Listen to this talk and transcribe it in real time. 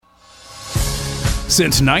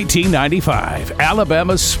Since 1995,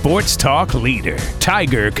 Alabama's sports talk leader,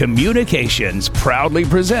 Tiger Communications, proudly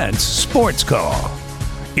presents SportsCall.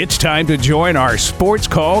 It's time to join our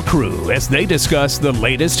SportsCall crew as they discuss the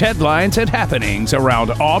latest headlines and happenings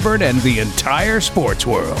around Auburn and the entire sports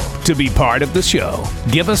world. To be part of the show,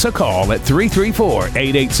 give us a call at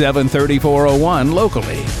 334-887-3401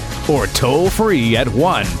 locally or toll free at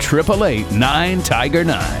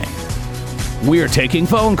 1-888-9-TIGER-9. We're taking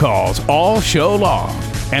phone calls all show long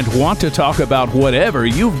and want to talk about whatever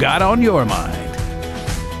you've got on your mind.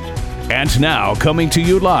 And now, coming to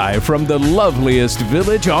you live from the loveliest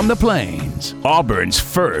village on the plains, Auburn's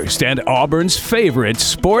first and Auburn's favorite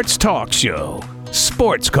sports talk show,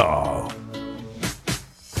 SportsCall.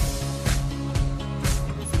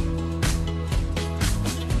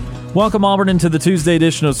 Welcome, Auburn, into the Tuesday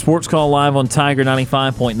edition of Sports Call live on Tiger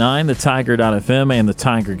 95.9, the Tiger.fm, and the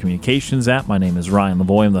Tiger Communications app. My name is Ryan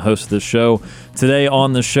Lavoie. I'm the host of this show. Today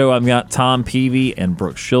on the show, I've got Tom Peavy and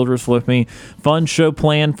Brooks Childress with me. Fun show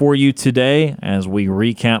planned for you today as we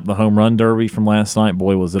recap the Home Run Derby from last night.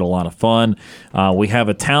 Boy, was it a lot of fun. We have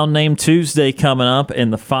a Town Name Tuesday coming up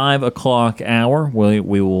in the 5 o'clock hour. We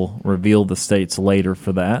will reveal the states later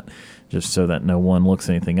for that, just so that no one looks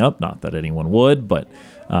anything up. Not that anyone would, but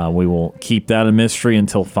we will keep that a mystery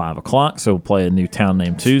until 5 o'clock, so we'll play a new Town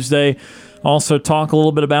Name Tuesday. Also talk a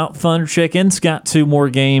little bit about Thunder Chickens. Got 2 more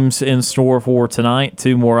games in store for tonight,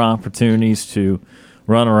 2 more opportunities to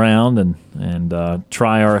run around and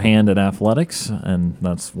try our hand at athletics, and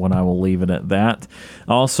that's when I will leave it at that.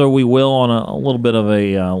 Also, we will, on a little bit of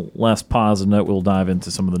a less positive note, we'll dive into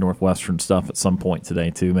some of the Northwestern stuff at some point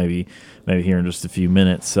today, too, maybe here in just a few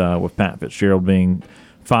minutes with Pat Fitzgerald being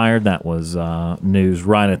fired. That was news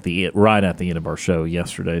right at the end of our show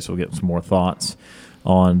yesterday, so we'll get some more thoughts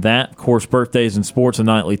on that. Of course, birthdays and sports, a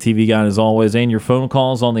nightly TV guide as always, and your phone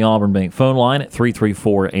calls on the Auburn Bank phone line at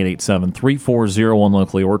 334-887-3401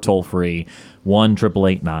 locally or toll free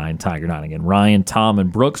 1-888-9-TIGER-9. Again, Ryan, Tom,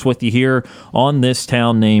 and Brooks with you here on this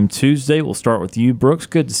Town Name Tuesday. We'll start with you, Brooks.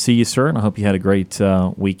 Good to see you, sir, and I hope you had a great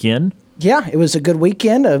weekend. Yeah, it was a good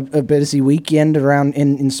weekend, a busy weekend around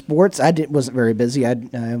in sports. Wasn't very busy. I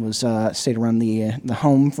was stayed around the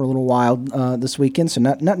home for a little while this weekend, so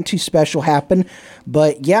nothing too special happened.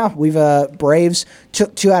 But yeah, we've Braves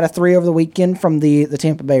took 2 out of 3 over the weekend from the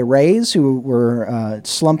Tampa Bay Rays, who were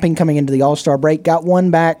slumping coming into the All-Star break. Got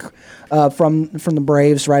one back from the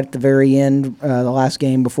Braves right at the very end, the last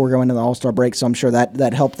game before going to the All-Star break. So I'm sure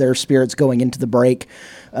that helped their spirits going into the break.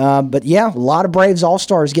 But yeah, a lot of Braves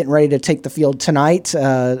All-Stars getting ready to take the field tonight.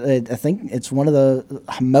 I think it's one of the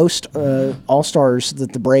most All-Stars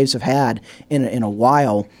that the Braves have had in a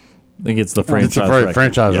while. I think it's the franchise record.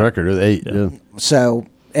 Franchise record with 8. Yeah. So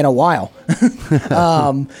in a while.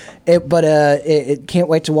 It can't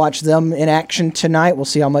wait to watch them in action tonight. We'll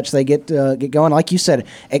see how much they get going. Like you said,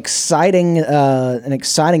 an exciting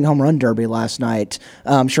home run derby last night.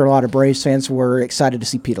 I'm sure a lot of Braves fans were excited to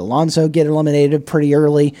see Pete Alonso get eliminated pretty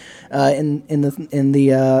early in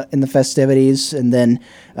the festivities, and then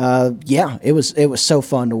it was so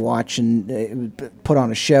fun to watch and put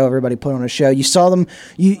on a show. Everybody put on a show. You saw them.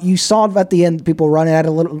 You saw at the end people running out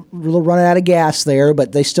of gas there,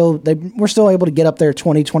 but they were still able to get up there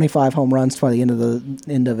 20-25 home runs by the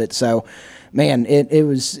end of it. So, man,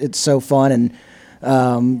 it's so fun. And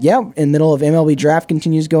in the middle of MLB draft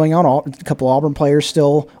continues going on. A couple Auburn players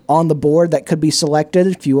still on the board that could be selected.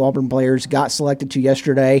 A few Auburn players got selected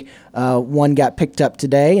yesterday. One got picked up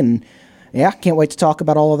today, and yeah, can't wait to talk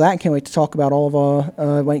about all of that. Can't wait to talk about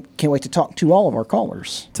can't wait to talk to all of our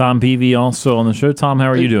callers. Tom Peavy also on the show. Tom,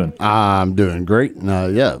 how are you doing? I'm doing great.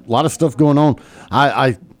 Yeah, a lot of stuff going on.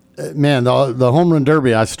 The home run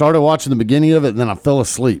derby, I started watching the beginning of it, and then I fell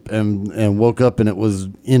asleep and woke up and it was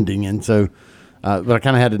ending. And so, but I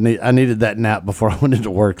kind of I needed that nap before I went into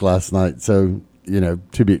work last night. So,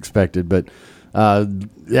 to be expected. But, I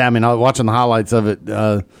was watching the highlights of it.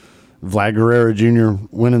 Vlad Guerrero Jr.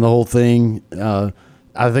 winning the whole thing.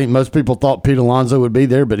 I think most people thought Pete Alonso would be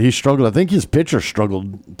there, but he struggled. I think his pitcher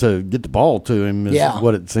struggled to get the ball to him is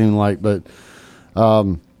what it seemed like. But,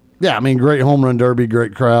 great home run derby,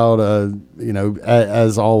 great crowd,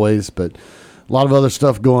 as always. But a lot of other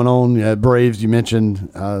stuff going on. Braves, you mentioned,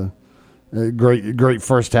 great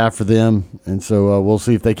first half for them. And so we'll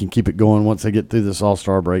see if they can keep it going once they get through this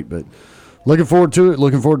All-Star break. But looking forward to it.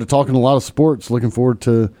 Looking forward to talking a lot of sports. Looking forward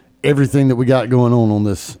to everything that we got going on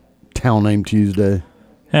this Town Name Tuesday.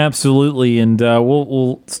 Absolutely, and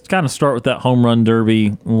we'll kind of start with that home run derby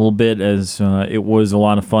a little bit, as it was a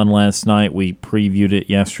lot of fun last night. We previewed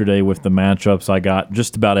it yesterday with the matchups. I got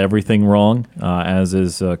just about everything wrong, as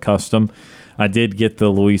is custom. I did get the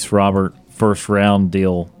Luis Robert first round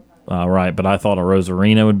deal right, but I thought a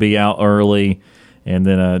Rosarina would be out early, and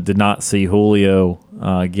then did not see Julio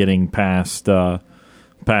getting past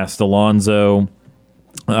Alonso.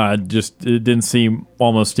 Just didn't see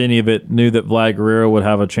almost any of it. Knew that Vlad Guerrero would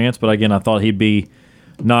have a chance, but again, I thought he'd be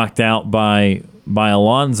knocked out by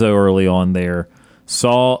Alonso early on there.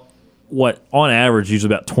 Saw what on average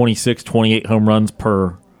usually about 26, 28 home runs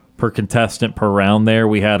per contestant per round there.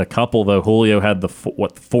 We had a couple though. Julio had the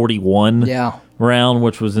 41 round,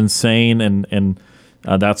 which was insane, and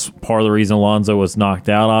that's part of the reason Alonso was knocked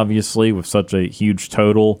out, obviously, with such a huge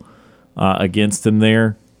total against him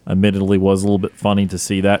there. Admittedly, was a little bit funny to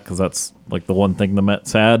see that because that's like the one thing the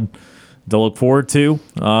Mets had to look forward to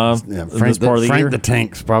Frank, in this part of the year. The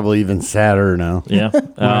Tank's probably even sadder now. Yeah.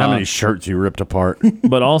 How many shirts you ripped apart.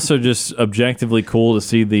 But also just objectively cool to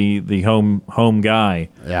see the home guy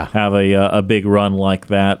have a big run like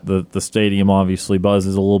that. The stadium obviously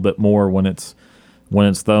buzzes a little bit more when it's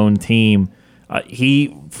the own team.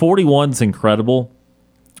 41's incredible.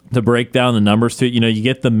 To break down the numbers to it, you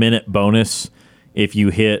get the minute bonus if you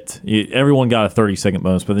hit. Everyone got a 30-second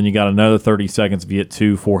bonus, but then you got another 30 seconds if you hit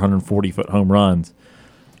 2 440-foot home runs.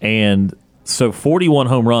 And so 41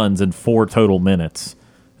 home runs in 4 total minutes.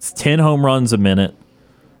 It's 10 home runs a minute.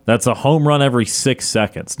 That's a home run every 6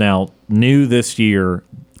 seconds. Now, new this year,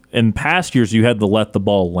 in past years, you had to let the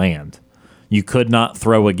ball land. You could not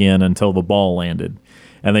throw again until the ball landed.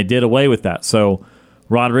 And they did away with that. So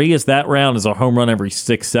Rodriguez, that round is a home run every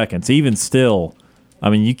 6 seconds. Even still, I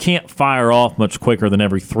mean, you can't fire off much quicker than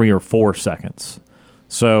every 3 or 4 seconds.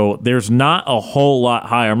 So there's not a whole lot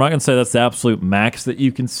higher. I'm not going to say that's the absolute max that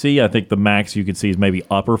you can see. I think the max you can see is maybe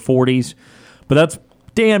upper 40s. But that's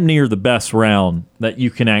damn near the best round that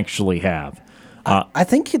you can actually have. I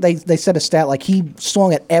think they said a stat like he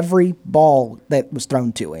swung at every ball that was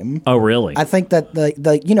thrown to him. Oh, really? I think that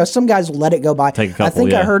the some guys will let it go by. Take a couple, I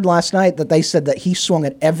think I heard last night that they said that he swung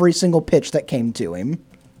at every single pitch that came to him.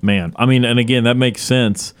 Man, I mean, and again, that makes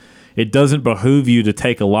sense. It doesn't behoove you to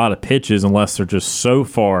take a lot of pitches unless they're just so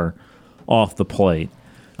far off the plate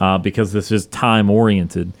because this is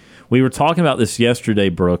time-oriented. We were talking about this yesterday,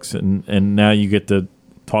 Brooks, and now you get to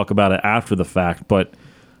talk about it after the fact, but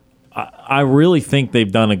I really think they've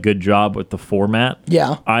done a good job with the format.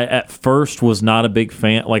 Yeah. I, at first, was not a big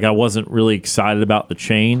fan. Like, I wasn't really excited about the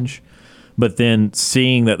change, but then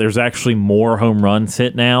seeing that there's actually more home runs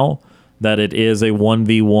hit now, that it is a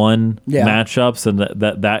 1v1 matchups, and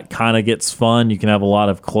that kind of gets fun. You can have a lot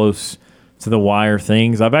of close to the wire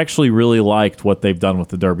things. I've actually really liked what they've done with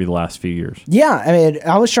the Derby the last few years. Yeah, I mean,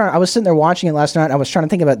 I was sitting there watching it last night. And I was trying to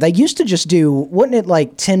think about it. They used to just do, wasn't it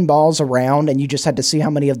like 10 balls around, and you just had to see how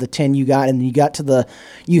many of the 10 you got, and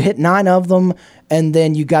you hit 9 of them, and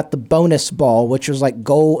then you got the bonus ball, which was like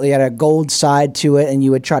gold. It had a gold side to it, and you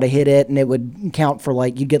would try to hit it, and it would count for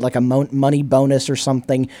you'd get like a money bonus or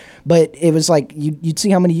something. But it was like you'd see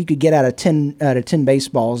how many you could get out of 10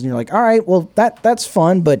 baseballs, and you're like, all right, well that's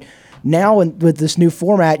fun, but now with this new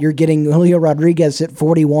format, you're getting Julio Rodriguez at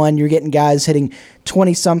 41. You're getting guys hitting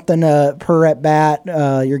 20-something per at bat.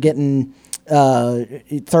 You're getting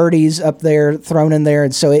 30s up there thrown in there,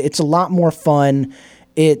 and so it's a lot more fun.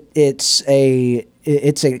 It's an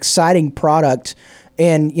exciting product,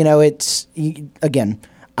 and it's again,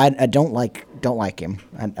 I don't like him.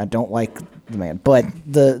 I don't like the man, but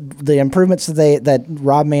the improvements that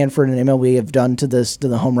Rob Manfred and MLB have done to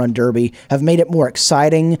the home run derby have made it more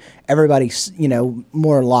exciting. Everybody's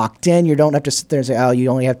more locked in. You don't have to sit there and say, oh, you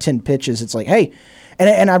only have 10 pitches. It's like, hey.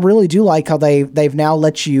 And I really do like how they've now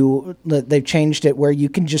they've changed it where you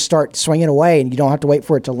can just start swinging away and you don't have to wait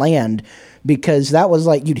for it to land, because that was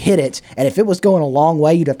like you'd hit it, and if it was going a long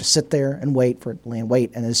way, you'd have to sit there and wait for it to land,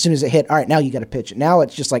 and as soon as it hit, all right, now you got to pitch it. Now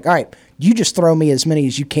it's just like, all right, you just throw me as many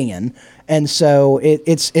as you can, and so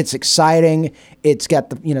it's exciting. It's got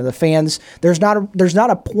the fans. There's not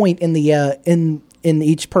a point in the in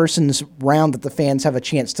each person's round that the fans have a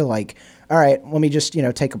chance to like, all right, let me just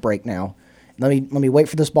take a break now. Let me wait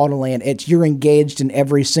for this ball to land. You're engaged in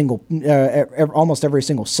every single, almost every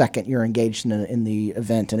single second. You're engaged in the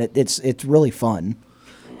event, and it's really fun.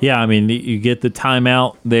 Yeah, I mean, you get the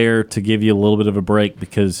timeout there to give you a little bit of a break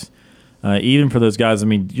because even for those guys, I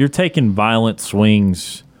mean, you're taking violent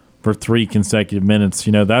swings for 3 consecutive minutes.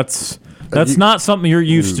 That's not something you're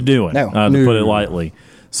used to doing. No. To put it lightly.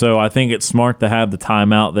 So I think it's smart to have the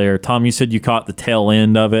timeout there. Tom, you said you caught the tail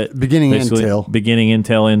end of it. Beginning and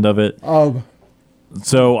tail end of it.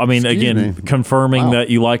 So, I mean, confirming that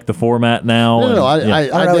you like the format now. No, I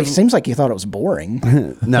don't know. It seems like you thought it was boring.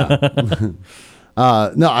 No.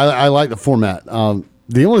 No, I like the format.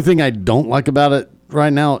 The only thing I don't like about it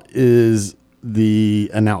right now is the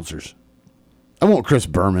announcers. I want Chris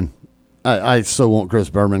Berman. I so want Chris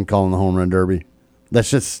Berman calling the home run derby. That's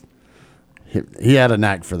just he had a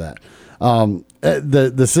knack for that.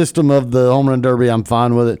 The system of the home run derby, I'm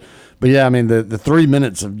fine with it. But yeah, I mean the 3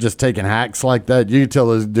 minutes of just taking hacks like that, you could tell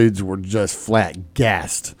those dudes were just flat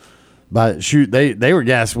gassed. But shoot, they were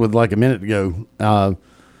gassed with like a minute to go.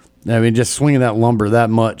 I mean, just swinging that lumber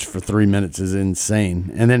that much for 3 minutes is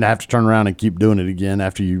insane. And then to have to turn around and keep doing it again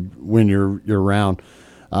after you win your round.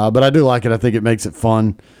 But I do like it. I think it makes it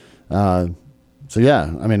fun. So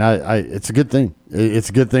yeah, I mean, it's a good thing. It's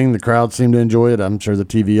a good thing. The crowd seemed to enjoy it. I'm sure the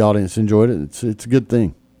TV audience enjoyed it. It's a good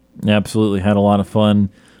thing. Absolutely, had a lot of fun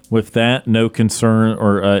with that. No concern,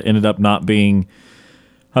 or ended up not being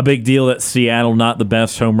a big deal that Seattle not the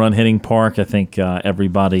best home run hitting park. I think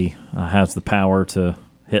everybody has the power to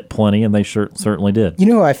hit plenty, and they certainly did. You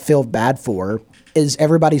know who I feel bad for is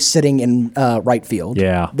everybody sitting in right field.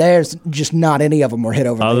 Yeah. There's just not any of them were hit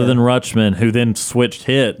over Other there. than Rutschman, who then switched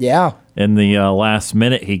hit. Yeah. In the last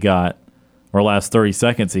minute he got, or last 30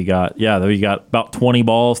 seconds he got. Yeah, he got about 20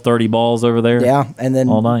 balls, 30 balls over there. Yeah, and then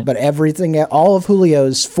all night. But everything, all of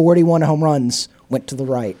Julio's 41 home runs went to the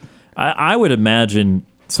right. I would imagine.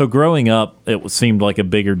 So growing up, it seemed like a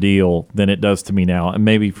bigger deal than it does to me now, and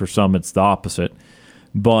maybe for some it's the opposite.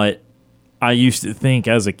 But I used to think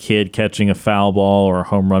as a kid catching a foul ball or a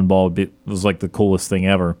home run ball was like the coolest thing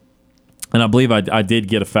ever. And I believe I did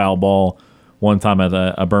get a foul ball one time at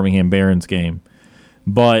a Birmingham Barons game.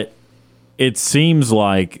 But it seems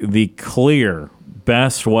like the clear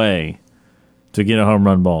best way to get a home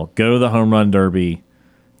run ball, go to the home run derby,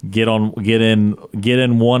 get on the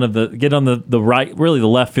right, really the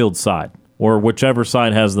left field side, or whichever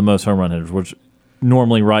side has the most home run hitters, which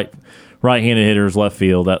normally right-handed hitters, left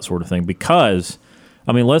field, that sort of thing. Because,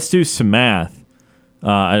 I mean, let's do some math.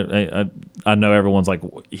 I know everyone's like,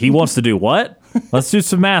 he wants to do what? Let's do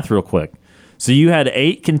some math real quick. So you had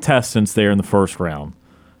 8 contestants there in the first round.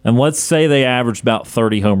 And let's say they averaged about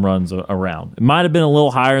 30 home runs a round. It might have been a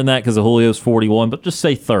little higher than that because of Julio's 41, but just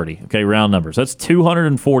say 30. Okay, round numbers. That's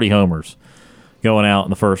 240 homers going out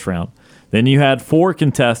in the first round. Then you had 4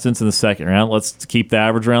 contestants in the second round. Let's keep the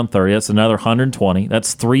average around 30. That's another 120.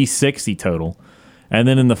 That's 360 total. And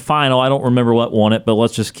then in the final, I don't remember what won it, but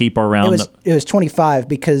let's just keep our round. It was 25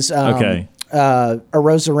 because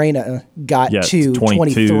Arozarena got to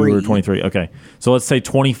 22 or 23. Okay. So let's say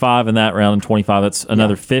 25 in that round, and 25, that's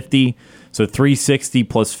another 50. So 360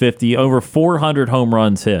 plus 50, over 400 home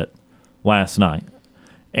runs hit last night.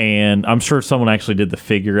 And I'm sure someone actually did the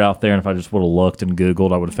figure out there, and if I just would have looked and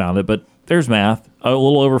Googled, I would have found it. But there's math, a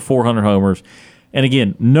little over 400 homers. And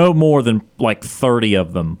again, no more than like 30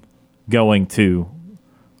 of them going to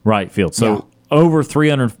right field. So over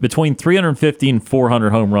 300, between 350 and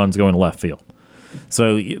 400 home runs going to left field.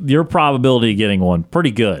 So your probability of getting one,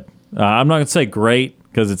 pretty good. I'm not going to say great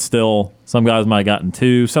because it's still, some guys might have gotten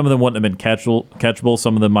 2. Some of them wouldn't have been catchable.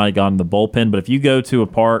 Some of them might have gone to the bullpen. But if you go to a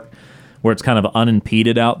park where it's kind of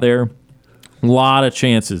unimpeded out there, a lot of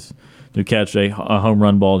chances to catch a home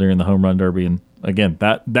run ball during the home run derby. And again,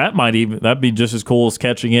 that'd be just as cool as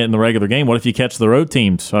catching it in the regular game. What if you catch the road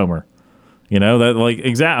team's homer? You know, that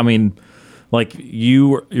I mean, like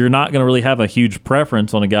you're not going to really have a huge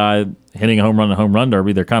preference on a guy hitting a home run in a home run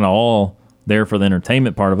derby. They're kind of all there for the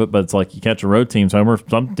entertainment part of it, but it's like you catch a road team's homer,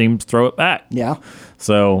 some teams throw it back. Yeah.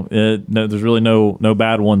 So there's really no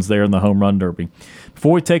bad ones there in the home run derby.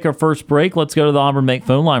 Before we take our first break, let's go to the Auburn Bank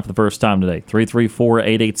phone line for the first time today.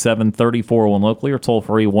 334-887-3401 locally or toll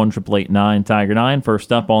free 1-888-9-TIGER-9.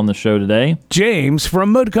 First up on the show today, James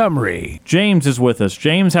from Montgomery. James is with us.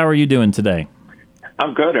 James, how are you doing today?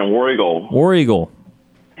 I'm good, and War Eagle. War Eagle.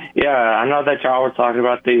 Yeah, I know that y'all were talking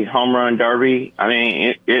about the home run derby. I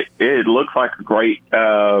mean, it looks like a great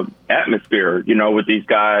atmosphere, you know, with these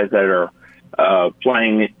guys that are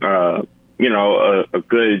playing, a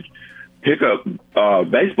good pickup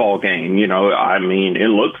baseball game. You know, I mean, it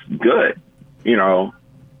looks good, you know.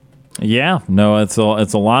 Yeah, no, it's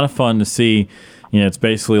a lot of fun to see. You know, it's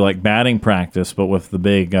basically like batting practice, but with the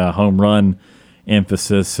big home run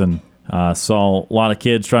emphasis. And saw a lot of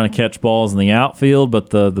kids trying to catch balls in the outfield, but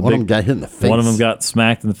the one of them got hit in the face. One of them got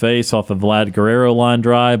smacked in the face off a Vlad Guerrero line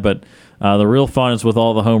drive. But the real fun is with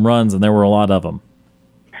all the home runs, and there were a lot of them.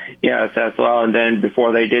 Yes, as well. And then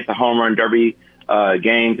before they did the home run derby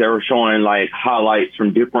games, they were showing like highlights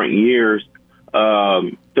from different years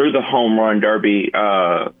through the home run derby.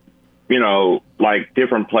 Like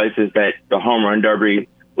different places that the home run derby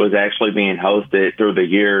was actually being hosted through the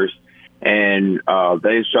years. And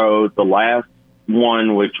they showed the last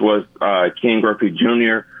one, which was Ken Griffey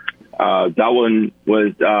Jr. That one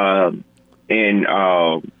was in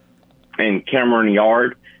Cameron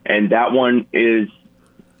Yard. and that one is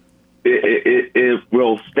it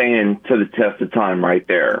will stand to the test of time right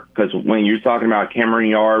there. Because when you're talking about Cameron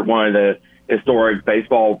Yard, one of the historic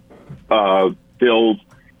baseball fields,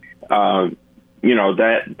 that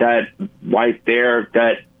right there,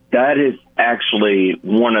 that is actually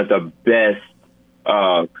one of the best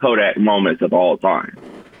Kodak moments of all time.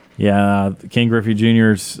 Yeah, Ken Griffey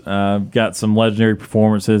Jr.'s got some legendary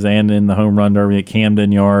performances and in the home run derby at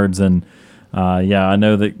Camden Yards. And, I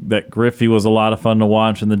know that Griffey was a lot of fun to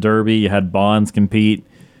watch in the derby. You had Bonds compete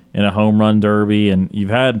in a home run derby. And you've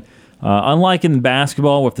had, unlike in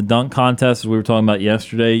basketball with the dunk contest, as we were talking about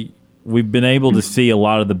yesterday, we've been able to see a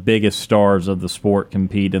lot of the biggest stars of the sport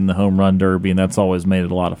compete in the home run derby, and that's always made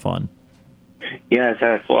it a lot of fun. Yes,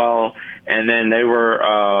 as well. And then they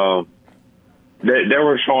were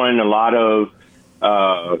showing a lot of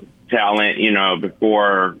talent,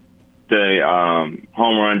 before the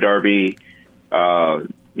home run derby.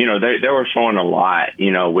 They were showing a lot,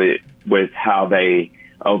 with how they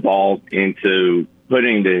evolved into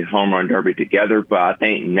putting the home run derby together. But I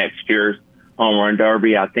think next year's home run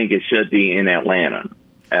derby, I think it should be in Atlanta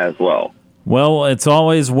as well. Well, it's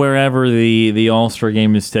always wherever the All-Star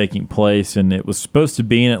game is taking place, and it was supposed to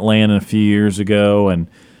be in Atlanta a few years ago, and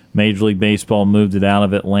Major League Baseball moved it out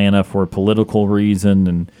of Atlanta for a political reason,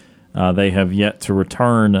 and they have yet to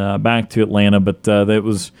return back to Atlanta. But it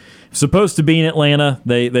was supposed to be in Atlanta.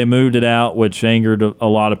 They moved it out, which angered a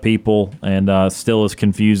lot of people, and still is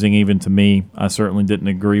confusing even to me. I certainly didn't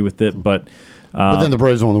agree with it, but then the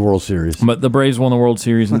Braves won the World Series. But the Braves won the World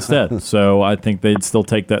Series instead, so I think they'd still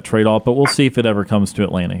take that trade-off. But we'll see if it ever comes to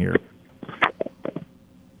Atlanta here.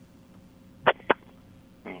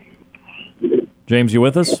 James, you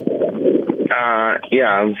with us? Yeah,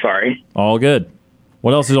 I'm sorry. All good.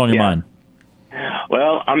 What else is on your mind?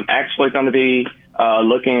 Well, I'm actually going to be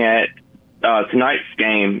looking at tonight's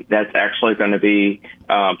game that's actually going to be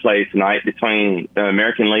played tonight between the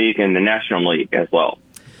American League and the National League as well.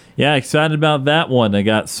 Yeah, excited about that one. They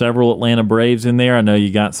got several Atlanta Braves in there. I know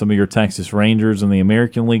you got some of your Texas Rangers and the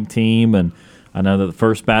American League team, and I know that the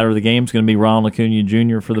first batter of the game is going to be Ronald Acuna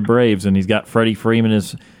Jr. for the Braves, and he's got Freddie Freeman,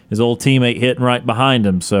 his old teammate, hitting right behind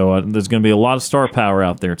him. So there's going to be a lot of star power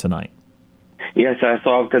out there tonight. Yes, I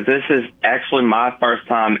saw, because this is actually my first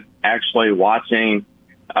time actually watching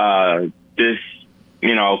this,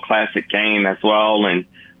 classic game as well, and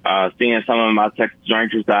seeing some of my Texas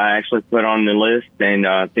Rangers that I actually put on the list, and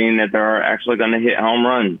seeing that they're actually going to hit home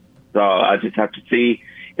runs. So I just have to see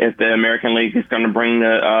if the American League is going to bring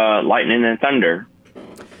the lightning and thunder.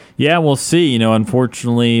 Yeah, we'll see.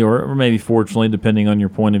 Unfortunately, or maybe fortunately, depending on your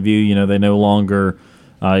point of view, they no longer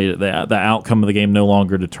the outcome of the game no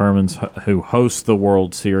longer determines who hosts the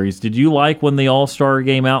World Series. Did you like when the All-Star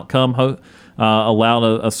game outcome allowed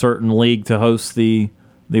a certain league to host the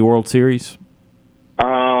World Series?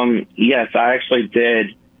 Yes, I actually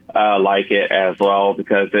did like it as well,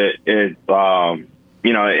 because they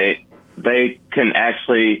can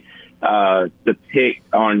actually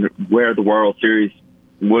depict on where the World Series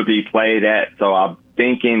would be played at. So I'm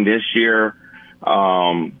thinking this year,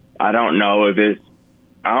 I don't know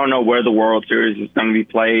where the World Series is going to be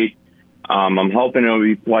played. I'm hoping it'll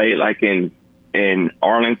be played like in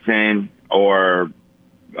Arlington or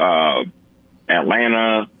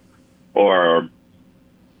Atlanta or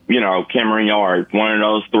Cameron Yards, one of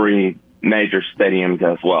those three major stadiums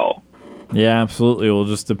as well. Yeah, absolutely. It will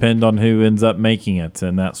just depend on who ends up making it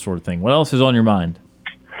and that sort of thing. What else is on your mind?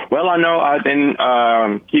 Well, I know I've been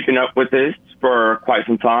keeping up with this for quite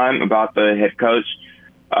some time about the head coach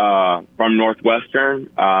from Northwestern.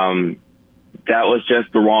 That was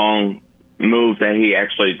just the wrong move that he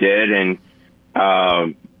actually did, and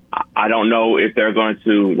I don't know if they're going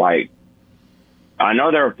to I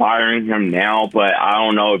know they're firing him now, but I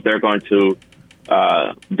don't know if they're going to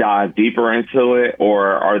dive deeper into it, or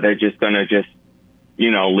are they just going to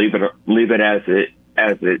leave it as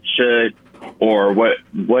it should, or what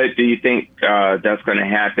do you think that's going to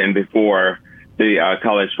happen before the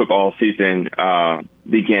college football season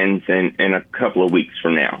begins in a couple of weeks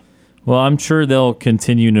from now? Well, I'm sure they'll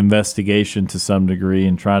continue an investigation to some degree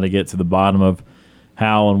and try to get to the bottom of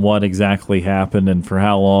how and what exactly happened and for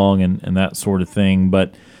how long and that sort of thing.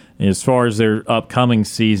 But as far as their upcoming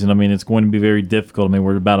season, it's going to be very difficult.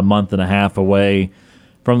 We're about a month and a half away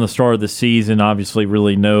from the start of the season. Obviously,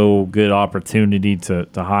 really no good opportunity to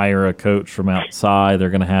hire a coach from outside. They're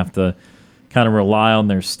going to have to kind of rely on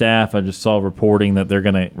their staff. I just saw reporting that they're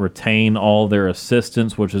going to retain all their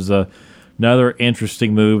assistants, which is another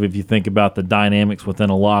interesting move if you think about the dynamics within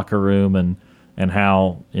a locker room and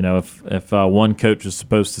how, if one coach is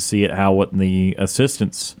supposed to see it, how what the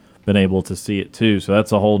assistants been able to see it too. So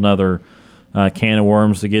that's a whole nother can of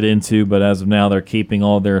worms to get into. But as of now, they're keeping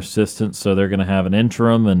all their assistants, so they're going to have an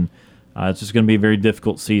interim, and it's just going to be a very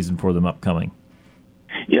difficult season for them upcoming.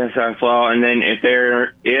 Yes, as well. And then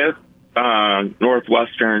if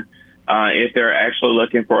Northwestern, if they're actually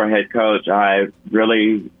looking for a head coach, I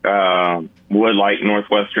really would like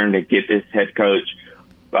Northwestern to get this head coach.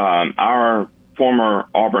 Our former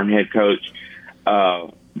Auburn head coach,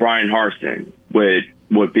 Brian Harsin,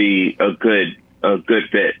 would be a good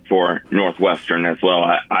fit for Northwestern as well.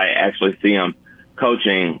 I actually see him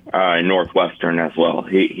coaching Northwestern as well.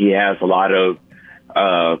 He has a lot of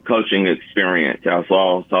coaching experience as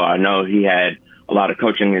well. So I know he had a lot of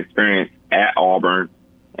coaching experience at Auburn,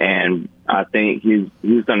 and I think he's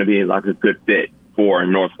going to be like a good fit for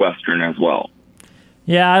Northwestern as well.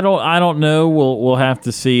 Yeah, I don't know. We'll have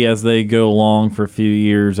to see as they go along for a few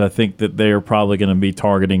years. I think that they're probably going to be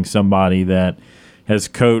targeting somebody that has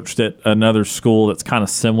coached at another school that's kind of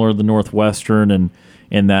similar to Northwestern, and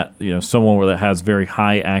in that, someone that has very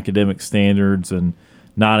high academic standards and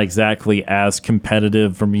not exactly as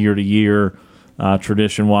competitive from year to year,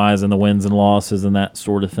 tradition-wise, and the wins and losses and that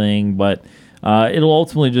sort of thing. But it'll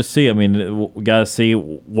ultimately just see. I mean, we got to see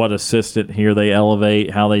what assistant here they elevate,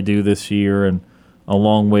 how they do this year, and a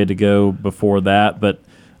long way to go before that. But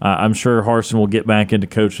I'm sure Harsin will get back into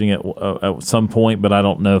coaching at some point, but I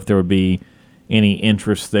don't know if there would be any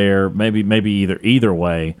interest there. Maybe either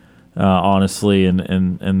way, honestly,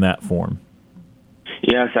 in that form.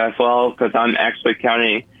 Yes, as well, because I'm actually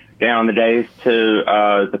counting down the days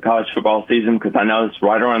to the college football season, because I know it's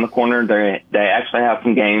right around the corner. They actually have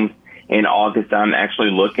some games in August I'm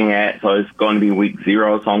actually looking at, so it's going to be week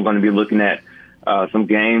 0, so I'm going to be looking at some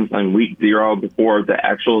games on week 0 before the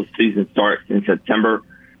actual season starts in September.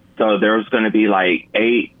 So there's going to be like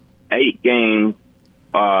eight games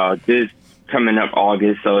this coming up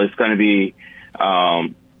August. So it's going to be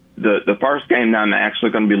the first game that I'm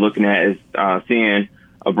actually going to be looking at is seeing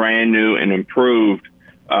a brand new and improved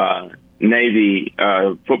Navy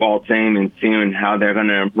football team and seeing how they're going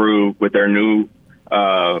to improve with their new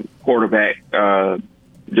quarterback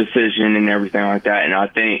decision and everything like that. And I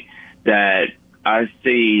think that I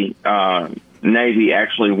see Navy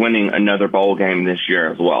actually winning another bowl game this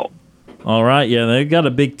year as well. All right, yeah, they've got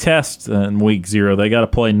a big test in week 0. They got to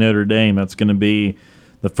play Notre Dame. That's going to be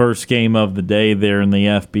the first game of the day there in the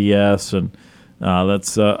FBS, and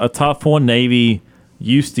that's a tough one. Navy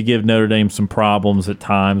used to give Notre Dame some problems at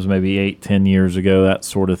times, maybe 8-10 years ago, that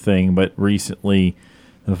sort of thing, but recently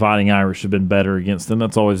the Fighting Irish have been better against them.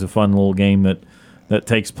 That's always a fun little game that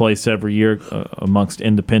takes place every year amongst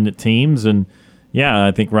independent teams, and yeah,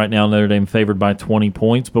 I think right now Notre Dame favored by 20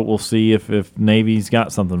 points, but we'll see if Navy's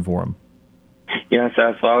got something for them. Yes,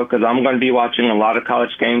 as well, because I'm going to be watching a lot of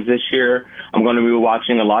college games this year. I'm going to be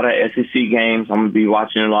watching a lot of SEC games. I'm going to be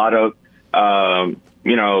watching a lot of,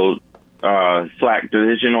 SWAC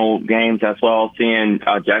divisional games as well, seeing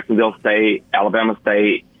Jacksonville State, Alabama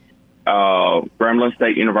State, Grambling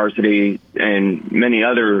State University, and many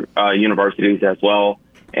other universities as well,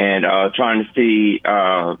 and trying to see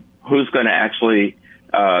who's going to actually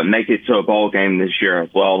make it to a bowl game this year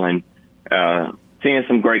as well, and seeing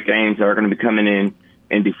some great games that are going to be coming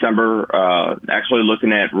in December. Actually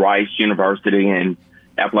looking at Rice University and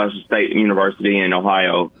Appalachian State University and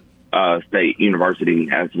Ohio State University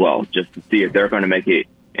as well, just to see if they're going to make it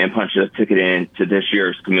and punch a ticket in to this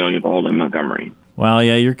year's Camellia Bowl in Montgomery. Well,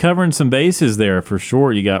 yeah, you're covering some bases there for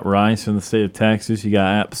sure. You got Rice in the state of Texas, you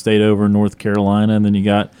got App State over in North Carolina, and then you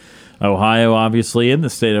got Ohio, obviously, in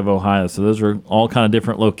the state of Ohio. So those are all kind of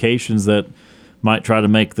different locations that might try to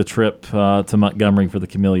make the trip to Montgomery for the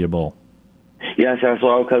Camellia Bowl. Yes, as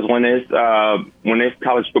well, because when it's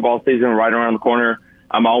college football season right around the corner,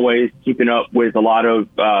 I'm always keeping up with a lot of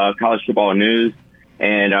college football news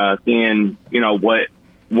and seeing,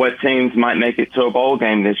 what teams might make it to a bowl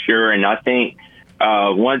game this year. And I think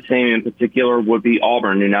one team in particular would be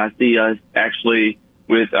Auburn. And I see us actually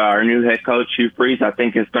with our new head coach, Hugh Freeze. I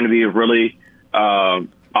think it's going to be a really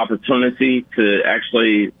opportunity to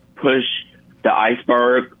actually push the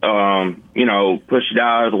iceberg, push it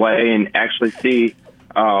out of the way and actually see,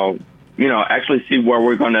 where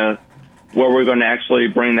we're going to actually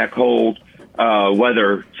bring that cold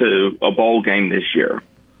weather to a bowl game this year.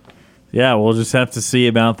 Yeah, we'll just have to see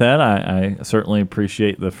about that. I certainly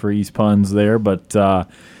appreciate the freeze puns there, but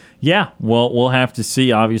we'll have to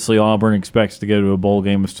see. Obviously, Auburn expects to go to a bowl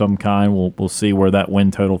game of some kind. We'll see where that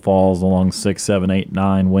win total falls along 6, 7, 8,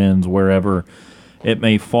 9 wins, wherever it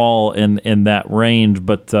may fall in that range,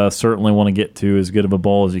 but certainly want to get to as good of a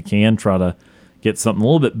bowl as you can. Try to get something a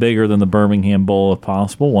little bit bigger than the Birmingham Bowl if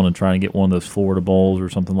possible. Want to try and get one of those Florida Bowls or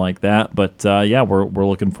something like that. But, yeah, we're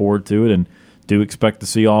looking forward to it and do expect to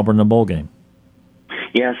see Auburn in a bowl game.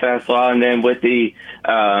 Yes, as well. And then with the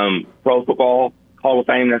Pro Football Hall of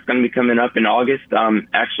Fame that's going to be coming up in August, I'm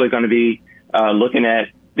actually going to be looking at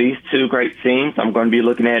these two great teams. I'm going to be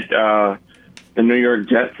looking at the New York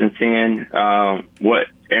Jets and seeing what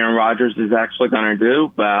Aaron Rodgers is actually going to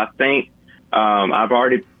do. But I think I've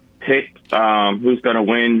already picked who's going to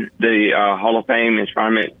win the Hall of Fame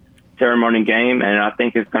enshrinement ceremony game, and I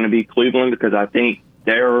think it's going to be Cleveland because I think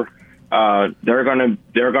they're going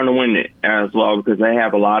to win it as well because they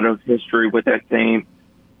have a lot of history with that team,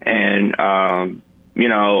 and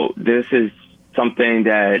this is something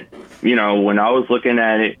that when I was looking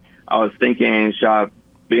at it, I was thinking should I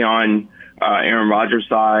be on Aaron Rodgers'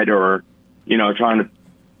 side or trying to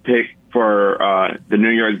pick for the New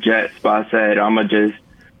York Jets, but I said I'm gonna just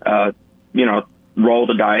roll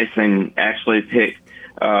the dice and actually pick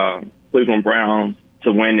Cleveland Browns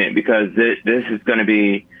to win it because this is going to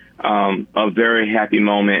be a very happy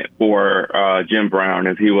moment for Jim Brown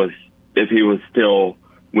if he was still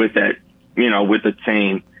with that with the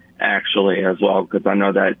team actually as well because I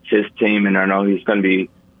know that's his team and I know he's going to be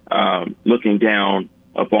looking down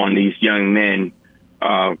upon these young men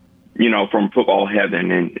from football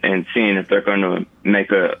heaven and seeing if they're going to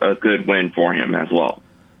make a good win for him as well.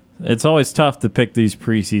 It's always tough to pick these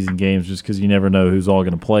preseason games just because you never know who's all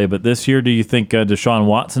going to play. But this year, do you think Deshaun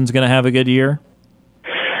Watson's going to have a good year?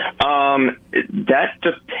 That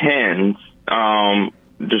depends.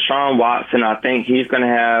 Deshaun Watson, I think he's going to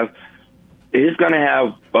have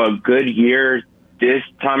a good year this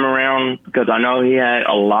time around because I know he had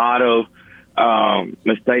a lot of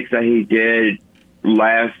mistakes that he did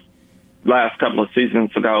last couple of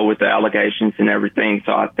seasons ago with the allegations and everything.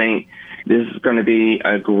 So I think this is going to be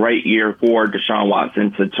a great year for Deshaun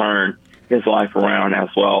Watson to turn his life around as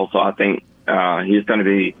well. So I think he's going to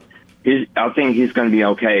be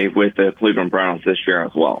okay with the Cleveland Browns this year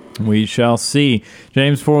as well. We shall see.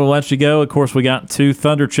 James, before we let you go, of course, we got 2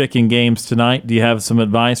 Thunder Chicken games tonight. Do you have some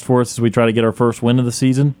advice for us as we try to get our first win of the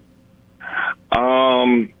season?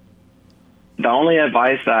 The only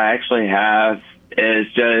advice I actually have is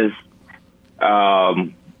just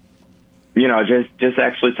just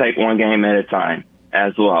actually take one game at a time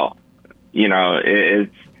as well.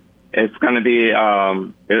 It's going to be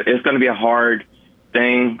a hard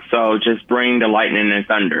thing. So just bring the lightning and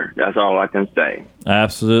thunder. That's all I can say.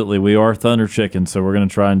 Absolutely. We are Thunder Chicken, so we're going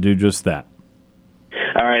to try and do just that.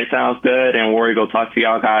 All right. Sounds good. And War Eagle, talk to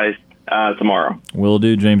y'all guys tomorrow. Will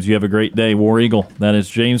do, James. You have a great day. War Eagle. That is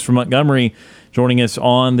James from Montgomery joining us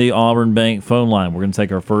on the Auburn Bank phone line. We're going to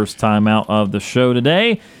take our first time out of the show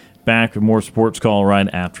today. Back with more Sports Call right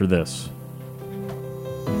after this.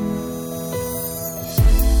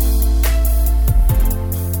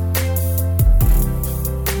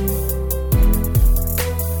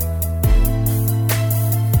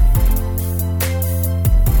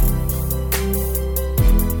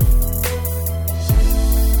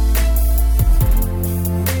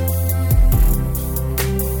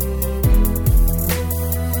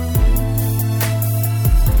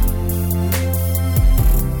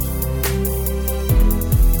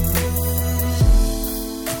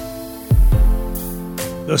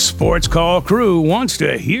 The Sports Call crew wants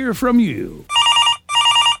to hear from you.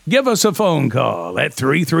 Give us a phone call at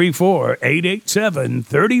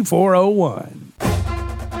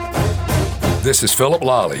 334-887-3401. This is Philip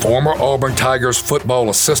Lally, former Auburn Tigers football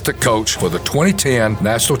assistant coach for the 2010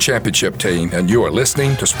 National Championship team, and you are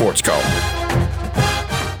listening to Sports Call.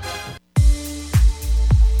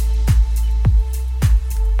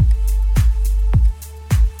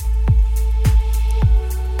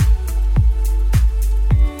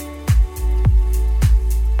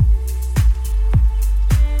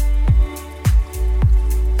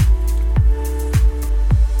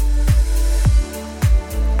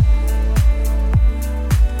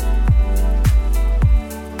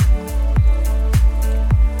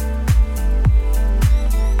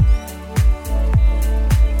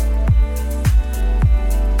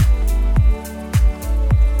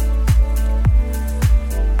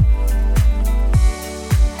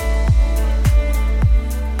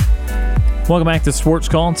 Welcome back to Sports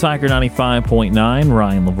Call, Tiger 95.9.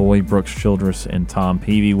 Ryan Lavoie, Brooks Childress, and Tom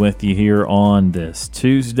Peavy with you here on this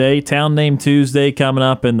Tuesday. Town Name Tuesday coming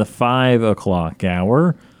up in the 5 o'clock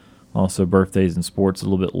hour. Also birthdays and sports a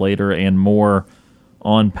little bit later and more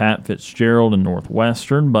on Pat Fitzgerald and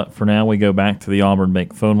Northwestern. But for now, we go back to the Auburn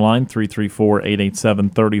Bank phone line,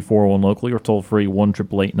 334-887-3401 locally, or toll-free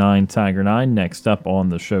 1-888-9-TIGER-9. Next up on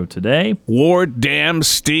the show today, Ward Dam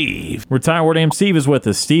Steve. Retired Ward Dam Steve is with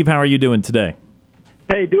us. Steve, how are you doing today?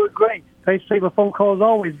 Hey, doing great. Thanks for taking my phone call as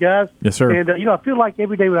always, guys. Yes, sir. And, I feel like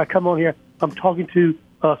every day when I come on here, I'm talking to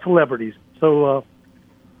celebrities. So,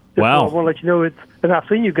 wow. I want to let you know and I've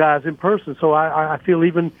seen you guys in person, so I feel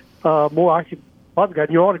even more. I've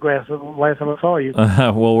gotten your autographs the last time I saw you.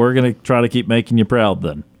 Well, we're going to try to keep making you proud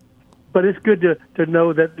then. But it's good to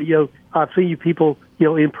know that, I've seen you people,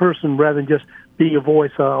 in person rather than just being a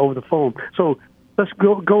voice over the phone. So let's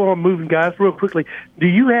go on moving, guys, real quickly. Do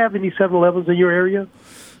you have any 7-Elevens in your area?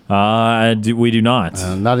 We do not.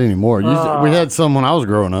 Not anymore. We had some when I was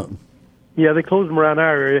growing up. Yeah, they close them around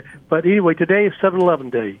our area. But anyway, today is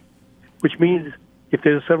 7-Eleven Day, which means if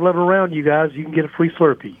there's a 7-Eleven around you guys, you can get a free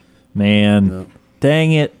Slurpee. Man, Yep.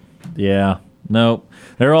 Dang it. Yeah, nope.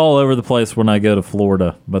 They're all over the place when I go to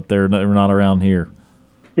Florida, but they're not around here.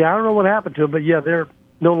 Yeah, I don't know what happened to them, but yeah, they're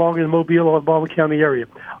no longer in the Mobile or Baldwin County area.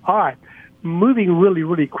 All right, moving really,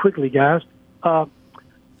 really quickly, guys.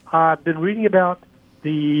 I've been reading about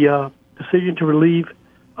the decision to relieve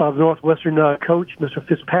the Northwestern coach, Mr.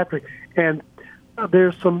 Fitzpatrick, and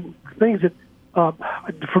there's some things that,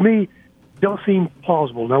 for me, don't seem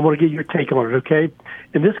plausible. And I want to get your take on it, okay?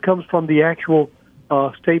 And this comes from the actual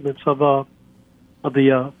statements of the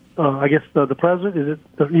president, is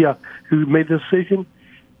it? Who made the decision.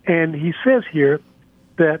 And he says here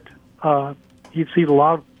that he's seen a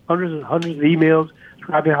lot of hundreds and hundreds of emails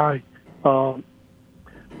describing how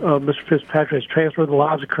Mr. Fitzpatrick has transferred the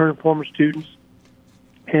lives of current and former students.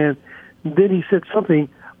 And then he said something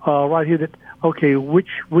right here that, okay, which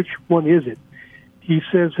one is it? He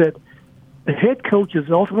says that the head coach is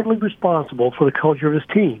ultimately responsible for the culture of his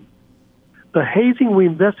team. The hazing we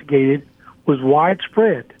investigated was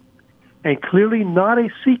widespread and clearly not a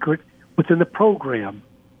secret within the program,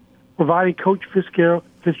 providing Coach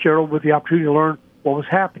Fitzgerald with the opportunity to learn what was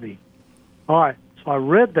happening. All right, so I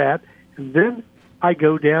read that, and then I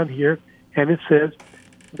go down here, and it says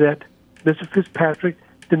that Mr. Fitzpatrick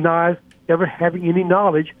denies ever having any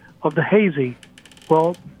knowledge of the hazing.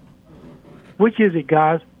 Well, which is it,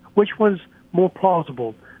 guys? Which one's more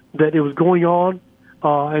plausible? That it was going on,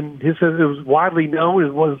 and he says it was widely known.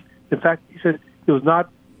 It was, in fact, he said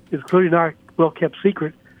it's clearly not a well-kept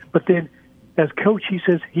secret. But then, as coach, he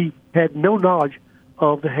says he had no knowledge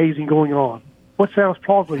of the hazing going on. What sounds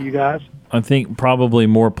plausible to you guys? I think probably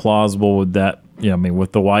more plausible with that,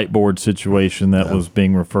 with the whiteboard situation that was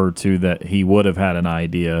being referred to, that he would have had an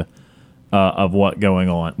idea of what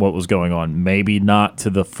was going on. Maybe not to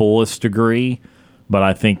the fullest degree, but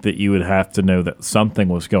I think that you would have to know that something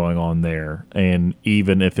was going on there. And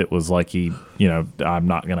even if it was like I'm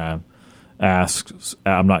not going to ask,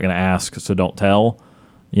 so don't tell.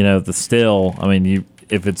 If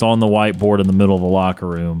it's on the whiteboard in the middle of the locker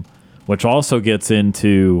room, which also gets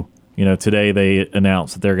into, today they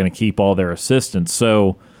announced that they're going to keep all their assistants.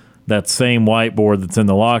 So that same whiteboard that's in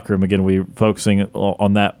the locker room, again, we're focusing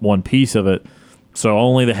on that one piece of it. So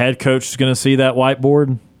only the head coach is going to see that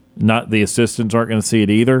whiteboard. Not the assistants aren't going to see it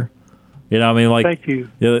either. Thank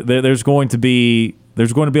you. There's going to be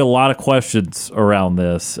a lot of questions around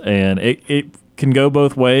this, and it can go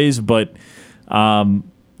both ways. But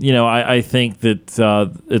I think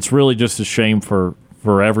that it's really just a shame for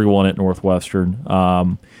everyone at Northwestern,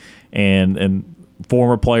 and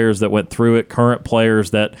former players that went through it, current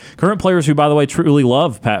players who, by the way, truly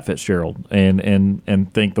love Pat Fitzgerald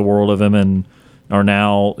and think the world of him, and are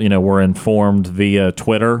now, we're informed via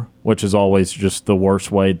Twitter, which is always just the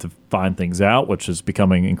worst way to find things out, which is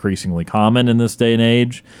becoming increasingly common in this day and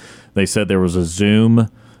age. They said there was a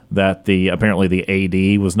Zoom that apparently the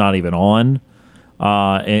AD was not even on.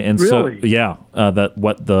 And really? So,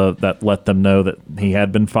 that let them know that he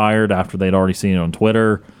had been fired after they'd already seen it on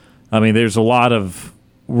Twitter. There's a lot of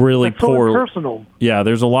really poor, personal. Yeah,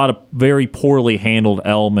 there's a lot of very poorly handled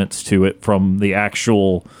elements to it, from the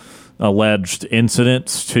actual alleged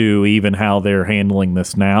incidents to even how they're handling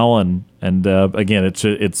this now, and again,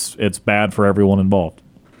 it's bad for everyone involved.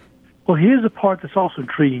 Well, here's the part that's also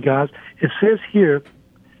intriguing, guys. It says here,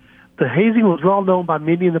 the hazing was well known by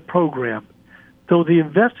many in the program, though the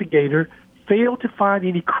investigator failed to find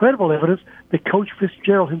any credible evidence that Coach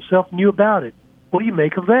Fitzgerald himself knew about it. What do you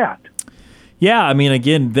make of that? Yeah,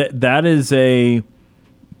 again, that's a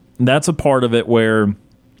part of it where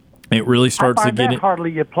it really starts to get that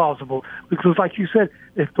hardly implausible, because, like you said,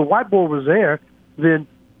 if the whiteboard was there, then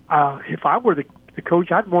if I were the coach,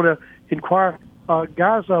 I'd want to inquire,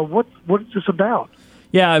 guys, what is this about?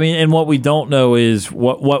 Yeah, I mean, and what we don't know is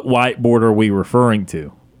what whiteboard are we referring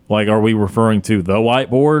to? Like, are we referring to the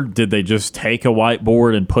whiteboard? Did they just take a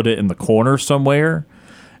whiteboard and put it in the corner somewhere?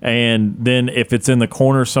 And then if it's in the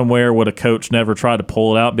corner somewhere, would a coach never try to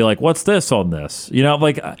pull it out and be like, what's this on this? You know,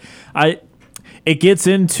 like it gets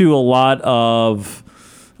into a lot of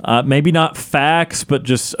maybe not facts, but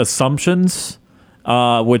just assumptions,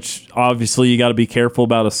 which obviously you got to be careful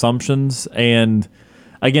about assumptions. And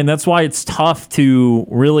again, that's why it's tough to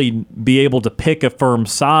really be able to pick a firm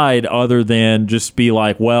side other than just be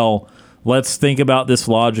like, well, let's think about this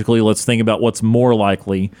logically. Let's think about what's more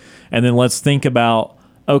likely. And then let's think about,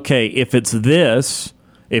 okay, if it's this,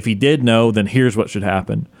 if he did know, then here's what should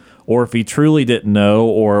happen. Or if he truly didn't know,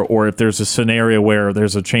 or if there's a scenario where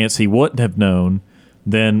there's a chance he wouldn't have known,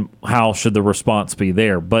 then how should the response be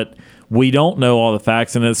there? But we don't know all the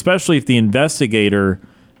facts, and especially if the investigator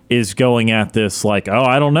is going at this like, oh,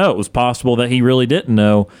 I don't know, it was possible that he really didn't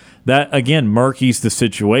know. That, again, murkies the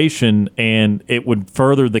situation, and it would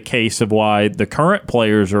further the case of why the current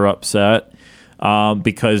players are upset,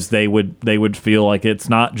 because they would feel like it's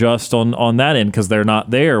not just on that end because they're not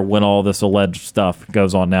there when all this alleged stuff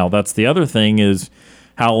goes on. Now, that's the other thing is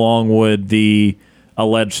how long would the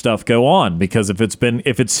alleged stuff go on? Because if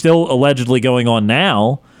it's still allegedly going on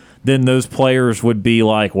now, then those players would be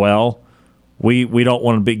like, well, we don't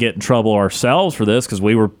want to get in trouble ourselves for this because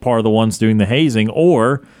we were part of the ones doing the hazing.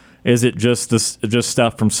 Or is it just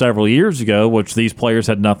stuff from several years ago, which these players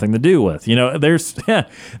had nothing to do with? You know, there's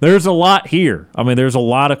a lot here. I mean, there's a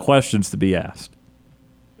lot of questions to be asked.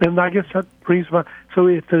 And I guess that brings my. So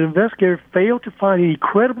if the investigator failed to find any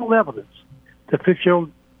credible evidence that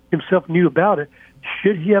Fitzgerald himself knew about it,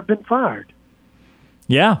 should he have been fired?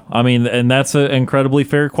 Yeah, I mean, and that's an incredibly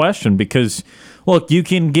fair question because, look, you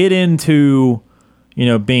can get into, you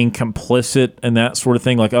know, being complicit and that sort of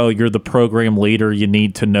thing, like, oh, you're the program leader, you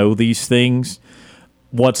need to know these things.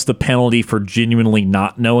 What's the penalty for genuinely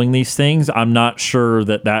not knowing these things? I'm not sure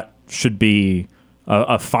that should be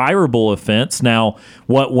a fireable offense. Now,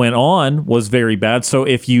 what went on was very bad. So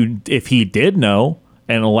if he did know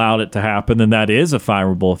and allowed it to happen, then that is a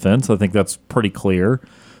fireable offense. I think that's pretty clear.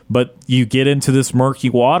 But you get into this murky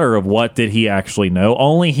water of what did he actually know?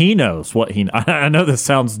 Only he knows what he. I know this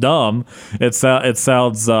sounds dumb. It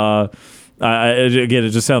sounds again. It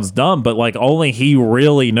just sounds dumb. But like only he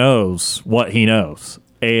really knows what he knows,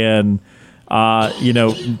 and you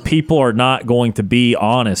know, people are not going to be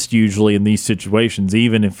honest usually in these situations.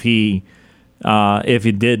 Even if he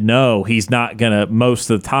did know, he's not gonna. Most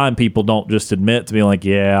of the time, people don't just admit to be like,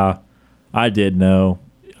 yeah, I did know.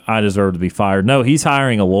 I deserve to be fired. No, he's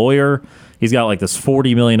hiring a lawyer. He's got like this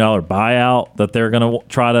 $40 million buyout that they're going to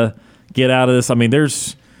try to get out of this. I mean,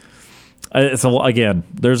 there's a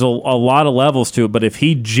lot of levels to it. But if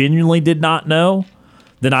he genuinely did not know,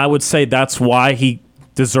 then I would say that's why he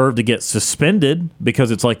deserved to get suspended,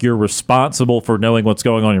 because it's like you're responsible for knowing what's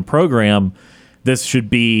going on in your program. This should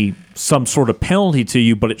be some sort of penalty to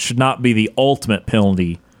you, but it should not be the ultimate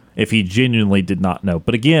penalty if he genuinely did not know.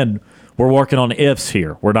 But again, we're working on ifs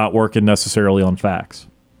here. We're not working necessarily on facts.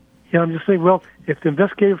 Yeah, I'm just saying, well, if the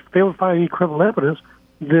investigator failed to find any credible evidence,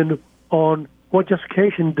 then on what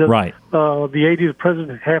justification does the AD of the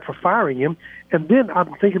president have for firing him? And then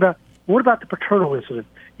I'm thinking about, what about the Paterno incident?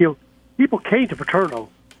 You know, people came to Paterno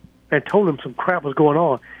and told him some crap was going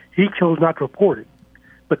on. He chose not to report it.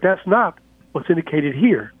 But that's not what's indicated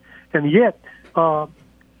here. And yet,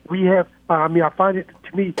 we have, I find it,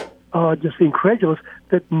 to me, just incredulous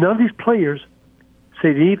that none of these players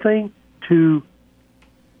said anything to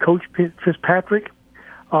Coach Fitzpatrick.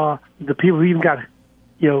 The people who even got,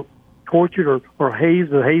 you know, tortured or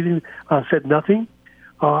hazed, the hazing said nothing.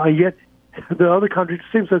 And yet the other country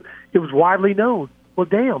seems that it was widely known. Well,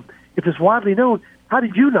 damn, if it's widely known, how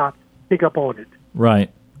did you not pick up on it?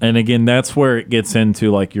 Right. And again, that's where it gets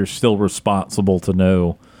into, like, you're still responsible to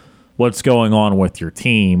know what's going on with your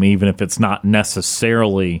team, even if it's not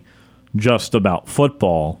necessarily just about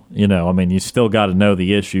football. You know, I mean, you still got to know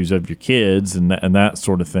the issues of your kids and that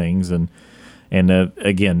sort of things. And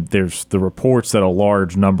again, there's the reports that a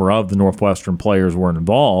large number of the Northwestern players weren't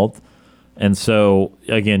involved. And so,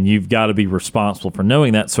 again, you've got to be responsible for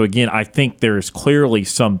knowing that. So, again, I think there is clearly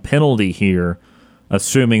some penalty here,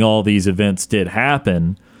 assuming all these events did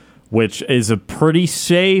happen, which is a pretty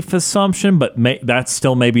safe assumption, but that's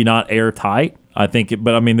still maybe not airtight. I think,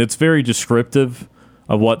 but I mean, it's very descriptive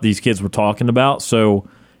of what these kids were talking about. So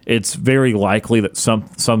it's very likely that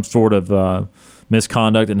some sort of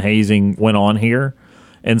misconduct and hazing went on here.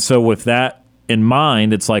 And so with that in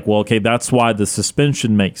mind, it's like, well, okay, that's why the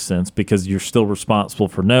suspension makes sense, because you're still responsible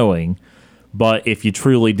for knowing. But if you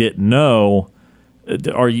truly didn't know,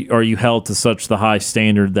 are you held to such the high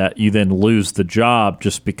standard that you then lose the job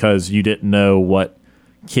just because you didn't know what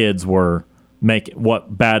kids were making,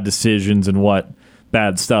 what bad decisions and what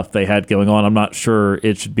bad stuff they had going on? I'm not sure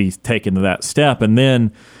it should be taken to that step. And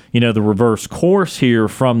then, the reverse course here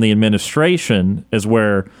from the administration is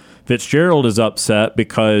where Fitzgerald is upset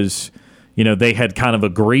because, they had kind of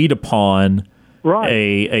agreed upon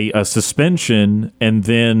a suspension, and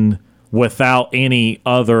then without any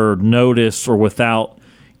other notice or without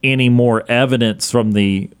any more evidence from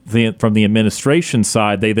the administration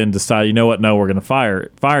side, they then decide, you know what, no, we're going to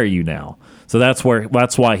fire you now. So that's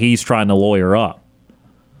why he's trying to lawyer up.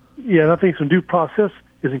 Yeah, and I think some due process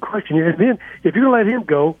is in question here. And then if you're going to let him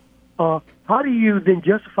go, how do you then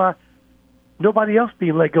justify nobody else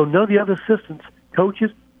being let go? None of the other assistants,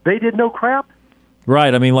 coaches, they did no crap?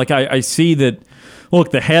 Right. I mean, like I see that,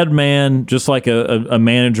 look, the head man, just like a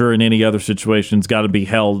manager in any other situation, has got to be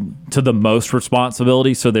held to the most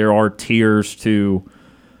responsibility. So there are tiers to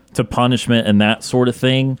punishment and that sort of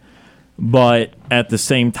thing. But at the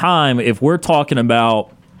same time, if we're talking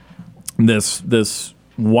about this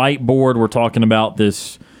whiteboard, we're talking about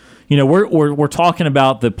this, we're talking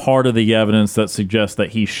about the part of the evidence that suggests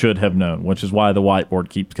that he should have known, which is why the whiteboard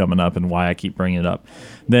keeps coming up and why I keep bringing it up.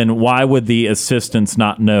 Then why would the assistants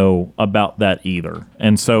not know about that either?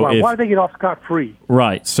 And so why do they get off scot-free?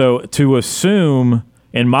 Right. So to assume,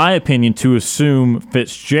 in my opinion,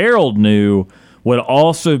 Fitzgerald knew would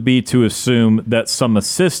also be to assume that some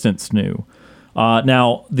assistants knew.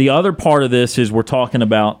 Now, the other part of this is we're talking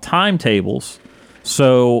about timetables.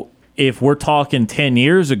 So if we're talking 10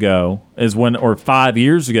 years ago or 5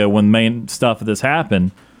 years ago when main stuff of this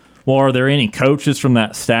happened, well, are there any coaches from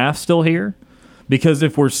that staff still here? Because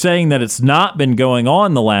if we're saying that it's not been going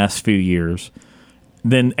on the last few years,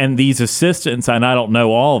 then, and these assistants, and I don't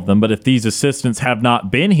know all of them, but if these assistants have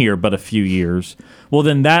not been here but a few years, well,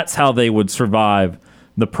 then that's how they would survive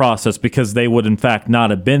the process, because they would in fact not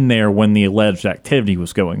have been there when the alleged activity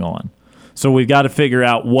was going on. So we've got to figure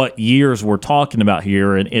out what years we're talking about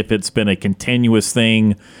here, and if it's been a continuous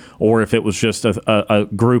thing or if it was just a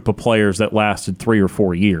group of players that lasted 3 or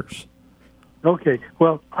 4 years. Okay.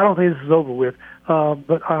 Well, I don't think this is over with,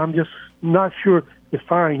 but I'm just not sure if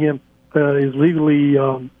firing him is legally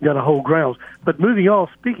going to hold grounds. But moving on,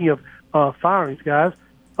 speaking of firings, guys,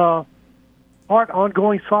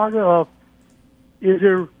 ongoing saga of is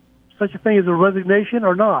there such a thing as a resignation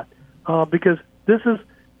or not? Because this is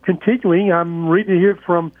continuing. I'm reading here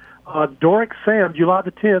from Doric Sam, July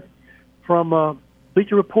the 10th, from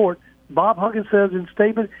Bleacher Report. Bob Huggins says in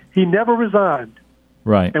statement he never resigned,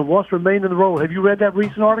 right, and wants to remain in the role. Have you read that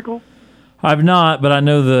recent article? I've not, but I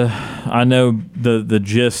know the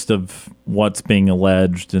gist of what's being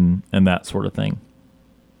alleged and that sort of thing.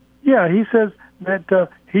 Yeah, he says that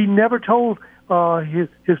he never told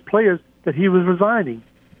his players that he was resigning.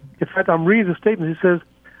 In fact, I'm reading the statement. He says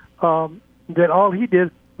that all he did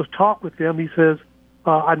was talk with them. He says,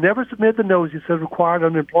 I never submitted the notice, he says, required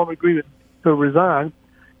under employment agreement to resign.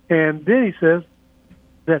 And then he says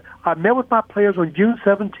that I met with my players on June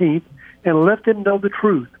 17th and let them know the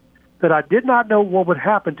truth, that I did not know what would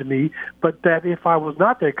happen to me, but that if I was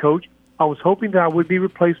not their coach, I was hoping that I would be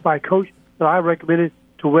replaced by a coach that I recommended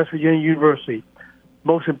to West Virginia University.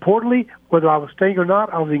 Most importantly, whether I was staying or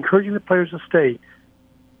not, I was encouraging the players to stay.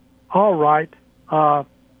 All right.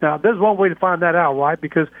 Now, there's one way to find that out, right?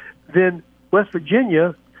 Because then West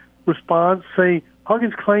Virginia responds saying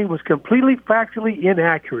Huggins' claim was completely factually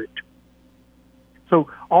inaccurate. So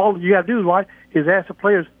all you got to do, right, is ask the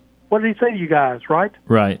players, what did he say to you guys, right?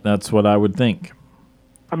 Right. That's what I would think.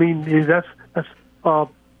 I mean, that's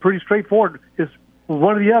pretty straightforward. It's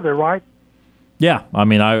one or the other, right? Yeah. I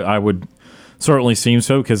mean, I would certainly seem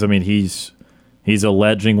so, because, I mean, he's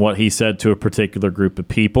alleging what he said to a particular group of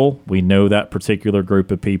people. We know that particular group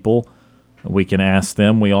of people. We can ask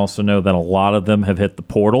them. We also know that a lot of them have hit the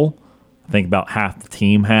portal. I think about half the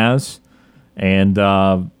team has. And,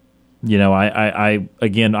 you know,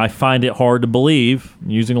 I find it hard to believe,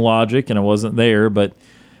 using logic, and I wasn't there, but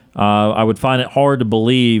I would find it hard to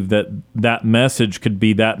believe that that message could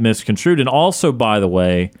be that misconstrued. And also, by the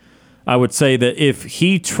way, I would say that if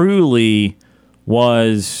he truly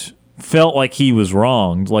felt like he was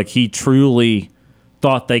wronged, like he truly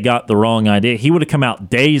thought they got the wrong idea, he would have come out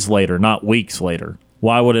days later, not weeks later.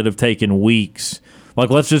 Why would it have taken weeks? Like,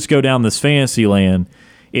 let's just go down this fantasy land.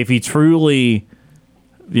 If he truly,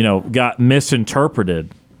 you know, got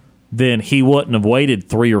misinterpreted, then he wouldn't have waited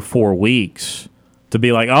 3 or 4 weeks to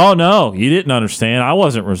be like, oh, no, you didn't understand. I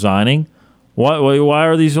wasn't resigning. Why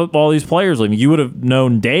are all these players leaving? You would have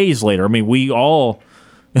known days later. I mean, we all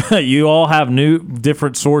You all have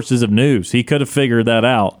different sources of news. He could have figured that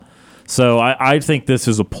out. So I think this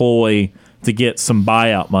is a ploy to get some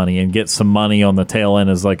buyout money and get some money on the tail end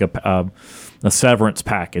as like a severance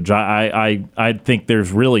package. I think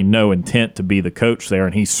there's really no intent to be the coach there,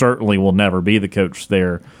 and he certainly will never be the coach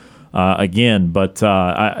there again. But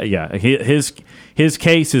his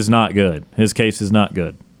case is not good. His case is not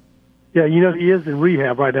good. Yeah, he is in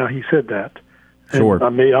rehab right now. He said that. Sure. And, I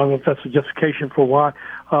don't know if that's a justification for why.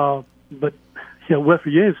 But West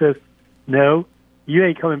Virginia says, no, you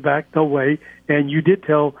ain't coming back, no way. And you did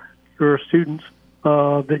tell your students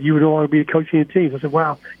that you would want to be coaching a team. I said,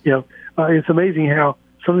 wow, it's amazing how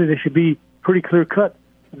something that should be pretty clear-cut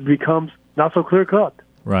becomes not so clear-cut.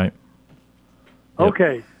 Right. Yep.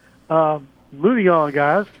 Okay. Moving on,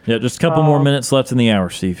 guys. Yeah, just a couple more minutes left in the hour,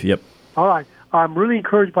 Steve. Yep. All right. I'm really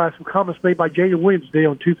encouraged by some comments made by Jalen Williams today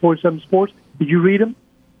on 247 Sports. Did you read them?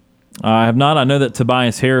 I have not. I know that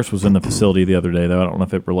Tobias Harris was in the facility the other day, though. I don't know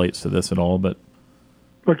if it relates to this at all. But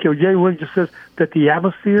okay, Jalen Williams just says that the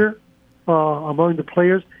atmosphere among the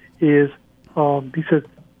players is, he says,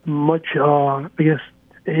 much, I guess,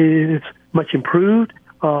 it's much improved.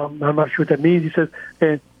 I'm not sure what that means. He says,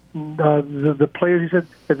 and the players, he said,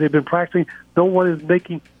 as they've been practicing, no one is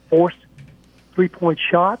making forced three-point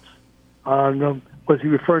shots. I don't know what he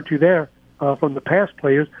referred to there from the past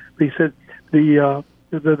players, but he said the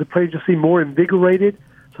players just seem more invigorated.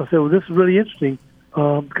 So I said, well, this is really interesting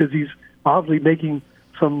because he's obviously making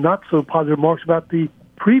some not so positive remarks about the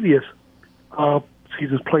previous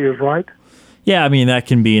season's players, right? Yeah, I mean, that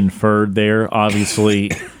can be inferred there.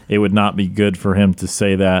 Obviously, it would not be good for him to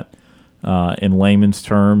say that in layman's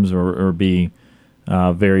terms or be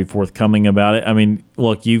very forthcoming about it. I mean,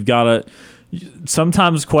 look, you've got to –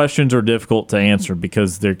 sometimes questions are difficult to answer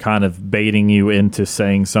because they're kind of baiting you into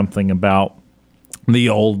saying something about the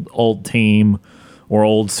old team or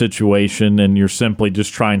old situation, and you're simply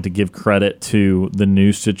just trying to give credit to the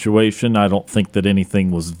new situation. I don't think that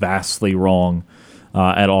anything was vastly wrong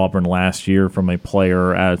at Auburn last year from a player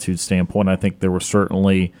or attitude standpoint. I think there were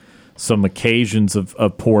certainly some occasions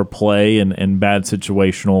of poor play and bad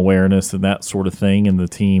situational awareness and that sort of thing, and the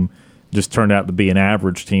team just turned out to be an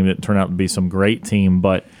average team. It turned out to be some great team.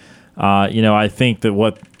 But, I think that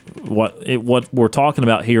what we're talking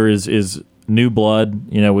about here is new blood.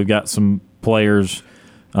 We've got some players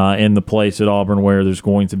in the place at Auburn where there's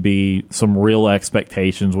going to be some real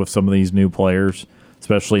expectations with some of these new players,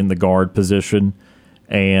 especially in the guard position.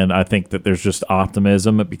 And I think that there's just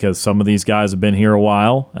optimism because some of these guys have been here a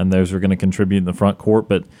while, and those are going to contribute in the front court.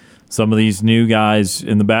 But some of these new guys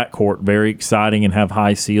in the backcourt, very exciting and have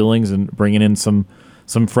high ceilings and bringing in some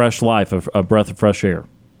fresh life, a breath of fresh air.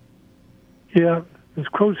 Yeah, his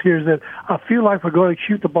quote here is that I feel like we're going to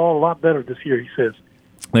shoot the ball a lot better this year, he says.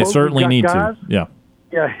 They certainly need to. Yeah.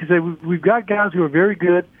 Yeah, he said, we've got guys who are very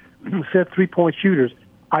good, set three-point shooters.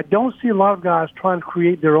 I don't see a lot of guys trying to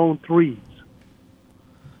create their own threes.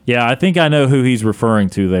 Yeah, I think I know who he's referring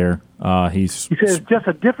to there. He says just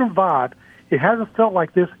a different vibe. It hasn't felt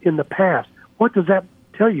like this in the past. What does that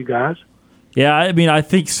tell you guys? Yeah, I mean, I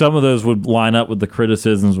think some of those would line up with the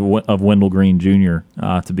criticisms of Wendell Green Jr.,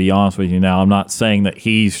 to be honest with you. Now, I'm not saying that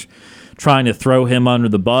he's trying to throw him under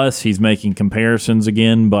the bus. He's making comparisons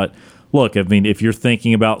again. But, look, I mean, if you're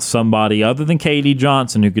thinking about somebody other than K.D.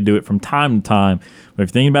 Johnson who could do it from time to time, but if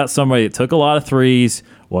you're thinking about somebody that took a lot of threes,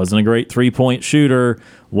 wasn't a great three-point shooter,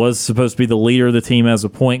 was supposed to be the leader of the team as a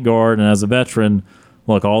point guard and as a veteran,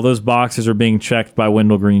 look, all those boxes are being checked by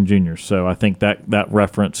Wendell Green Jr., so I think that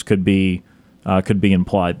reference could be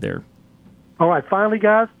implied there. All right, finally,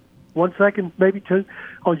 guys, 1 second, maybe two.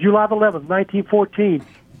 On July 11th, 1914,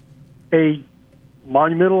 a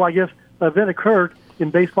monumental, I guess, event occurred in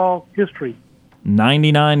baseball history.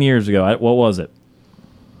 99 years ago. What was it?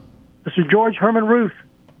 Mr. George Herman Ruth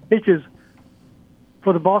pitches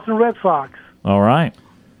for the Boston Red Sox. All right.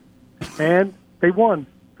 And they won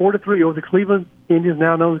 4-3 over the Cleveland Indians,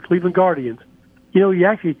 now known as Cleveland Guardians. He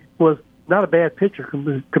actually was not a bad pitcher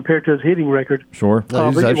compared to his hitting record. Sure. No,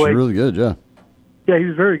 he was actually really good, yeah. Yeah, he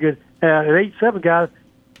was very good. At 8-7, guys,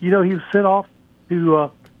 he was sent off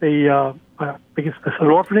to I guess an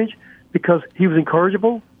orphanage because he was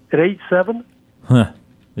incorrigible at 8-7. Huh.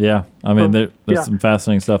 Yeah, I mean, there's some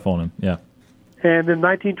fascinating stuff on him, yeah. And in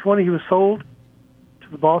 1920, he was sold to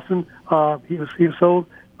the Boston. He was sold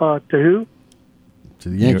to who? To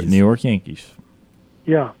the Yankees. New York Yankees.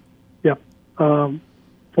 Yeah.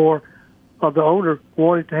 For the owner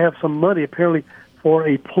wanted to have some money, apparently, for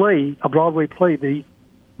a Broadway play that he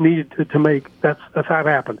needed to make. That's how it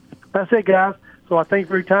happened. That's it, guys. So I thank you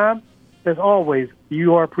for your time. As always,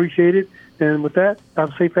 you are appreciated. And with that,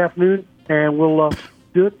 have a safe afternoon, and we'll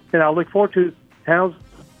do it, and I'll look forward to Towns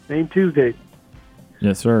Name Tuesday.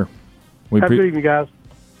 Yes, sir. Have a good evening, guys.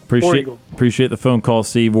 Appreciate the phone call,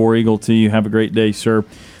 Steve. War Eagle to you. Have a great day, sir.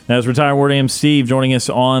 That is retired Ward AM Steve joining us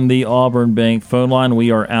on the Auburn Bank phone line.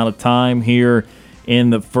 We are out of time here in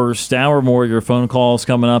the first hour. More of your phone calls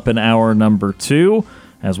coming up in hour number 2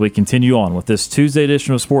 as we continue on with this Tuesday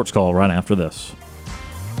edition of Sports Call right after this.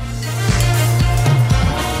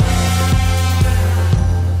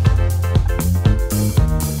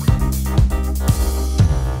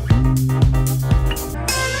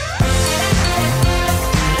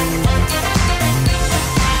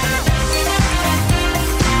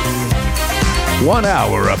 One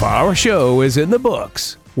hour of our show is in the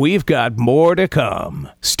books. We've got more to come.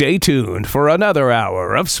 Stay tuned for another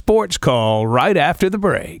hour of Sports Call right after the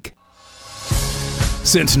break.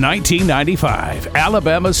 Since 1995,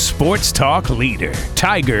 Alabama's sports talk leader,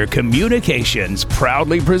 Tiger Communications,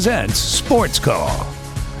 proudly presents Sports Call.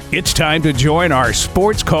 It's time to join our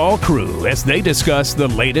Sports Call crew as they discuss the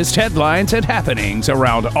latest headlines and happenings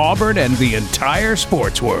around Auburn and the entire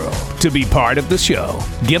sports world. To be part of the show,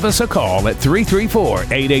 give us a call at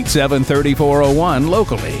 334-887-3401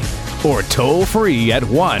 locally or toll free at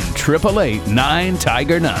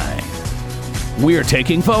 1-888-9-TIGER-9. We're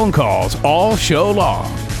taking phone calls all show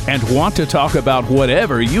long and want to talk about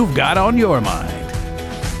whatever you've got on your mind.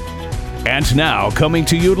 And now, coming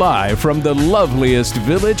to you live from the loveliest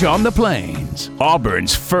village on the plains,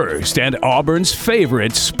 Auburn's first and Auburn's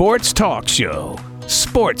favorite sports talk show,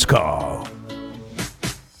 Sports Call.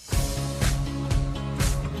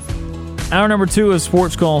 Hour number 2 is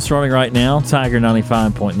Sports Call starting right now. Tiger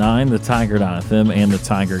 95.9, the Tiger.fm, and the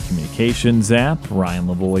Tiger Communications app. Ryan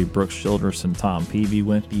Lavoie, Brooks Childress, and Tom Peavy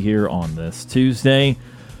with you here on this Tuesday.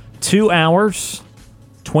 2 hours,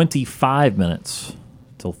 25 minutes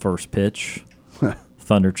till first pitch.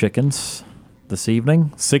 Thunder Chickens this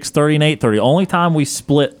evening, 6:30 and 8:30. Only time we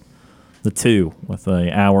split the two with an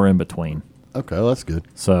hour in between. Okay, well, that's good.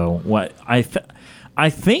 So what I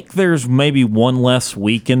think there's maybe one less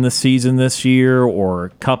week in the season this year, or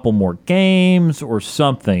a couple more games, or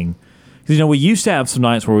something. Because we used to have some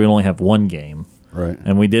nights where we only have one game, right?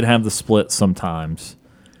 And we did have the split sometimes,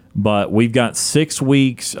 but we've got 6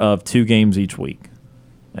 weeks of 2 games each week.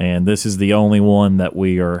 And this is the only one that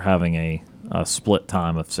we are having a split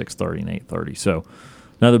time of 6:30 and 8:30. So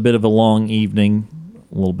another bit of a long evening,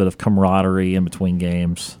 a little bit of camaraderie in between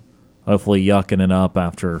games. Hopefully yucking it up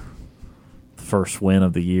after the first win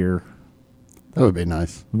of the year. That would be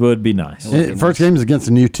nice. Would be nice. First game is against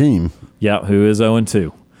a new team. Yeah, who is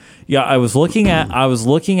 0-2. Yeah, I was looking at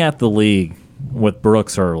the league with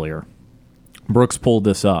Brooks earlier. Brooks pulled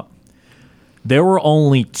this up. There were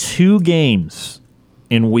only 2 games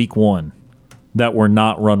in week 1 that were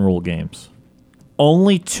not run rule games.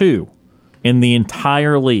 Only 2 in the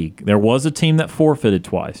entire league. There was a team that forfeited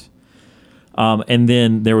twice. And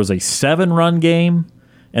then there was a 7-run game,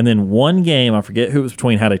 and then one game, I forget who it was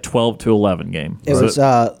between, had a 12-11 game. It was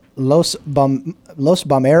Los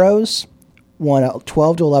Bomberos won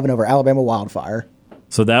 12-11 over Alabama Wildfire.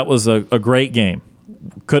 So that was a great game.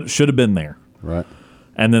 Should have been there. Right.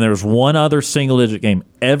 And then there was one other single-digit game.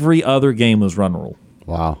 Every other game was run rule.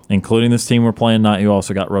 Wow. Including this team we're playing tonight, who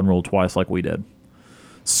also got run ruled twice like we did.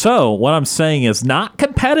 So what I'm saying is not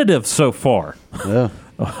competitive so far. Yeah.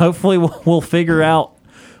 Hopefully we'll figure out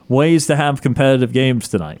ways to have competitive games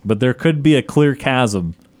tonight. But there could be a clear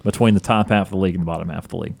chasm between the top half of the league and the bottom half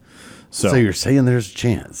of the league. So you're saying there's a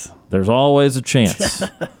chance? There's always a chance.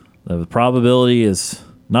 The probability is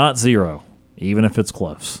not 0, even if it's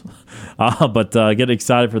close. But get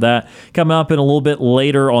excited for that. Coming up in a little bit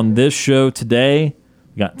later on this show today,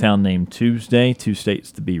 we got Town Name Tuesday, 2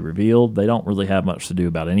 states to be revealed. They don't really have much to do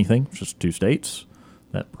about anything. It's just 2 states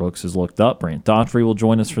that Brooks has looked up. Brant Daughtry will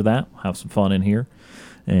join us for that. We'll have some fun in here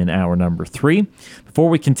in hour number 3. Before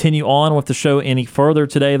we continue on with the show any further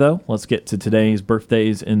today, though, let's get to today's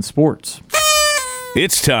birthdays in sports.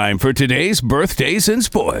 It's time for today's birthdays in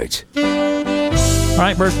sports. All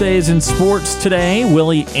right, birthdays in sports today.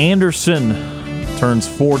 Willie Anderson turns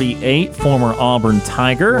 48, former Auburn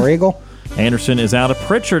Tiger. War Eagle. Anderson is out of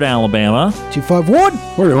Pritchard, Alabama. 251.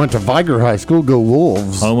 Where they went to Viger High School, go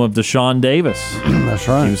Wolves. Home of Deshaun Davis. That's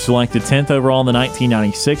right. He was selected 10th overall in the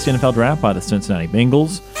 1996 NFL Draft by the Cincinnati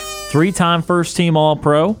Bengals. 3-time first-team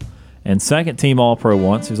All-Pro and second-team All-Pro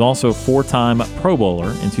once. He's also a 4-time Pro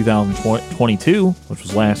Bowler in 2022, which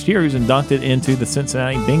was last year. He was inducted into the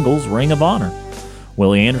Cincinnati Bengals Ring of Honor.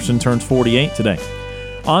 Willie Anderson turns 48 today.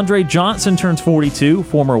 Andre Johnson turns 42,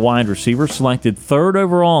 former wide receiver, selected 3rd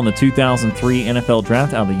overall in the 2003 NFL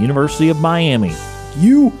Draft out of the University of Miami.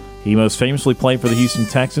 He most famously played for the Houston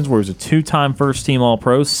Texans, where he was a 2-time first-team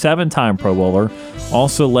All-Pro, 7-time Pro Bowler,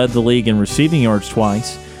 also led the league in receiving yards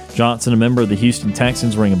twice. Johnson, a member of the Houston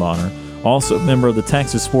Texans Ring of Honor, also a member of the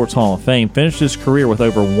Texas Sports Hall of Fame, finished his career with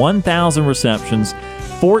over 1,000 receptions,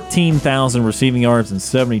 14,000 receiving yards, and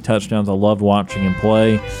 70 touchdowns. I loved watching him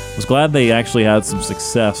play. Was glad they actually had some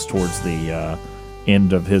success towards the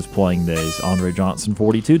end of his playing days. Andre Johnson,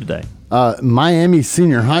 42 today. Miami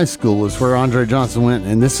Senior High School is where Andre Johnson went,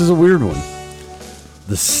 and this is a weird one.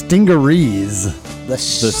 The Stingarees. The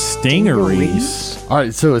Stingarees. All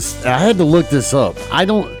right, so I had to look this up.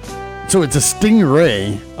 So it's a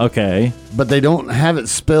stingray. Okay. But they don't have it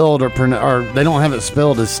spelled or they don't have it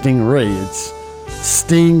spelled as stingray. It's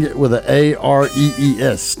sting with an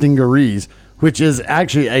A-R-E-E-S, Stingarees, which is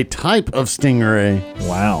actually a type of stingray.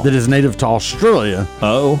 Wow. That is native to Australia.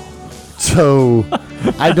 Oh. So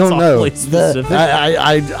I don't know.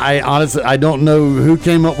 I honestly don't know who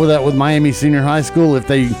came up with that with Miami Senior High School. If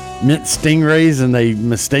they meant stingrays and they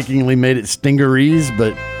mistakenly made it stingarees,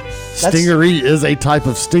 but stingaree is a type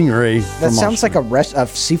of stingray. That sounds like a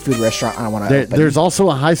seafood restaurant I want to open. There's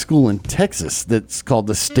also a high school in Texas that's called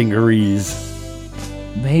the Stingarees.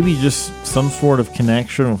 Maybe just some sort of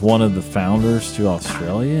connection with one of the founders to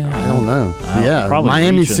Australia? I don't know. Yeah,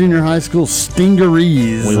 Miami reaching. Senior High School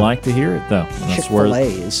Stingarees. We like to hear it, though. That's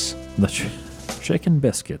Chick-fil-A's. Chicken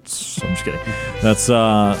biscuits. I'm just kidding. That's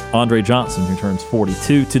Andre Johnson, who turns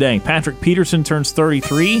 42 today. Patrick Peterson turns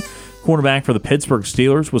 33. Cornerback for the Pittsburgh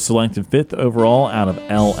Steelers, was selected 5th overall out of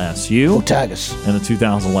LSU. Go Tigers. In the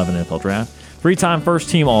 2011 NFL Draft. 3-time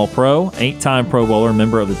first-team All-Pro, 8-time Pro Bowler,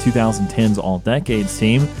 member of the 2010s All-Decades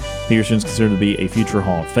team. Peterson's considered to be a future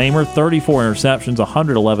Hall of Famer. 34 interceptions,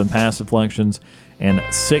 111 pass deflections, and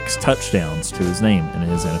 6 touchdowns to his name in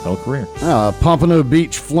his NFL career. Pompano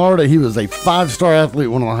Beach, Florida. He was a 5-star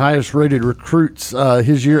athlete, one of the highest-rated recruits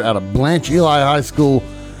his year out of Blanche Eli High School.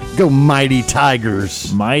 Go Mighty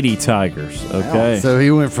Tigers. Mighty Tigers. Okay. So he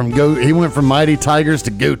went from Mighty Tigers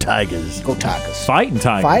to Go Tigers. Go Tigers. Fighting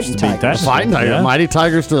Tigers. Fighting Tigers. Yeah. Mighty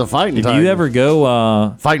Tigers to the Fighting Tigers. If you ever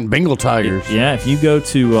go Fighting Bengal Tigers. If you go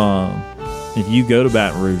to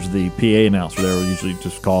Baton Rouge, the PA announcer there will usually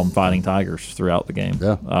just call them Fighting Tigers throughout the game.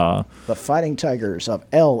 Yeah. The Fighting Tigers of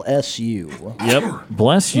LSU. Yep.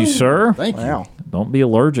 Bless you, sir. Thank you. Wow. Don't be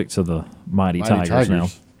allergic to the Mighty Tigers now.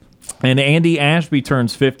 And Andy Ashby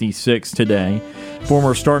turns 56 today.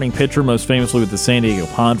 Former starting pitcher, most famously with the San Diego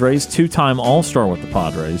Padres. 2-time All-Star with the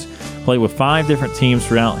Padres. Played with 5 different teams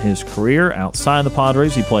throughout his career. Outside the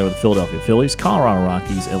Padres, he played with the Philadelphia Phillies, Colorado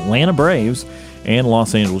Rockies, Atlanta Braves, and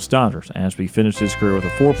Los Angeles Dodgers. Ashby finished his career with a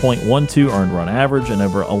 4.12 earned run average and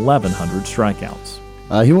over 1,100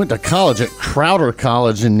 strikeouts. He went to college at Crowder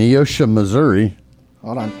College in Neosho, Missouri.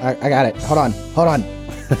 Hold on. I got it. Hold on.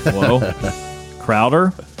 Whoa.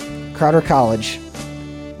 Crowder College.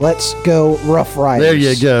 Let's go Rough Riders. There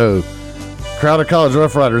you go. Crowder College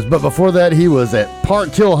Rough Riders. But before that, he was at Park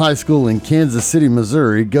Hill High School in Kansas City,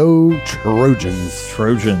 Missouri. Go Trojans.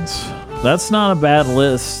 That's not a bad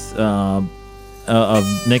list of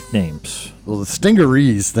nicknames. Well, the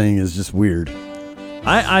Stingarees thing is just weird.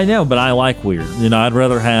 I know, but I like weird. I'd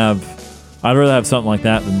rather have something like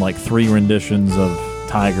that than like 3 renditions of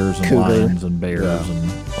tigers and Cougar. lions and bears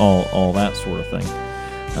and all that sort of thing.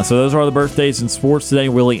 So those are the birthdays in sports today.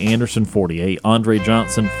 Willie Anderson, 48. Andre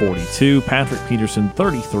Johnson, 42. Patrick Peterson,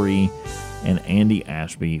 33. And Andy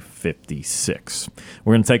Ashby, 56.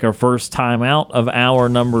 We're going to take our first time out of hour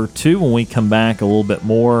number 2. When we come back, a little bit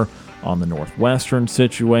more on the Northwestern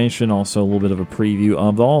situation. Also a little bit of a preview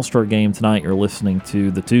of the All-Star game tonight. You're listening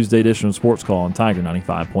to the Tuesday edition of Sports Call on Tiger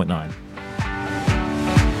 95.9.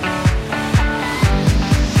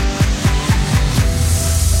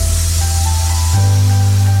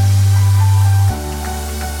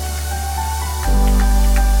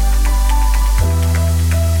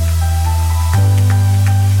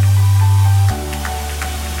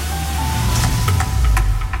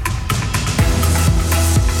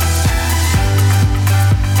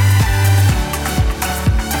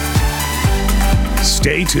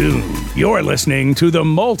 Stay tuned. You're listening to the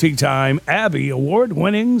multi-time Abby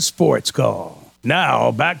Award-winning Sports Call.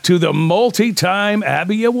 Now, back to the multi-time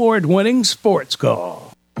Abby Award-winning Sports Call.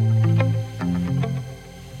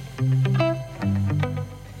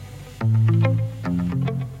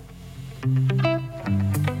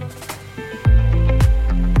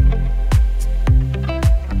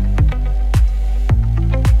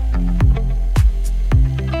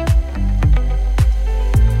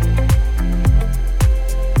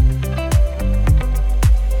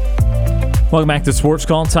 Welcome back to Sports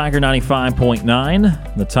Call, Tiger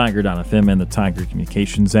 95.9, the Tiger.fm and the Tiger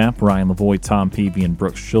Communications app. Ryan Lavoie, Tom Peavy, and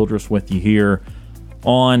Brooks Childress with you here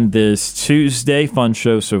on this Tuesday. Fun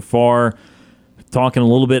show so far. Talking a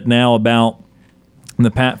little bit now about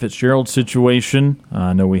the Pat Fitzgerald situation.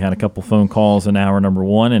 I know we had a couple phone calls in hour number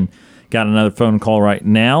one and got another phone call right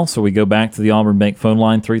now. So we go back to the Auburn Bank phone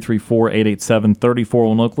line,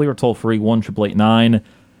 334-887-3401 locally, or toll free 1-888-9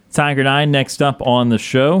 Tiger 9. Next up on the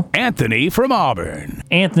show, Anthony from Auburn.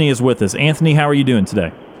 Anthony is with us. Anthony, how are you doing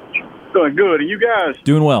today? Doing good. And you guys?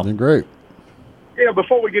 Doing well. Doing great. Yeah,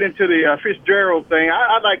 before we get into the Fitzgerald thing,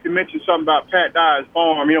 I'd like to mention something about Pat Daughtry's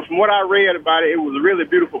farm. You know, from what I read about it, it was a really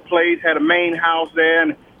beautiful place. Had a main house there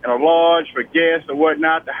and a lodge for guests or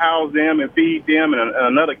whatnot to house them and feed them, and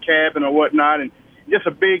another cabin or whatnot. And just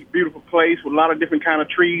a big, beautiful place with a lot of different kind of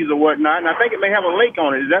trees or whatnot. And I think it may have a lake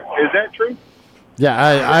on it. Is that true? Yeah,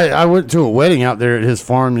 I went to a wedding out there at his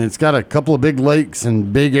farm, and it's got a couple of big lakes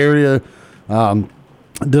and big area.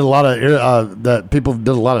 Did a lot of that people did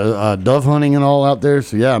a lot of dove hunting and all out there.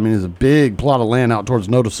 So yeah, I mean it's a big plot of land out towards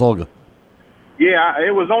Notasulga. Yeah,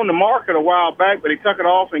 it was on the market a while back, but they took it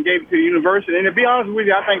off and gave it to the university. And to be honest with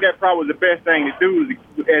you, I think that probably was the best thing to do is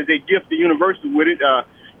as they gift the university with it,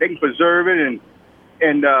 they can preserve it and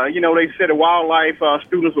you know, they said the wildlife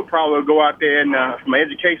students would probably go out there and from an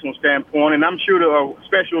educational standpoint, and I'm sure the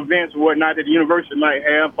special events or whatnot that the university might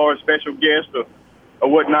have for special guests or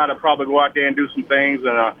whatnot, I'll probably go out there and do some things.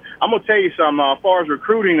 And I'm going to tell you something, as far as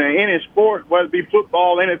recruiting in any sport, whether it be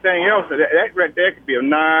football, anything else, that right there could be a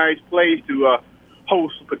nice place to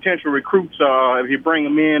host potential recruits if you bring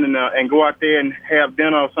them in and go out there and have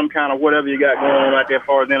dinner or some kind of whatever you got going on out there as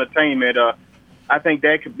far as entertainment. I think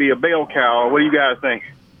that could be a bell cow. What do you guys think?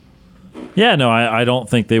 Yeah, no, I don't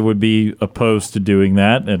think they would be opposed to doing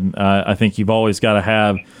that. And I think you've always got to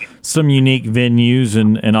have some unique venues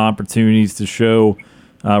and opportunities to show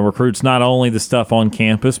recruits not only the stuff on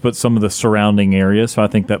campus, but some of the surrounding areas. So I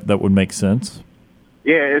think that would make sense.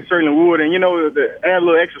 Yeah, it certainly would. And, you know, add a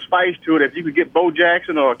little extra spice to it. If you could get Bo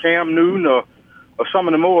Jackson or Cam Newton or some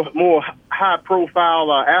of the more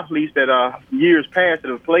high-profile athletes that years past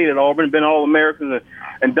that have played at Auburn, been All-Americans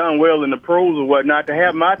and done well in the pros or whatnot, to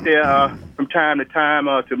have them out there from time to time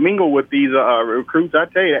to mingle with these recruits, I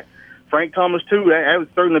tell you that. Frank Thomas, too, that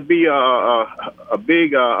would certainly be a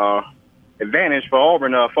big advantage for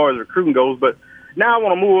Auburn as far as recruiting goes. But now I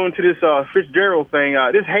want to move on to this Fitzgerald thing.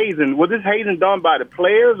 Was this hazing done by the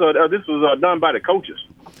players or this was done by the coaches?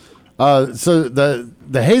 So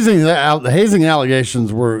the hazing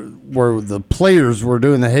allegations were the players were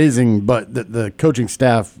doing the hazing, but the coaching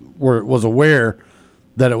staff was aware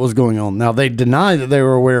that it was going on. Now they deny that they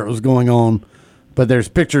were aware it was going on, but there's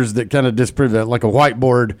pictures that kind of disprove that, like a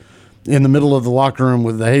whiteboard in the middle of the locker room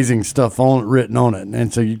with the hazing stuff written on it,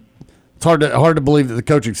 and so it's hard to believe that the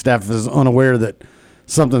coaching staff is unaware that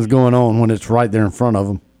something's going on when it's right there in front of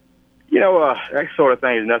them. You know, that sort of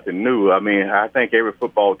thing is nothing new. I mean, I think every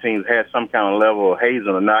football team has some kind of level of hazing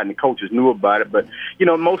or not, and the coaches knew about it. But, you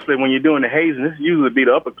know, mostly when you're doing the hazing, this usually be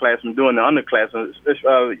the upperclassmen doing the underclassmen,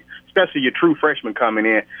 especially your true freshmen coming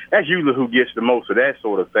in. That's usually who gets the most of that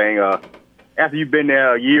sort of thing. After you've been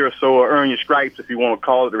there a year or so, or earn your stripes, if you want to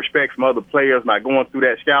call it, the respect from other players by going through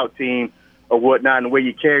that scout team or whatnot and the way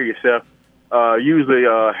you carry yourself, usually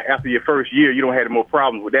after your first year, you don't have more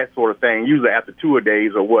problems with that sort of thing, usually after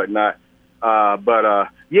tour-a-days or whatnot. But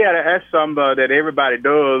that's something that everybody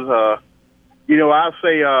does. You know, I'll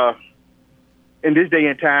say in this day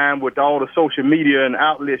and time with all the social media and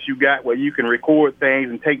outlets you got where you can record things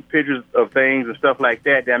and take pictures of things and stuff like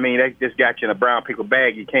that, I mean, that just got you in a brown paper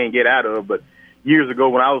bag you can't get out of. But years ago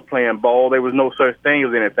when I was playing ball, there was no such thing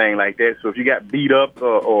as anything like that. So if you got beat up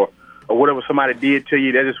or whatever somebody did to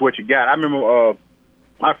you, that's just what you got. I remember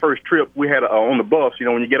my first trip we had on the bus. You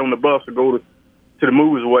know, when you get on the bus to go to the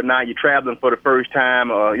movies or whatnot, you're traveling for the first time.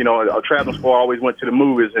 You know, a traveling squad always went to the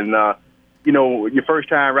movies. And, you know, your first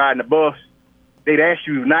time riding the bus, they'd ask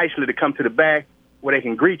you nicely to come to the back where they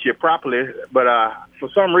can greet you properly. But for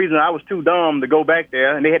some reason, I was too dumb to go back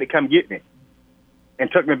there, and they had to come get me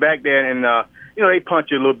and took me back there. And, you know, they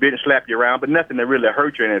punch you a little bit and slap you around, but nothing that really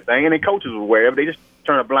hurt you or anything. And the coaches were aware of it. They just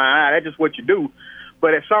turn a blind eye. That's just what you do.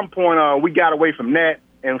 But at some point, we got away from that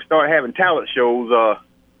and started having talent shows.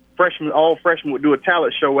 All freshmen would do a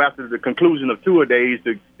talent show after the conclusion of tour-a-days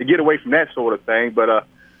to get away from that sort of thing. But,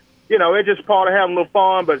 you know, it's just part of having a little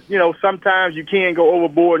fun. But, you know, sometimes you can go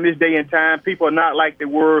overboard in this day and time. People are not like they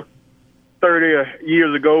were 30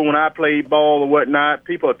 years ago when I played ball or whatnot.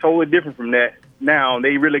 People are totally different from that now.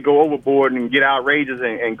 They really go overboard and get outrageous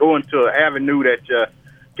and go into an avenue that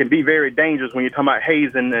can be very dangerous when you're talking about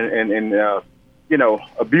hazing and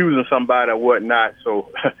abusing somebody or whatnot.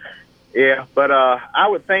 So, yeah. But I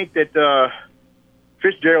would think that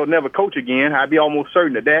Fitzgerald never coach again. I'd be almost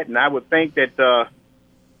certain of that. And I would think that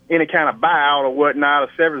any kind of buyout or whatnot, or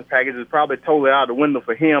severance package is probably totally out the window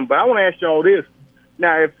for him. But I want to ask you all this.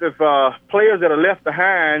 Now, if players that are left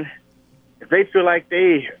behind, if they feel like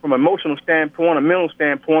they, from an emotional standpoint, a mental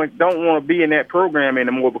standpoint, don't want to be in that program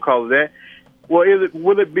anymore because of that, well,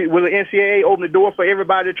 will the NCAA open the door for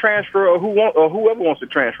everybody to transfer, or whoever wants to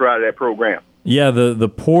transfer out of that program? Yeah, the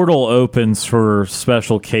portal opens for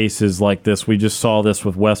special cases like this. We just saw this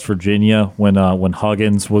with West Virginia when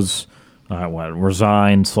Huggins was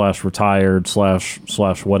resigned / retired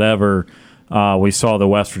 / whatever. We saw the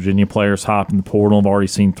West Virginia players hop in the portal. I've already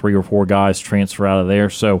seen 3 or 4 guys transfer out of there.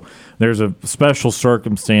 So there's a special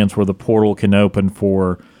circumstance where the portal can open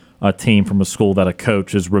for a team from a school that a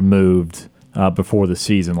coach is removed before the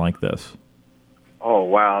season like this. Oh,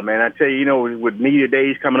 wow, man. I tell you, with media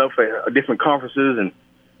days coming up for different conferences and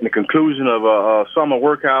the conclusion of summer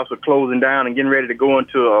workouts are closing down and getting ready to go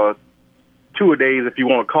into two-a-days, if you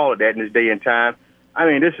want to call it that, in this day and time. I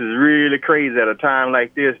mean, this is really crazy at a time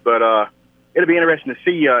like this, but it'll be interesting to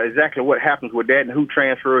see exactly what happens with that and who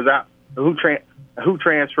transfers out, who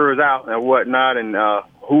transfers out and whatnot, and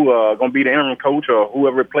who going to be the interim coach or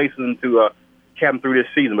whoever replaces them to have them through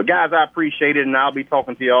this season. But, guys, I appreciate it, and I'll be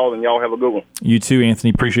talking to y'all, and y'all have a good one. You too, Anthony.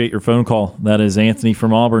 Appreciate your phone call. That is Anthony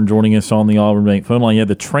from Auburn joining us on the Auburn Bank phone line. Yeah,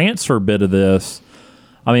 the transfer bit of this,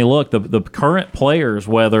 I mean, look, the current players,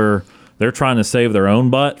 whether they're trying to save their own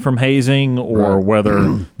butt from hazing or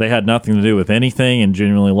whether they had nothing to do with anything and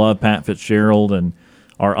genuinely love Pat Fitzgerald and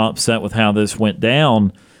are upset with how this went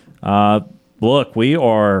down. Look, we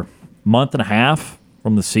are a month and a half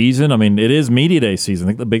from the season. I mean, it is media day season. I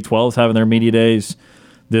think the Big 12 is having their media days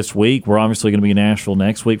this week. We're obviously going to be in Nashville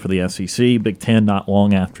next week for the SEC. Big 10 not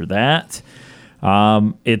long after that.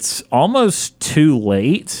 It's almost too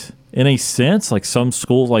late in a sense. Like some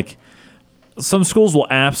schools will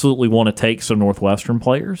absolutely want to take some Northwestern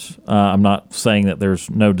players. I'm not saying that there's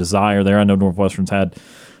no desire there. I know Northwestern's had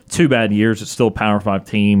 2 bad years. It's still a Power 5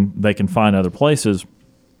 team. They can find other places.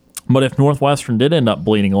 But if Northwestern did end up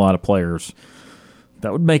bleeding a lot of players,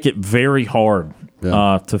 that would make it very hard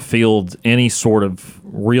to field any sort of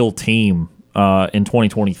real team in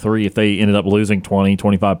 2023 if they ended up losing 20,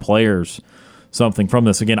 25 players, something from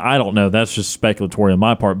this. Again, I don't know. That's just speculatory on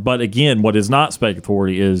my part. But again, what is not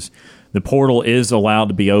speculatory is the portal is allowed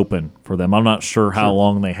to be open for them. I'm not sure how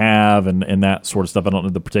long they have and that sort of stuff. I don't know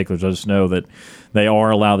the particulars. I just know that they are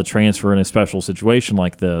allowed to transfer in a special situation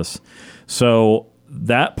like this. So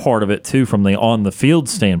that part of it, too, from the on-the-field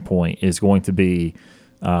standpoint, is going to be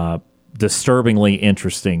disturbingly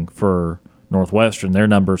interesting for Northwestern. Their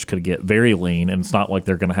numbers could get very lean, and it's not like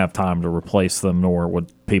they're going to have time to replace them, nor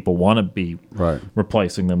would people want to be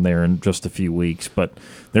replacing them there in just a few weeks. But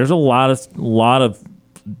there's a lot of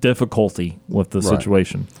difficulty with the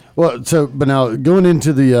situation. Well, but now going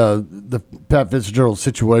into the Pat Fitzgerald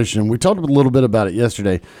situation, we talked a little bit about it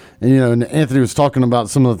yesterday, and Anthony was talking about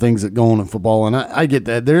some of the things that go on in football, and I get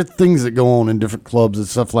that there are things that go on in different clubs and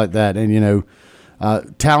stuff like that, and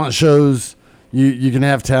talent shows. You can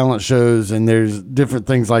have talent shows, and there's different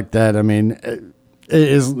things like that. I mean,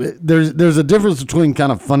 there's a difference between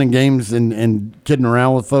kind of fun and games and kidding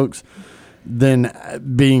around with folks than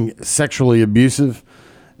being sexually abusive.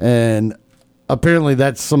 And apparently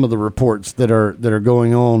that's some of the reports that are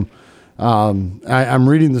going on. I'm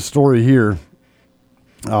reading the story here.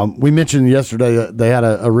 We mentioned yesterday that they had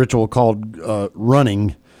a ritual called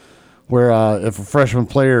running, where if a freshman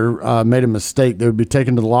player made a mistake, they would be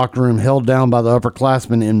taken to the locker room, held down by the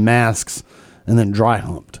upperclassmen in masks, and then dry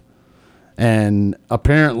humped. And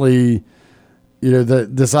apparently,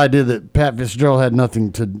 this idea that Pat Fitzgerald had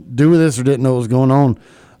nothing to do with this or didn't know what was going on.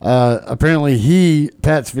 Apparently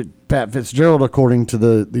Pat Fitzgerald, according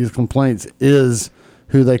to these complaints, is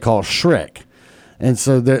who they call Shrek. And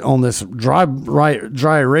so on this dry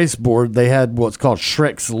erase board, they had what's called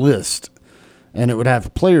Shrek's List, and it would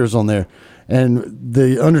have players on there. And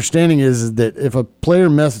the understanding is that if a player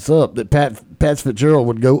messes up, that Pat Fitzgerald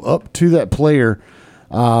would go up to that player.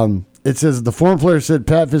 It says the former player said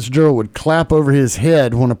Pat Fitzgerald would clap over his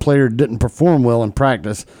head when a player didn't perform well in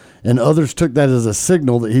practice, and others took that as a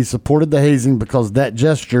signal that he supported the hazing because that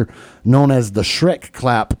gesture, known as the Shrek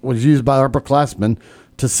clap, was used by upperclassmen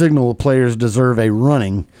to signal the players deserve a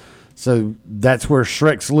running. So that's where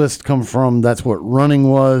Shrek's List come from. That's what running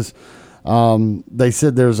was. They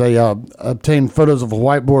said there's obtained photos of a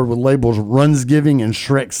whiteboard with labels Runs Giving and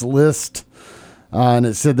Shrek's List. And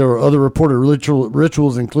it said there were other reported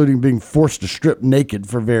rituals, including being forced to strip naked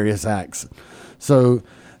for various acts. So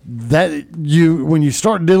when you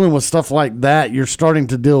start dealing with stuff like that, you're starting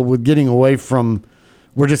to deal with getting away from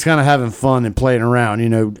we're just kind of having fun and playing around,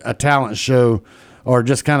 a talent show or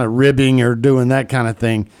just kind of ribbing or doing that kind of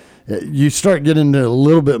thing. You start getting into a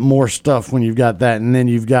little bit more stuff when you've got that, and then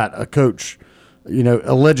you've got a coach,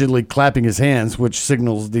 allegedly clapping his hands, which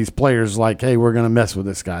signals these players like, hey, we're going to mess with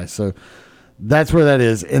this guy. So that's where that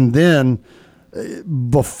is. And then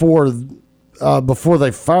before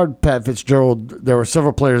they fired Pat Fitzgerald, there were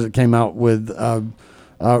several players that came out with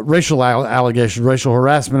racial allegations, racial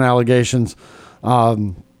harassment allegations.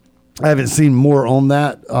 I haven't seen more on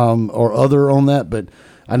that or other on that, but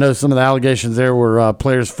I know some of the allegations there were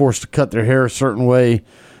players forced to cut their hair a certain way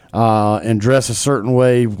and dress a certain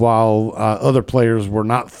way, while other players were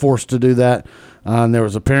not forced to do that. And there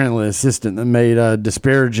was apparently an assistant that made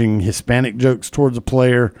disparaging Hispanic jokes towards a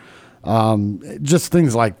player, just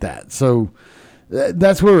things like that. So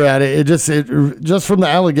that's where we're at. It just from the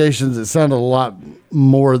allegations, it sounded a lot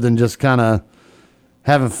more than just kind of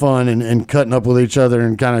having fun and cutting up with each other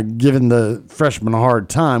and kind of giving the freshmen a hard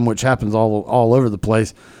time, which happens all over the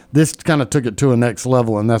place. This kind of took it to a next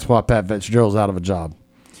level, and that's why Pat Fitzgerald's out of a job.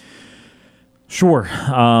 Sure.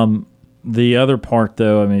 The other part,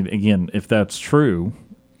 though, I mean, again, if that's true,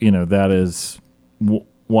 that is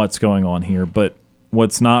what's going on here. But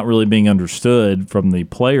what's not really being understood from the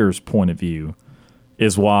player's point of view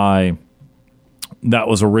is why that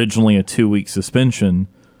was originally a 2-week suspension.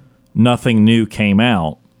 Nothing new came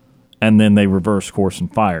out, and then they reversed course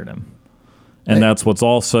and fired him. And that's what's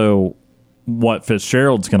also what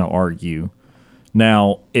Fitzgerald's going to argue.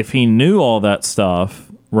 Now, if he knew all that stuff,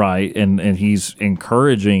 right, and he's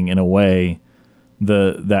encouraging in a way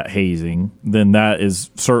that hazing, then that is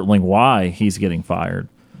certainly why he's getting fired.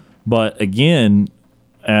 But again,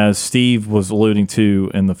 as Steve was alluding to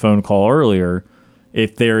in the phone call earlier,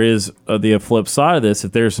 if there is the flip side of this,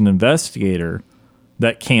 if there's an investigator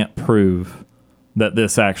that can't prove that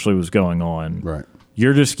this actually was going on, right,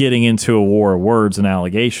 you're just getting into a war of words and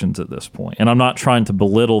allegations at this point. And I'm not trying to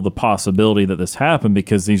belittle the possibility that this happened,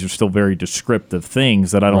 because these are still very descriptive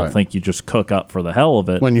things that I don't think you just cook up for the hell of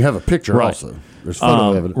it. When you have a picture also. There's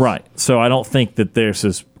photo evidence. Right. So I don't think that there's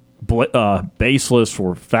this baseless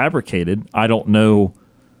or fabricated. I don't know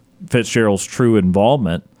Fitzgerald's true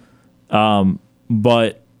involvement.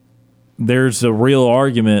 But there's a real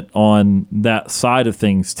argument on that side of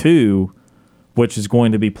things too, which is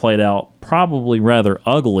going to be played out probably rather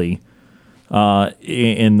ugly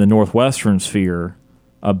in the Northwestern sphere,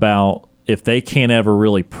 about if they can't ever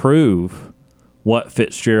really prove what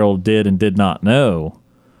Fitzgerald did and did not know,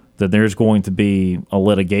 then there's going to be a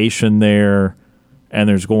litigation there, and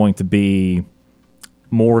there's going to be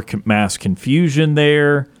more mass confusion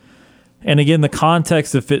there. And again, the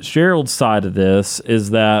context of Fitzgerald's side of this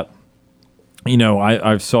is that,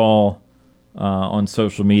 I saw on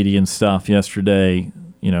social media and stuff yesterday,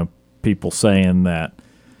 people saying that,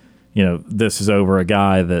 this is over a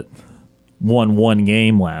guy that won one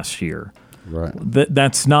game last year. Right.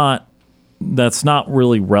 That's not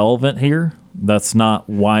really relevant here. That's not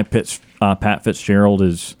why Pat Fitzgerald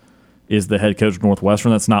is the head coach of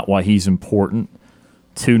Northwestern. That's not why he's important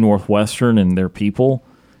to Northwestern and their people.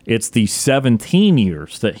 It's the 17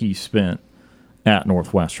 years that he spent at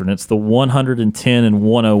Northwestern. It's the 110 and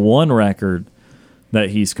 101 record that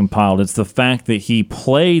he's compiled. It's the fact that he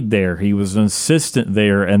played there. He was an assistant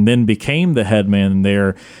there and then became the head man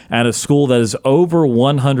there at a school that is over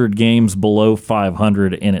 100 games below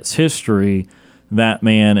 500 in its history. That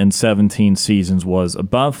man in 17 seasons was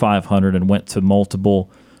above 500 and went to multiple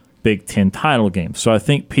Big Ten title games. So I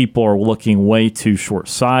think people are looking way too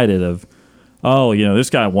short-sighted of,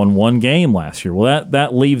 this guy won one game last year. Well,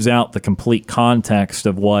 that leaves out the complete context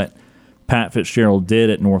of what Pat Fitzgerald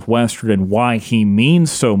did at Northwestern and why he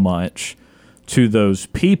means so much to those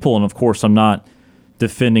people. And, of course, I'm not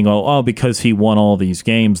defending, because he won all these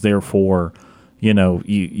games, therefore,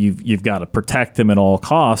 you've got to protect him at all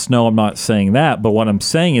costs. No, I'm not saying that. But what I'm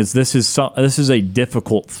saying is this is a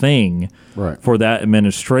difficult thing for that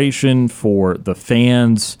administration, for the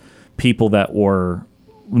fans, people that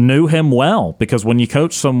knew him well, because when you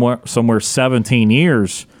coach somewhere 17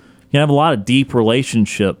 years, you have a lot of deep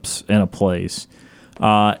relationships in a place.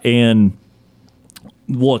 And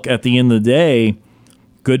look, at the end of the day,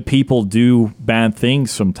 good people do bad things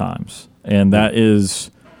sometimes, and that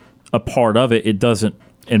is a part of it. It doesn't,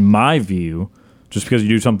 in my view, just because you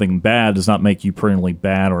do something bad does not make you perennially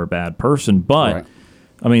bad or a bad person. But,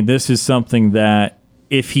 I mean, this is something that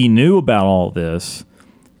if he knew about all this,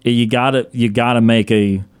 you gotta make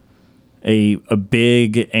a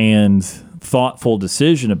big and thoughtful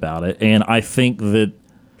decision about it. And I think that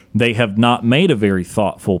they have not made a very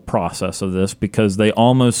thoughtful process of this because they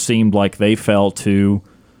almost seemed like they fell to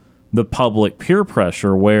the public peer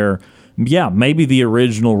pressure where, yeah, maybe the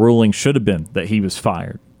original ruling should have been that he was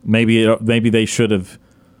fired. Maybe they should have,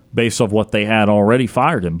 based off what they had already,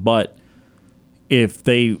 fired him. But if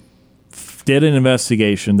they did an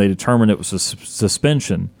investigation, they determined it was a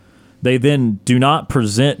suspension, they then do not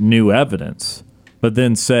present new evidence, but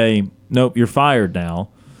then say, nope, you're fired now.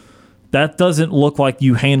 That doesn't look like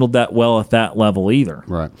you handled that well at that level either.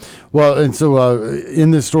 Right. Well, and so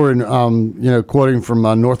in this story, quoting from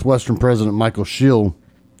Northwestern president Michael Schill,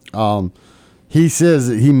 he says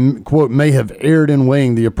that he, quote, may have erred in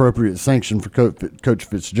weighing the appropriate sanction for Coach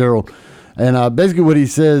Fitzgerald. And basically what he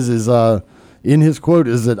says is, in his quote,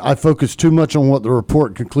 is that I focused too much on what the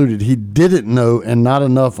report concluded he didn't know and not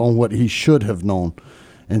enough on what he should have known.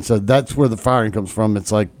 And so that's where the firing comes from.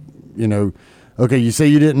 It's like, okay, you say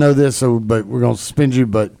you didn't know this, but we're going to suspend you.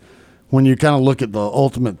 But when you kind of look at the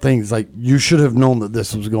ultimate things, like you should have known that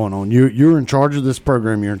this was going on. You're in charge of this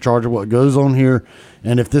program. You're in charge of what goes on here.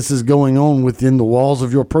 And if this is going on within the walls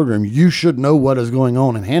of your program, you should know what is going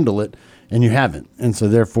on and handle it. And you haven't. And so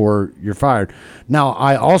therefore you're fired. Now,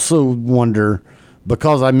 I also wonder,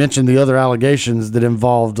 because I mentioned the other allegations that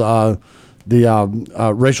involved the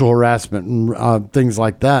racial harassment and things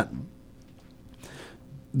like that,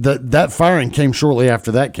 that firing came shortly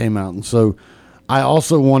after that came out. And so I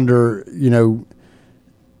also wonder,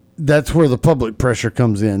 that's where the public pressure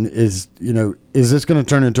comes in is this going to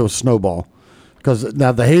turn into a snowball? Because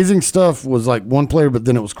now the hazing stuff was like one player, but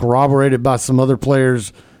then it was corroborated by some other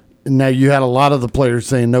players. And now you had a lot of the players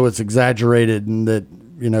saying, no, it's exaggerated and that,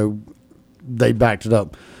 they backed it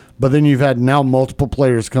up. But then you've had now multiple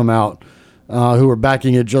players come out who are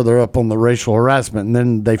backing each other up on the racial harassment, and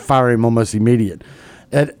then they fire him almost immediate.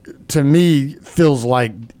 It, to me, feels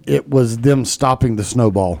like it was them stopping the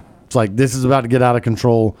snowball. It's like this is about to get out of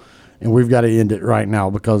control, and we've got to end it right now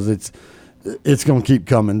because it's going to keep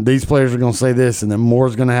coming. These players are going to say this, and then more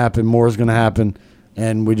is going to happen,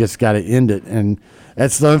 and we just got to end it. And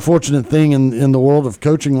that's the unfortunate thing in the world of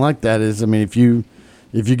coaching like that is, if you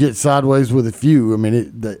get sideways with a few,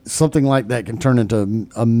 something like that can turn into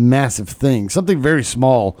a massive thing. Something very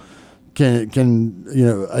small can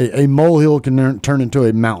a molehill can turn into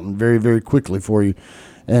a mountain very, very quickly for you.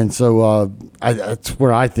 And so that's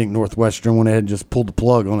where I think Northwestern went ahead and just pulled the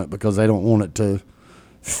plug on it because they don't want it to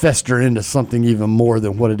fester into something even more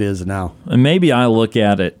than what it is now. And maybe I look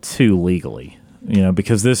at it too legally,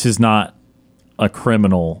 because this is not a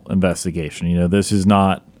criminal investigation. This is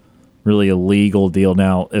not really a legal deal.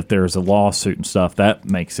 Now, if there's a lawsuit and stuff, that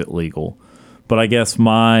makes it legal. But I guess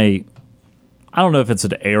I don't know if it's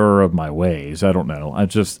an error of my ways. I don't know.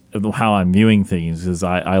 How I'm viewing things is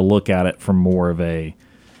I look at it from more of a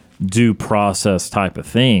due process type of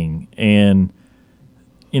thing. And,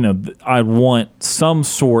 I want some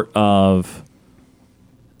sort of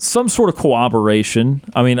cooperation.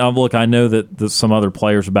 I know that some other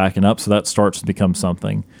players are backing up, so that starts to become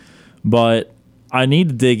something. But I need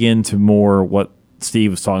to dig into more what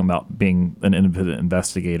Steve was talking about, being an independent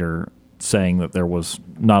investigator, saying that there was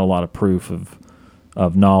not a lot of proof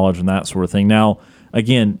of knowledge and that sort of thing. Now,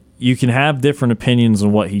 again, you can have different opinions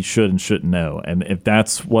on what he should and shouldn't know. And if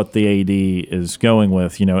that's what the AD is going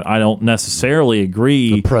with, I don't necessarily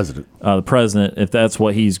agree. The president, if that's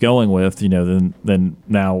what he's going with, then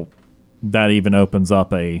now that even opens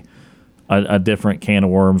up a different can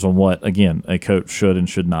of worms on what, again, a coach should and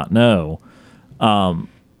should not know.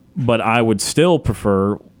 But I would still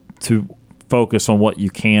prefer to focus on what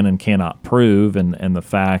you can and cannot prove and the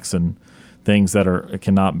facts and things that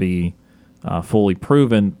cannot be fully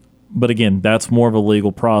proven. But again, that's more of a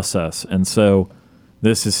legal process. And so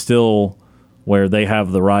this is still where they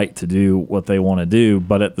have the right to do what they want to do.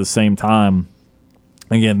 But at the same time,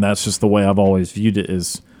 again, that's just the way I've always viewed it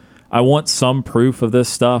is I want some proof of this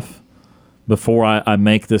stuff before I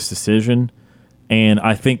make this decision. And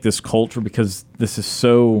I think this culture, because this is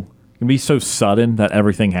can be so sudden that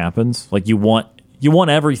everything happens. Like you want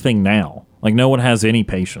everything now. Like no one has any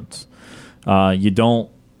patience. You don't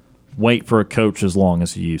wait for a coach as long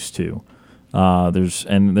as you used to. There's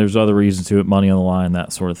other reasons to it, money on the line,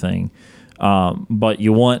 that sort of thing. But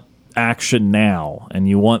you want action now, and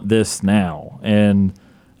you want this now. And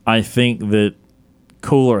I think that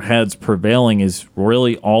cooler heads prevailing is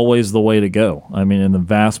really always the way to go. In the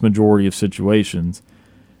vast majority of situations.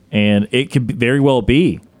 And it could very well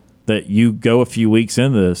be that you go a few weeks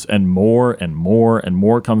into this and more and more and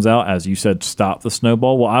more comes out. As you said, stop the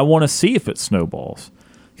snowball. Well, I want to see if it snowballs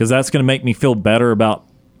because that's going to make me feel better about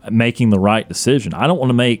making the right decision. I don't want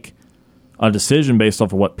to make a decision based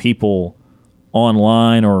off of what people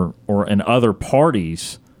online or in other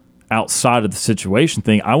parties outside of the situation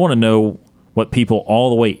think. I want to know what people all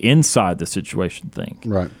the way inside the situation think.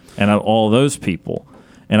 Right. And all those people.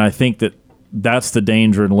 And I think that's the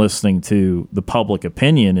danger in listening to the public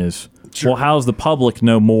opinion is, well, how's the public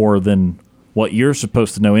know more than what you're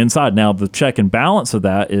supposed to know inside? Now, the check and balance of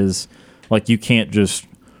that is, like, you can't just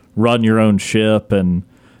run your own ship and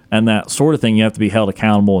that sort of thing. You have to be held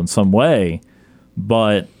accountable in some way.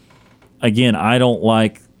 But again, I don't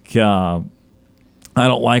like when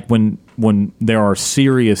there are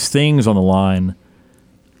serious things on the line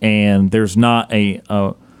and there's not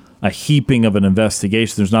a heaping of an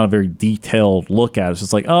investigation. There's not a very detailed look at it. It's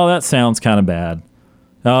just like, oh, that sounds kind of bad.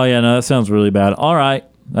 Oh, yeah, no, that sounds really bad. All right,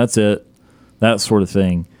 that's it. That sort of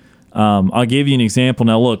thing. I'll give you an example.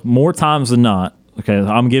 Now, look, more times than not, okay,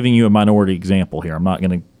 I'm giving you a minority example here. I'm not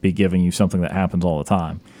going to be giving you something that happens all the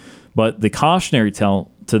time. But the cautionary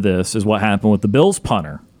tale to this is what happened with the Bills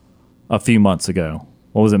punter a few months ago.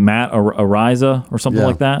 What was it, Matt Ariza or something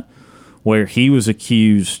like that? Where he was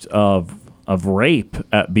accused of rape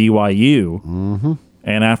at BYU. Mm-hmm.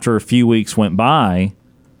 And after a few weeks went by,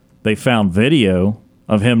 they found video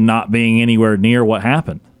of him not being anywhere near what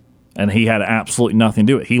happened. And he had absolutely nothing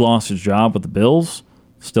to do with it. He lost his job with the Bills,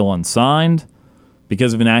 still unsigned,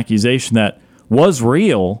 because of an accusation that was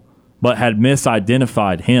real but had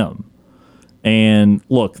misidentified him. And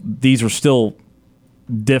look, these are still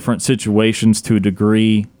different situations to a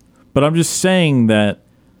degree, but I'm just saying that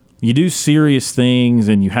you do serious things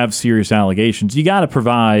and you have serious allegations, you got to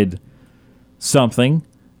provide something.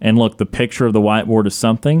 And look, the picture of the whiteboard is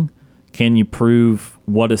something. Can you prove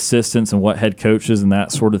what assistants and what head coaches and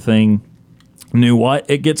that sort of thing knew what?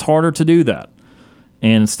 It gets harder to do that.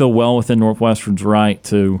 And it's still well within Northwestern's right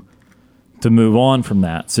to move on from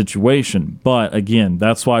that situation. But again,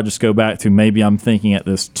 that's why I just go back to maybe I'm thinking at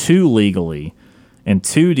this too legally and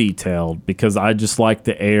too detailed, because I just like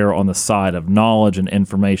to err on the side of knowledge and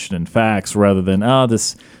information and facts rather than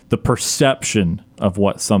the perception of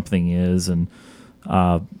what something is. And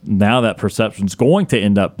now that perception is going to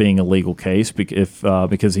end up being a legal case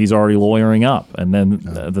because he's already lawyering up, and then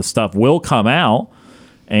the stuff will come out,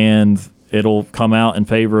 and it'll come out in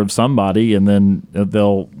favor of somebody, and then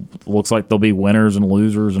looks like there'll be winners and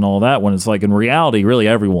losers and all that. When it's like in reality, really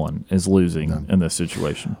everyone is losing in this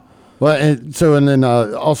situation. Well, and then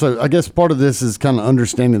also, I guess part of this is kind of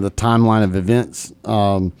understanding the timeline of events.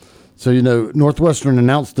 So, Northwestern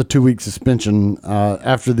announced the 2-week suspension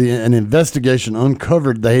after an investigation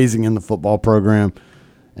uncovered the hazing in the football program.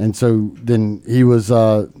 And so then he was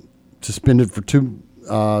suspended for 2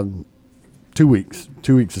 weeks,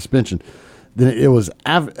 2-week suspension. Then it was,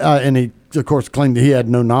 and he, of course, claimed that he had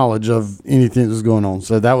no knowledge of anything that was going on.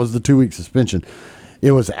 So that was the 2-week suspension.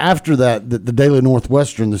 It was after that the Daily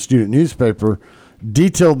Northwestern, the student newspaper,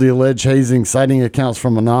 detailed the alleged hazing, citing accounts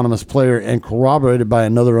from anonymous player and corroborated by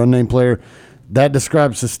another unnamed player that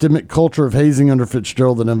described systemic culture of hazing under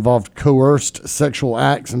Fitzgerald that involved coerced sexual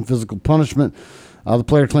acts and physical punishment. The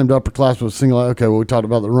player claimed upperclassmen was single. Okay, well, we talked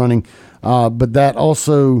about the running, but that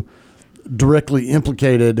also directly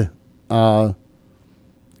implicated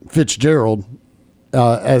Fitzgerald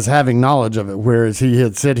as having knowledge of it, whereas he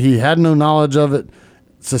had said he had no knowledge of it,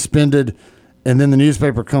 suspended, and then the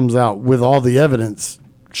newspaper comes out with all the evidence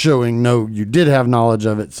showing, no, you did have knowledge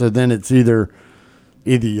of it. So then it's either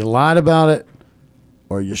you lied about it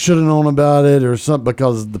or you should have known about it or something,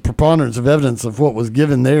 because the preponderance of evidence of what was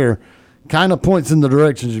given there kind of points in the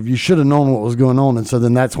direction of you should have known what was going on. And so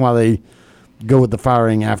then that's why they go with the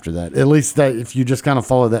firing after that. At least that if you just kind of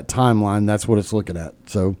follow that timeline, that's what it's looking at.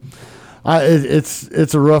 So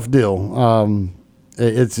it's a rough deal.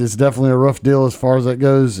 It's definitely a rough deal as far as that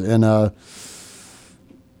goes. And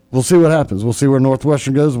we'll see what happens. We'll see where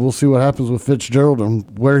Northwestern goes. We'll see what happens with Fitzgerald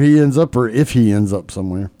and where he ends up, or if he ends up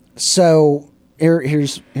somewhere. So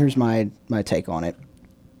here's my take on it.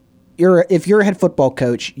 If you're a head football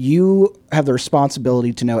coach, you have the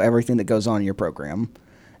responsibility to know everything that goes on in your program.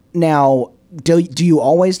 Now, do you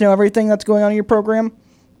always know everything that's going on in your program?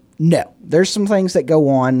 No. There's some things that go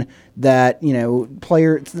on that,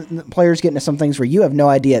 players get into some things where you have no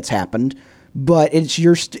idea it's happened, but it's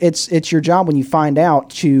your job when you find out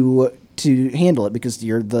to handle it, because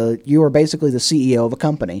you are basically the CEO of a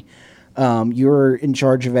company. You're in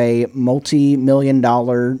charge of a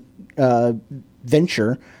multi-million-dollar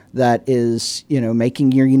venture that is,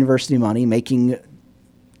 making your university money, making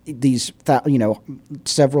these,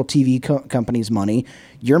 several TV companies money.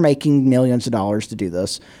 You're making millions of dollars to do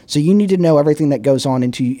this. So you need to know everything that goes on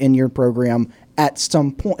in your program at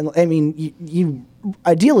some point. I mean, you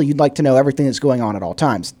ideally, you'd like to know everything that's going on at all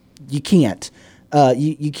times. You can't.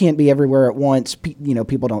 You can't be everywhere at once.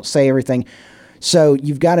 People don't say everything, so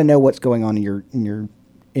you've got to know what's going on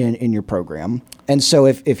in your program. And so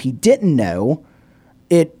if he didn't know,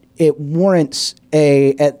 it warrants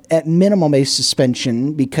at minimum a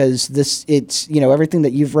suspension, because it's everything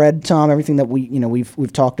that you've read, Tom, everything that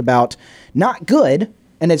we've talked about, not good.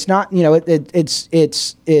 And it's not,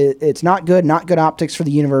 it's not good optics for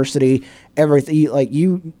the university. Everything, like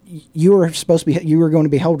you were going to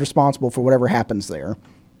be held responsible for whatever happens there.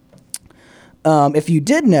 If you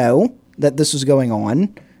did know that this was going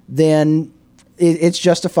on, then it's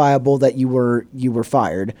justifiable that you were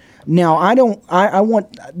fired. Now,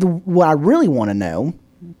 what I really want to know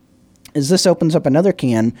is, this opens up another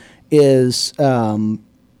can, is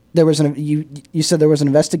there was you said there was an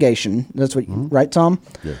investigation. That's what right, Tom?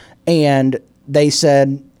 Yeah. And they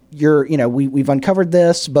said we've uncovered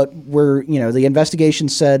this, but the investigation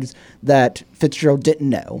said that Fitzgerald didn't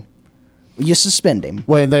know. You suspend him.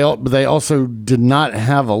 Well, they also did not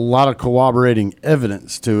have a lot of corroborating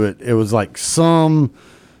evidence to it. It was like some,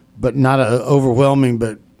 but not overwhelming.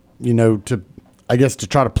 But to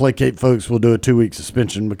try to placate folks, we'll do a 2-week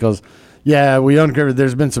suspension, because we uncovered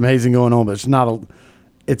there's been some hazing going on, but it's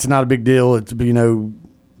not a big deal. It's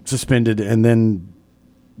suspended, and then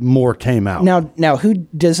more came out. Now, who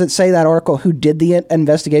does it say, that article? Who did the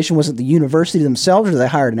investigation? Was it the university themselves, or they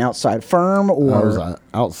hired an outside firm? Or it was an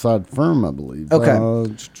outside firm, I believe.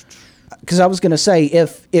 Okay. Because I was going to say,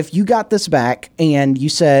 if you got this back and you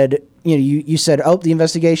said, you said, the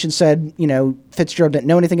investigation said, Fitzgerald didn't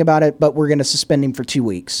know anything about it, but we're going to suspend him for 2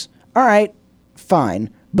 weeks. All right, fine.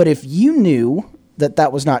 But if you knew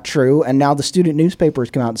that was not true, and now the student newspaper has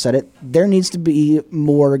come out and said it, there needs to be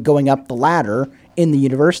more going up the ladder in the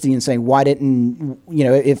university and saying, why didn't,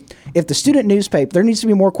 if the student newspaper, there needs to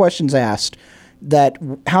be more questions asked, that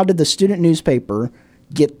how did the student newspaper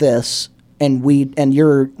get this, and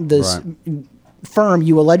this firm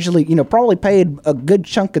you allegedly, probably paid a good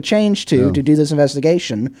chunk of change to do this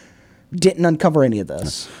investigation, didn't uncover any of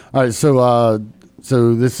this. All right, so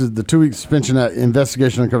this is the 2-week suspension.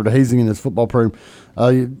 Investigation uncovered hazing in his football program.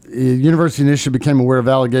 University initially became aware of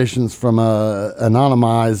allegations from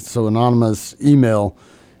anonymous email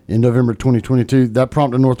in November 2022. That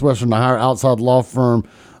prompted Northwestern to hire outside law firm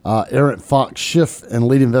Errant Fox Schiff and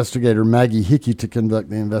lead investigator Maggie Hickey to conduct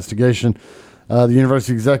the investigation. The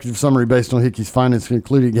university executive summary based on Hickey's findings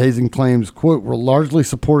concluded hazing claims, quote, were largely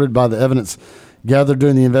supported by the evidence gathered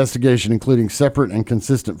during the investigation, including separate and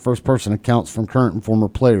consistent first-person accounts from current and former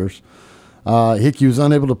players. Hickey was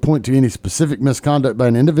unable to point to any specific misconduct by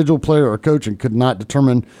an individual player or coach, and could not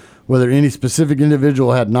determine whether any specific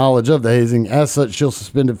individual had knowledge of the hazing. As such, she'll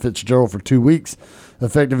suspended Fitzgerald for 2 weeks,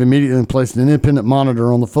 effective immediately, and placed an independent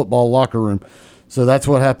monitor on the football locker room. So that's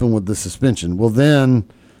what happened with the suspension. Well, then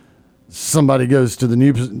somebody goes to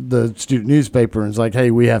the student newspaper and is like,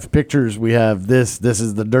 hey, we have pictures, we have this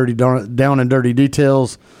is the down and dirty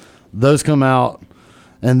details. Those come out,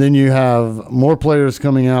 and then you have more players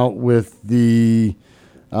coming out with the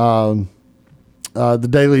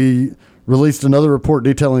Daily released another report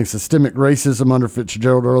detailing systemic racism under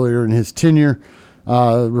Fitzgerald earlier in his tenure.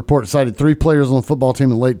 Report cited 3 players on the football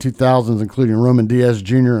team in the late 2000s, including Roman Diaz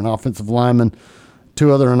Jr., an offensive lineman. 2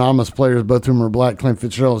 other anonymous players, both of whom were black, claimed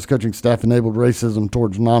Fitzgerald's coaching staff enabled racism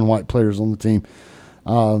towards non-white players on the team.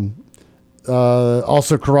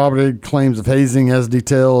 Also corroborated claims of hazing as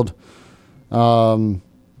detailed. And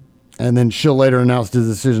then Schill later announced his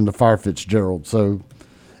decision to fire Fitzgerald. So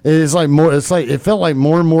it felt like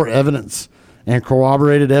more and more evidence and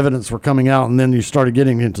corroborated evidence were coming out, and then you started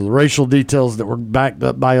getting into the racial details that were backed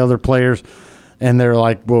up by other players, and they're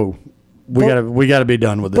like, whoa. We got to be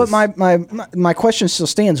done with this. But my question still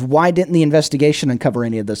stands. Why didn't the investigation uncover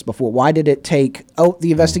any of this before? Why did it take?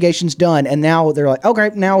 The investigation's done, and now they're like,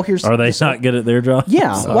 okay, now here's. Are they not good at their job?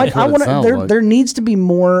 Yeah, there needs to be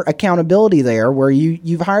more accountability there. Where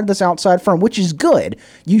you've hired this outside firm, which is good.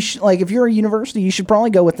 You if you're a university, you should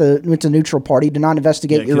probably go with a neutral party to not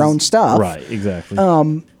investigate your own stuff. Right, exactly.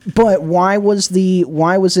 But why was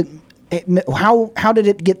it? How did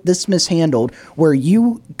it get this mishandled? Where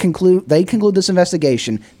they conclude this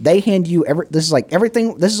investigation, they hand you this is like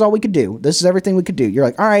everything. This is all we could do. This is everything we could do. You're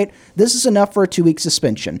like, all right, this is enough for a 2-week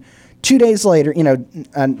suspension. 2 days later,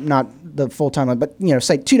 not the full timeline, but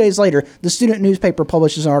say 2 days later, the student newspaper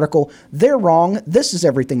publishes an article. They're wrong. This is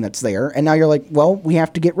everything that's there, and now you're like, well, we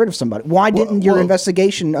have to get rid of somebody. Why didn't your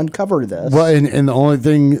investigation uncover this? Well, and the only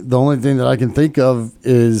thing that I can think of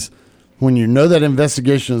is, when you know that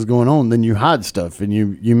investigation is going on, then you hide stuff, and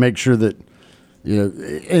you make sure that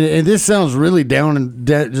and this sounds really down and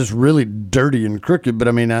just really dirty and crooked, but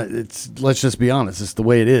I mean, let's just be honest. It's the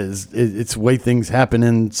way it is. It's the way things happen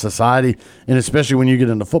in society, and especially when you get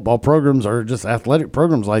into football programs or just athletic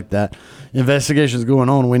programs like that. Investigations going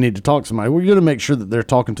on. We need to talk to somebody. We're going to make sure that they're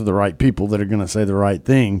talking to the right people that are going to say the right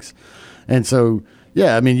things. And so,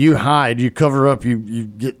 yeah, I mean, you hide, you cover up, you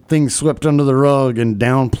get things swept under the rug and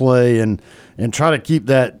downplay and try to keep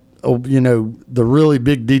that, the really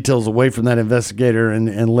big details away from that investigator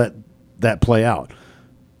and let that play out.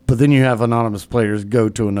 But then you have anonymous players go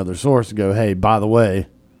to another source and go, hey, by the way,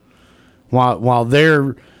 while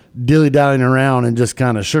they're dilly-dallying around and just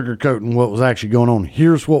kind of sugarcoating what was actually going on,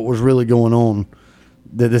 here's what was really going on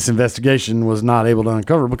that this investigation was not able to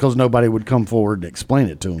uncover because nobody would come forward to explain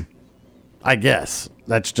it to them. I guess.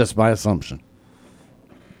 That's just my assumption.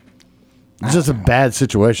 It's just a bad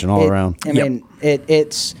situation all around. I mean,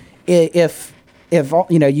 it's if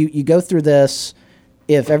you go through this,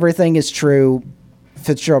 if everything is true,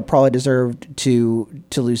 Fitzgerald probably deserved to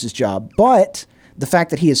lose his job. But the fact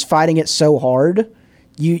that he is fighting it so hard,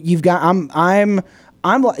 you've got.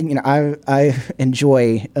 I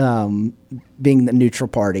enjoy being the neutral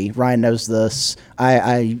party. Ryan knows this.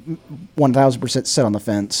 I 1,000% sit on the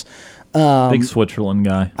fence. Big Switzerland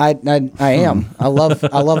guy. I am. I love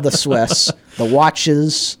the Swiss, the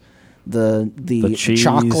watches, the cheese.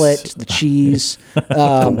 chocolate, the cheese,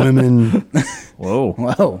 the women.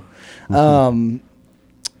 Whoa.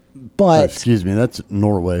 But excuse me, that's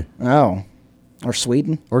Norway. Oh, or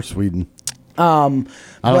Sweden. I don't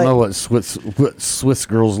know what Swiss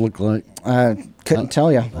girls look like. I couldn't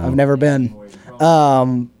tell you. I've never been,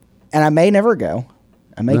 and I may never go.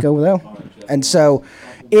 I may go though, and so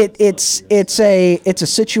it's a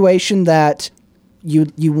situation that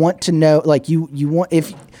you want to know. Like you want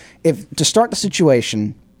if to start the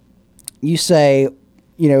situation, you say,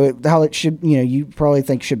 how it should. You probably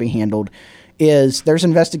think should be handled. Is there's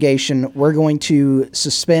an investigation. We're going to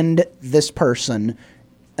suspend this person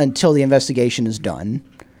until the investigation is done.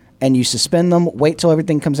 And you suspend them, wait till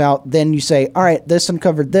everything comes out. Then you say, all right, this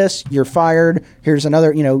uncovered this, you're fired. Here's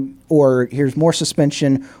another, or here's more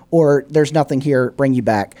suspension, or there's nothing here, bring you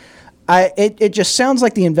back. It just sounds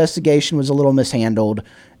like the investigation was a little mishandled.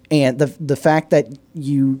 And the fact that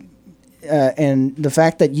you've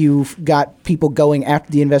got people going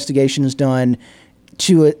after the investigation is done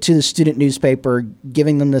to the student newspaper,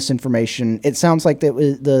 giving them this information. It sounds like that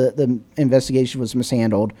the investigation was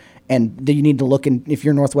mishandled, and you need to look in. If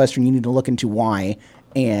you're Northwestern, you need to look into why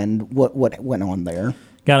and what went on there.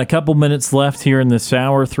 Got a couple minutes left here in this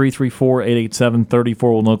hour.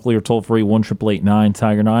 334-887-34 locally or toll free 1-888-9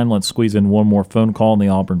 Tiger 9. Let's squeeze in one more phone call on the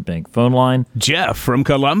Auburn Bank phone line. Jeff from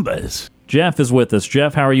Columbus. Jeff is with us.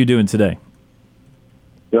 Jeff, how are you doing today?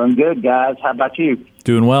 Doing good, guys. How about you?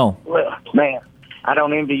 Doing well. Well, man, I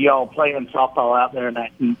don't envy y'all playing softball out there in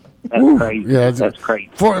that heat. That's crazy. Yeah, that's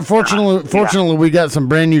crazy. Fortunately, we got some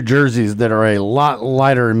brand new jerseys that are a lot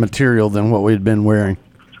lighter in material than what we'd been wearing,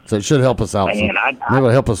 so it should help us out. Man, maybe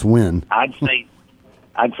it'll help us win. I'd say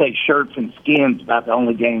shirts and skins about the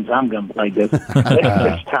only games I'm going to play this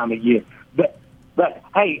time of year. But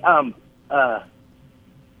hey,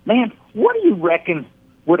 man, what do you reckon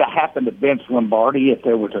would have happened to Vince Lombardi if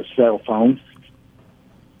there was a cell phone?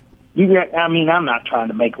 I'm not trying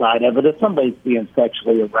to make light of it. If somebody's being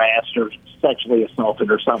sexually harassed or sexually assaulted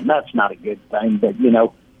or something, that's not a good thing. But,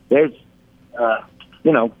 there's a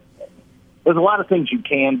lot of things you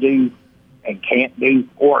can do and can't do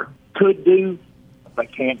or could do but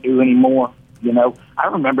can't do anymore. I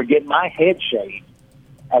remember getting my head shaved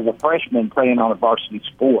as a freshman playing on a varsity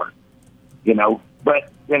sport, But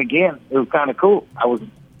then again, it was kind of cool. I was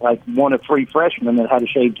like one of 3 freshmen that had a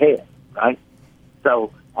shaved head, right?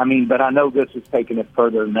 So, but I know this is taking it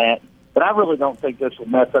further than that. But I really don't think this will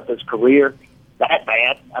mess up his career that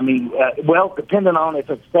bad. Depending on if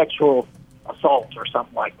it's sexual assault or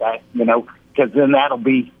something like that, because then that'll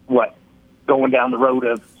be, going down the road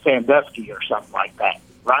of Sandusky or something like that,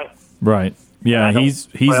 right? Right. Yeah, he's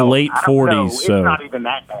late 40s, so it's not even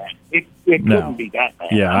that bad. It couldn't be that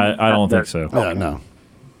bad. Yeah, I don't think so. Yeah, no.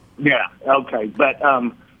 Yeah, okay. But,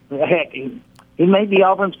 heck, he may be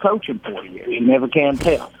Auburn's coaching for you. You never can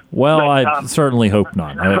tell. Well, I certainly hope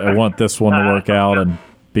not. I want this one to work out and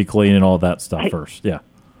be clean and all that stuff first. Yeah.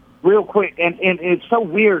 Real quick, and it's so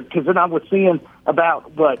weird because then I was seeing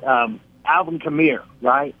about Alvin Kamara,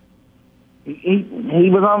 right? He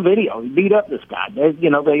was on video. He beat up this guy.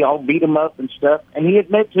 They all beat him up and stuff. And he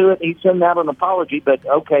admitted to it. He sent out an apology, but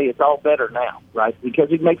okay, it's all better now, right? Because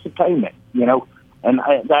he makes a payment, And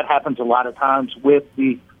that happens a lot of times with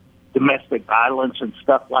the domestic violence and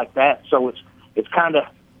stuff like that. So it's kind of,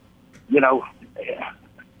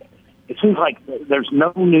 it seems like there's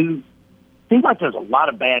no news. It seems like there's a lot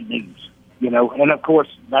of bad news, and of course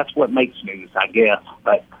that's what makes news, I guess.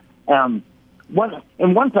 But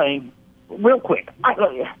one thing, real quick,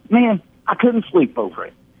 I couldn't sleep over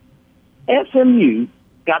it. SMU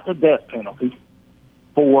got the death penalty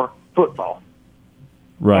for football,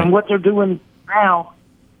 Right. and what they're doing now,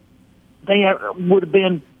 they would have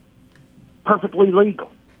been perfectly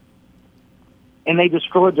legal, and they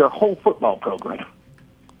destroyed their whole football program.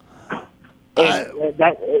 And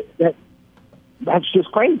that's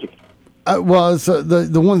just crazy. Well, so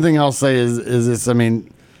the one thing I'll say is this. I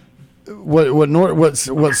mean, what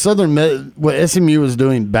SMU was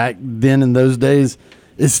doing back then in those days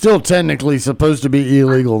is still technically supposed to be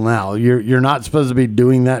illegal now. You're not supposed to be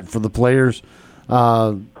doing that for the players.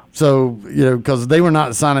 So because they were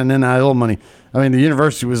not signing NIL money. I mean, the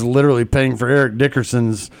university was literally paying for Eric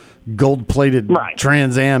Dickerson's gold-plated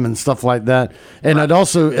Trans Am and stuff like that. And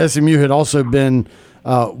SMU had also been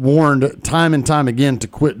warned time and time again to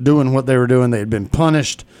quit doing what they were doing. They had been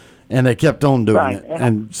punished, and they kept on doing it.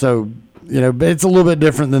 And so, it's a little bit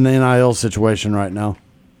different than the NIL situation right now.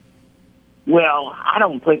 Well, I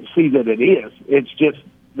don't see that it is. It's just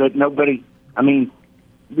that nobody. I mean,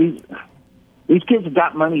 these kids have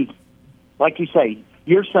got money, like you say.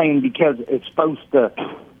 You're saying because the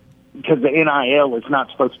NIL is not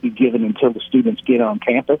supposed to be given until the students get on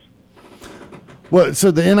campus. Well, so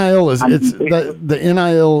the NIL the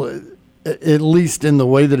NIL, at least in the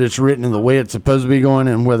way that it's written and the way it's supposed to be going,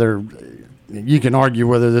 and whether you can argue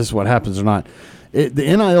whether this is what happens or not. The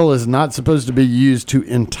NIL is not supposed to be used to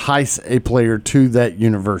entice a player to that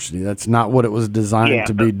university. That's not what it was designed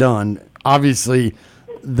to be done. Obviously,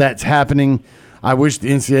 that's happening. I wish the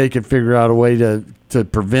NCAA could figure out a way to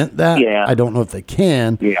prevent that. Yeah. I don't know if they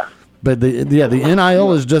can. Yeah. But the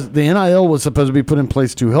NIL is just the NIL was supposed to be put in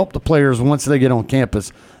place to help the players once they get on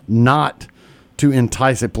campus, not to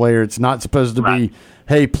entice a player. It's not supposed to be,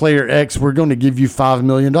 hey, player X, we're going to give you $5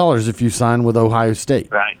 million if you sign with Ohio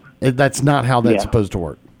State. Right. That's not how that's supposed to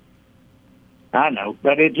work. I know,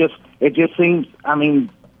 but it just seems. I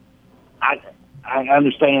mean, I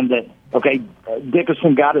understand that. Okay,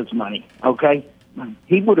 Dickerson got his money. Okay,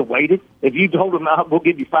 he would have waited if you told him, "We'll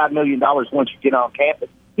give you $5 million once you get on campus."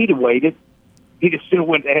 He'd have waited. He'd have still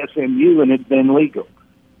went to SMU and it'd been legal,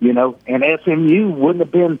 And SMU wouldn't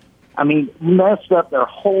have been. I mean, messed up their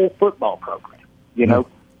whole football program.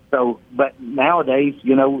 So, but nowadays,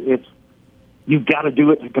 it's. You've got to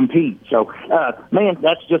do it to compete. So, man,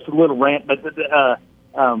 that's just a little rant. But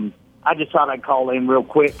I just thought I'd call in real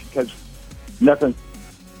quick because it's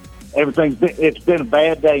been a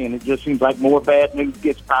bad day, and it just seems like more bad news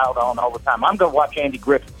gets piled on all the time. I'm going to watch Andy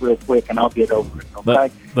Griffith real quick, and I'll get over it.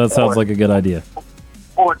 Okay? That sounds like a good idea.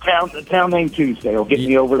 Or Town Name Tuesday will get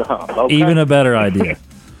me over the hump. Okay? Even a better idea.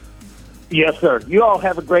 Yes, sir. You all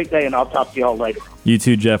have a great day, and I'll talk to you all later. You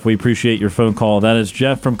too, Jeff. We appreciate your phone call. That is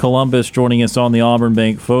Jeff from Columbus joining us on the Auburn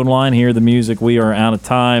Bank phone line. Hear the music. We are out of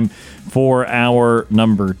time for hour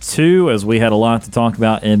number 2, as we had a lot to talk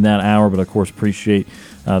about in that hour, but of course appreciate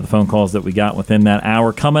the phone calls that we got within that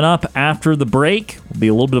hour. Coming up after the break, will be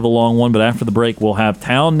a little bit of a long one, but after the break we'll have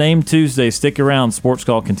Town Name Tuesday. Stick around. Sports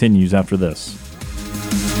Call continues after this.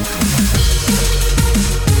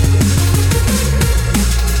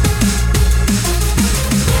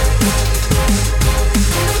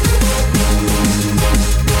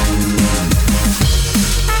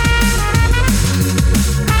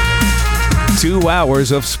 2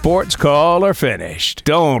 hours of Sports Call are finished.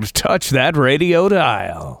 Don't touch that radio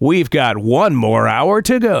dial. We've got 1 more hour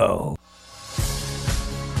to go.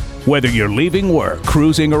 Whether you're leaving work,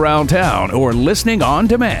 cruising around town, or listening on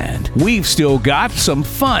demand, we've still got some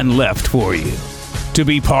fun left for you. To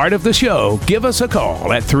be part of the show, give us a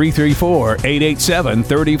call at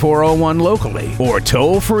 334-887-3401 locally or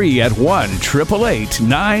toll free at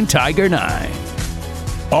 1-888-9-TIGER-9.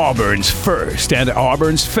 Auburn's first and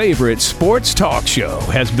Auburn's favorite sports talk show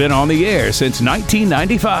has been on the air since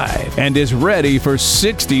 1995 and is ready for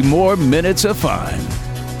 60 more minutes of fun.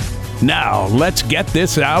 Now, let's get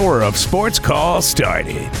this hour of Sports Call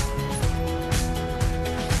started.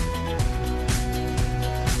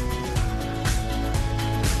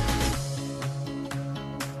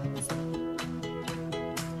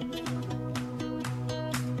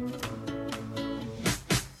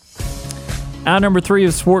 Hour number 3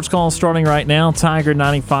 of Sports Call starting right now. Tiger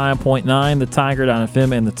 95.9, the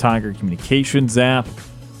Tiger.fm, and the Tiger Communications app.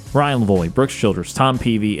 Ryan Lavoie, Brooks Childress, Tom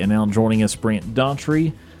Peavy, and now joining us, Brant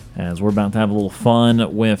Daughtry, as we're about to have a little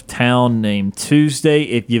fun with Town Name Tuesday.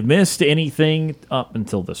 If you've missed anything up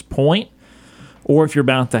until this point, or if you're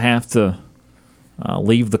about to have to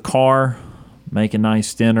leave the car make a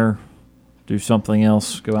nice dinner, do something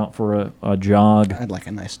else, go out for a jog. I'd like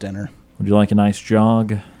a nice dinner. Would you like a nice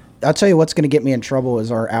jog? I'll tell you what's going to get me in trouble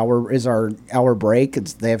is our hour break.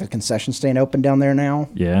 They have a concession stand open down there now.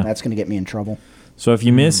 Yeah. That's going to get me in trouble. So if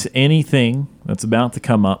you miss anything that's about to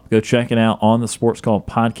come up, go check it out on the Sports Call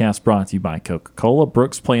podcast brought to you by Coca-Cola.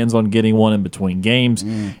 Brooks plans on getting one in between games.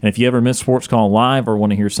 And if you ever miss Sports Call live or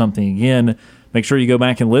want to hear something again, make sure you go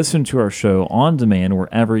back and listen to our show on demand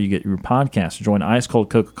wherever you get your podcast. Join Ice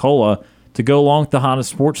Cold Coca-Cola to go along with the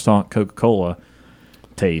hottest sports talk, Coca-Cola.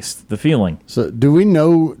 Taste the feeling. So do we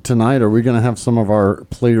know tonight, are we going to have some of our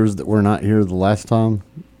players that were not here the last time?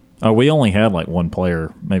 We only had like one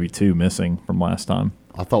player, maybe two missing from last time.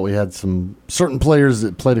 I thought we had some certain players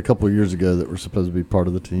that played a couple of years ago that were supposed to be part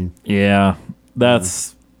of the team. Yeah,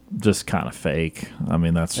 that's just kind of fake. I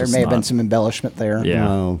mean, that's there just may have been some embellishment there. Yeah.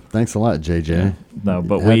 Oh, thanks a lot, JJ. Yeah. No,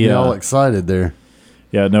 but we all excited there.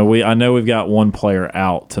 Yeah, no, I know we've got one player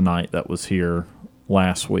out tonight that was here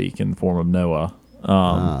last week in the form of Noah.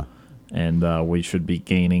 And we should be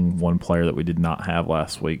gaining one player that we did not have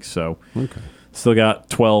last week. So still got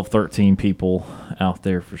 12, 13 people out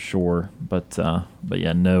there for sure. But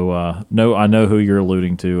yeah, no, I know who you're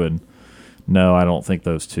alluding to, and no, I don't think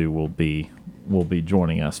those two will be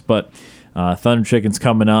joining us. But Thunder Chicken's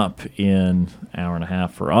coming up in an hour and a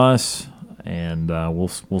half for us, and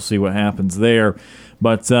we'll see what happens there.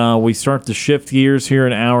 But we start to shift gears here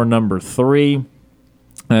in hour number 3.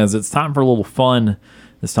 As it's time for a little fun.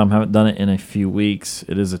 This time I haven't done it in a few weeks.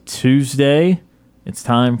 It is a Tuesday. It's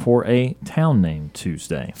time for a Town Name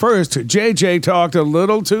Tuesday. First, JJ talked a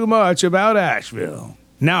little too much about Asheville.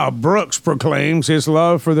 Now Brooks proclaims his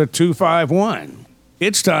love for the 251.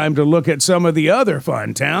 It's time to look at some of the other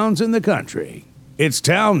fun towns in the country. It's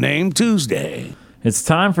Town Name Tuesday. It's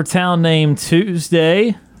time for Town Name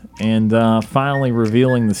Tuesday. And finally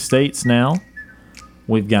revealing the states now.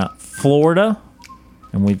 We've got Florida.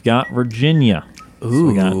 And we've got Virginia. So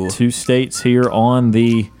we got 2 states here on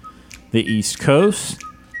the East Coast.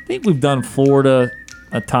 I think we've done Florida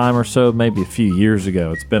a time or so, maybe a few years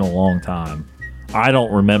ago. It's been a long time. I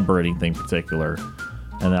don't remember anything particular.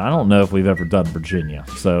 And I don't know if we've ever done Virginia.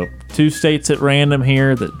 So 2 states at random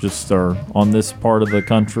here that just are on this part of the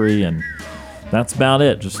country. And that's about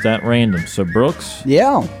it, just at random. So Brooks?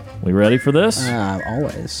 Yeah. We ready for this?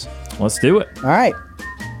 Always. Let's do it. All right.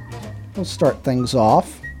 We'll start things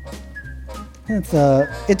off.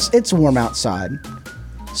 It's warm outside,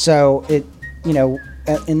 so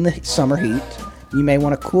in the summer heat, you may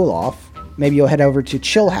want to cool off. Maybe you'll head over to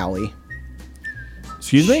Chilhowie.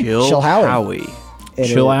 Excuse me? Chilhowie.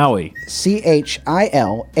 Chilhowie. Chilhowie.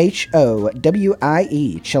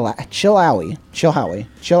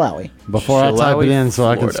 Chilhowie. Before I type it in so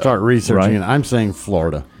I can start researching it, I'm saying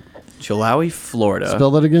Florida. Chilhowie, Florida. Spell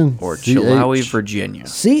that again. Or Chilhowie, Virginia.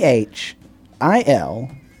 Chilhowie.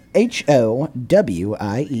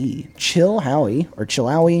 Chilhowie or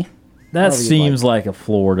Chilhowie. That seems like a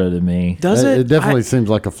Florida to me. Does it? It definitely seems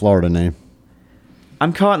like a Florida name.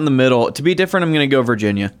 I'm caught in the middle. To be different, I'm going to go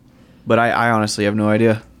Virginia. But I honestly have no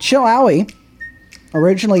idea. Chilhowie,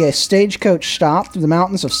 originally a stagecoach stop through the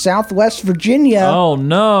mountains of southwest Virginia. Oh,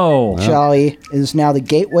 no. Chilhowie is now the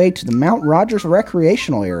gateway to the Mount Rogers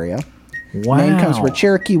recreational area. Wow. The name comes from a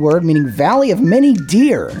Cherokee word meaning Valley of Many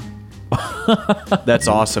Deer. That's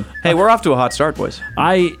awesome. Hey, we're off to a hot start, boys.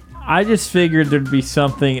 I just figured there'd be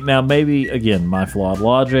something. Now, maybe, again, my flawed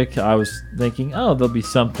logic. I was thinking, there'll be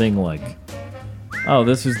something like,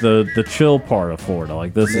 this is the chill part of Florida.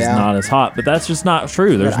 Like, this is not as hot. But that's just not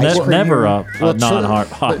true. There's never a non-hot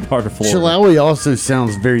part of Florida. Chilhowie also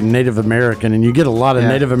sounds very Native American, and you get a lot of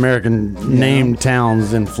Native American named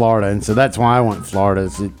towns in Florida. And so that's why I went Florida.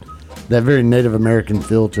 It's that very Native American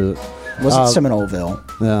feel to it. Was it Seminoleville?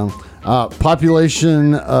 Yeah.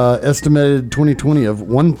 Population estimated 2020 of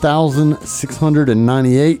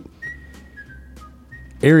 1,698.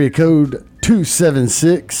 Area code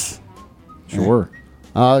 276. Sure.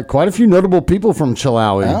 Quite a few notable people from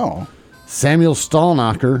Chilhowie. Oh. Samuel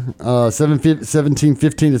Stallnacher,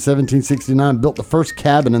 1715 to 1769, built the first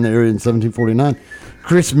cabin in the area in 1749.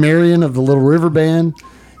 Chris Marion of the Little River Band.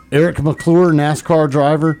 Eric McClure, NASCAR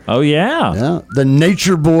driver. Oh, yeah. Yeah. The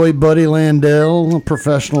Nature Boy, Buddy Landell, a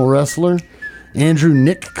professional wrestler. Andrew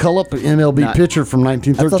Nick Cullup, MLB pitcher from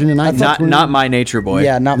 1913 to 1920. Not my Nature Boy.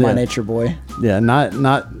 Yeah, not my Nature Boy. Yeah, not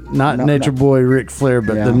Nature Boy Ric Flair,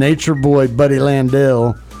 but the Nature Boy, Buddy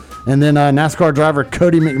Landell. And then NASCAR driver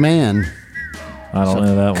Cody McMahon. I don't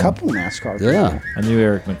know that one. Couple NASCAR people. Yeah. I knew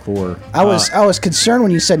Eric McClure. I was concerned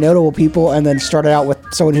when you said notable people and then started out with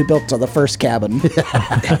someone who built the first cabin.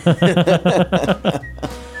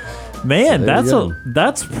 Man,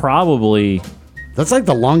 that's probably That's like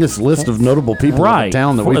the longest list of notable people in the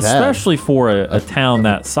town that we've had. Especially for a town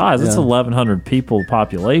that size. It's 1,100 people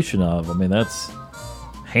population of. I mean, that's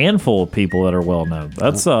a handful of people that are well known.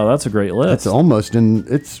 That's a great list.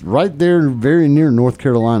 It's right there very near North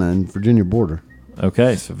Carolina and Virginia border.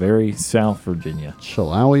 Okay, so very South Virginia.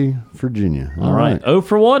 Chilhowie, Virginia. All right. 0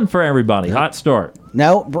 for 1 for everybody. Hot start.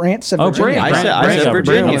 No, Brant said Virginia. I said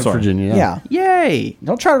Virginia. Virginia. Yeah. Yay.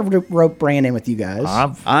 Don't try to rope Brant in with you guys.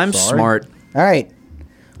 I'm smart. All right.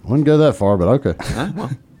 Wouldn't go that far, but okay.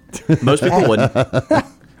 Well, most people wouldn't.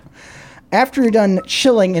 After you're done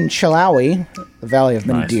chilling in Chilhowie, the Valley of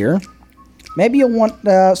Many Deer, maybe you'll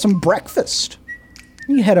want some breakfast.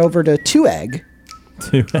 You head over to 2 Egg.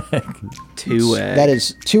 2 Egg. 2 Egg. That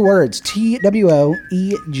is 2 words.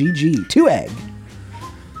 TWOEGG. 2 Egg.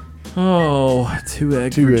 Oh, 2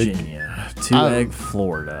 Egg, Virginia. 2 Egg,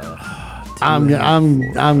 Florida. I'm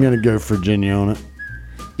gonna go Virginia on it.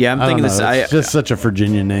 Yeah, I'm thinking this. It's just such a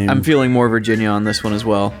Virginia name. I'm feeling more Virginia on this one as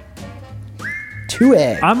well. 2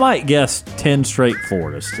 Egg. I might guess 10 straight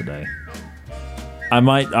Floridas today. I'm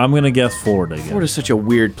going to guess Florida again. Florida's such a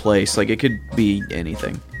weird place. Like, it could be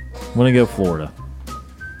anything. I'm going to go Florida.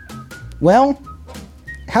 Well,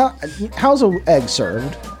 how's an egg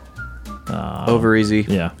served? Over easy.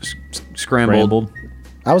 Yeah. Scrambled.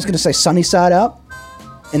 I was going to say sunny side up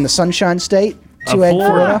in the Sunshine State. 2 Egg,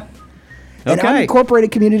 Florida. An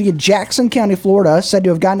unincorporated community in Jackson County, Florida, said to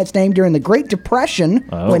have gotten its name during the Great Depression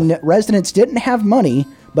when residents didn't have money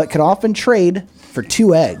but could often trade for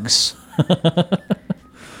 2 eggs.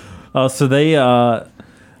 So they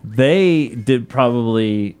did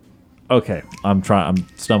probably. Okay, I'm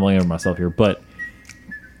stumbling over myself here, but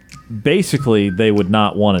basically they would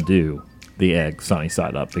not want to do the egg sunny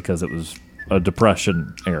side up because it was a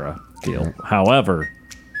Depression era deal. However,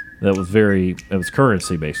 it was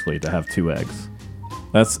currency basically to have 2 eggs.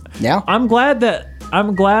 Yeah. I'm glad that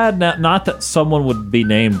not that someone would be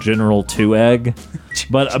named General 2 Egg,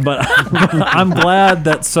 but I'm glad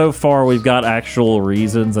that so far we've got actual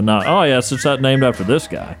reasons and not it's just that named after this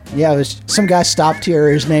guy. Yeah, some guy stopped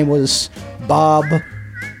here. His name was Bob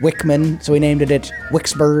Wickman, so he named it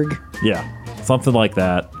Wicksburg. Yeah, something like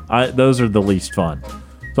that. Those are the least fun,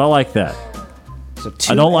 so I like that. So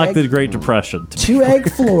I don't like the Great Depression. 2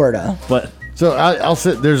 Egg, Florida. But so I'll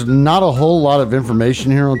say there's not a whole lot of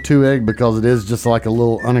information here on 2 Egg because it is just like a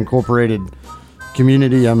little unincorporated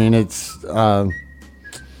community. I mean, it's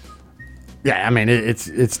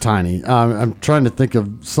it's tiny. I'm trying to think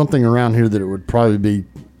of something around here that it would probably be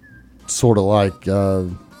sort of like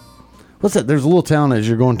what's that? There's a little town as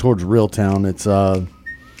you're going towards Reeltown. It's I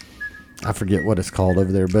forget what it's called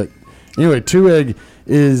over there, but anyway, 2 Egg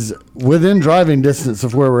is within driving distance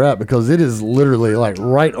of where we're at because it is literally like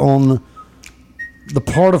right on the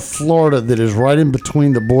part of Florida that is right in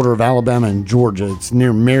between the border of Alabama and Georgia. It's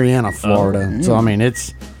near Marianna, Florida. So I mean,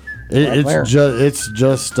 it's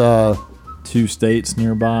just 2 states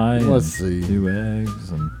nearby. Let's see, 2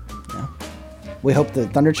 eggs and. We hope the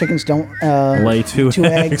Thunder Chickens don't lay 2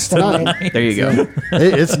 eggs tonight. There you go.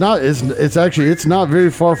 It's not very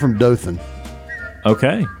far from Dothan.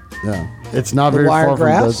 Okay. Yeah, it's not very far from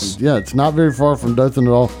Dothan. Yeah, it's not very far from Dothan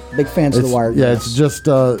at all. Big fans of the Wiregrass. Yeah, it's just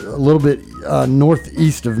a little bit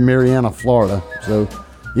northeast of Marianna, Florida. So,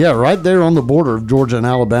 yeah, right there on the border of Georgia and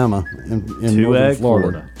Alabama in northern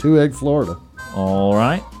Florida. 2 Egg, Florida. All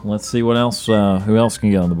right. Let's see what else. Who else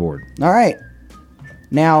can get on the board? All right.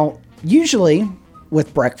 Now, usually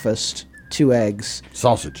with breakfast, 2 eggs,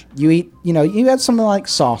 sausage. You eat, you had something like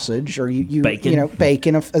sausage, or you bacon,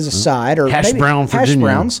 bacon as a side, or hash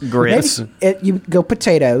browns, grits. You go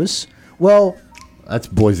potatoes. Well, that's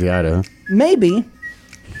Boise, Idaho. Maybe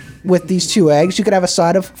with these 2 eggs, you could have a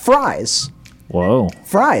side of fries. Whoa,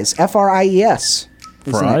 fries, Fries.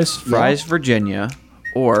 Fries, Virginia,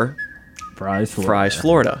 or fries,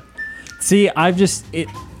 Florida. See,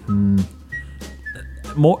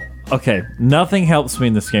 more. Okay, nothing helps me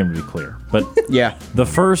in this game, to be clear. But yeah, the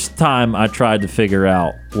first time I tried to figure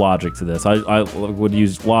out logic to this, I would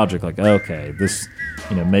use logic like, okay, this,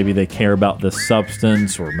 maybe they care about this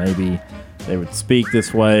substance, or maybe they would speak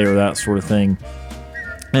this way, or that sort of thing.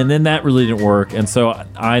 And then that really didn't work, and so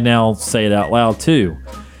I now say it out loud too.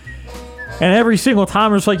 And every single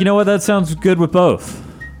time, I'm just like, you know what, that sounds good with both.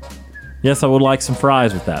 Yes, I would like some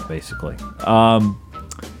fries with that, basically.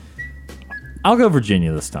 I'll go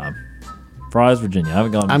Virginia this time. Fries, Virginia. I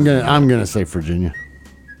haven't gone. I'm gonna say Virginia.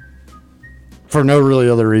 For no really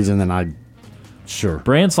other reason than sure.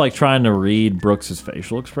 Brant's like trying to read Brooks's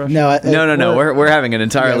facial expression. No. We're having an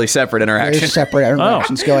entirely separate interaction. There's separate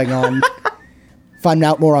interactions going on. Find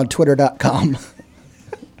out more on Twitter.com.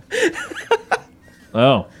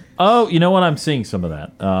 Oh, Oh, you know what? I'm seeing some of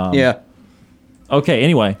that. Yeah. Okay.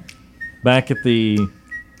 Anyway, back at the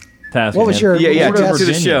task. What was at your- hand. Yeah, What was to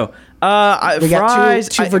the Virginia? show. We got Fries.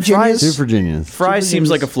 two Virginias. Two Virginias. Fries seems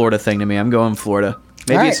like a Florida thing to me. I'm going Florida.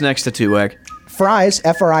 Maybe All right. it's next to two egg. Fries,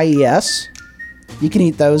 Fries. You can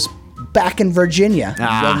eat those back in Virginia,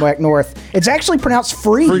 going back north. It's actually pronounced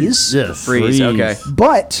freeze. Yes. Freeze. Okay.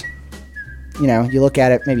 But you look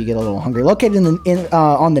at it, maybe you get a little hungry. Located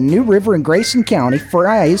on the New River in Grayson County,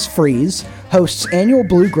 Fries Freeze hosts annual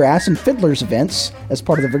bluegrass and fiddlers events as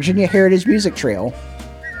part of the Virginia Heritage Music Trail.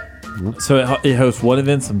 So it hosts what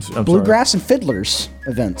events? I'm sorry. Bluegrass and fiddlers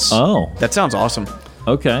events. Oh, That sounds awesome.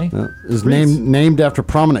 okay. Is named after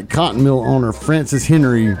prominent cotton mill owner Francis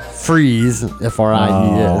Henry Freeze,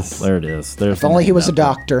 Fries. Oh, there it is. There's If only he was a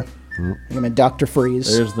doctor. I'm a Dr.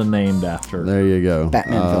 Freeze. There's the named after. There you go.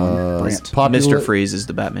 Batman villain. Brant. Mr. Freeze is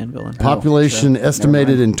the Batman villain. Population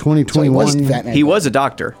estimated in So he was 2021, Batman He villain. was a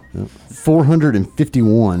doctor.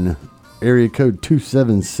 451. Area code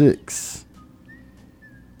 276.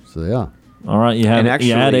 So yeah. All right, you And have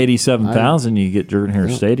you add actually, 87,000, you get Jordan Hare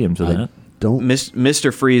Stadium to that. Don't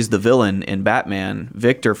Mr. Freeze, the villain in Batman,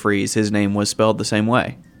 Victor Freeze, his name was spelled the same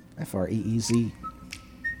way. Freez.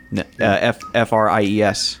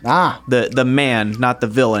 Fries. Ah. The man, not the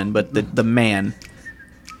villain, but the man.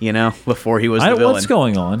 Before he was the villain. What's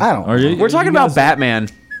going on? I don't know. We're talking about Batman.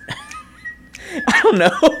 I don't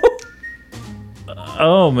know.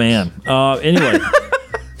 Oh man. Anyway,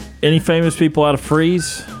 any famous people out of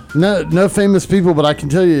Freeze? no famous people, but I can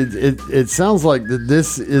tell you it sounds like that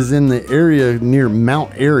this is in the area near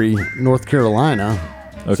Mount Airy, North Carolina.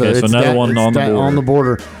 Okay, so it's another one on the border. On the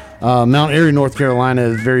border. Mount Airy, North Carolina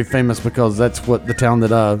is very famous because that's what the town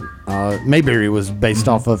that Mayberry was based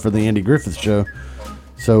off of for the Andy Griffith show.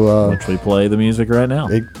 So Which we play the music right now.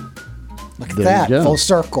 Look at There that. you go. Full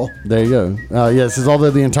circle. There you go. Yes, is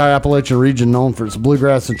although the entire Appalachian region known for its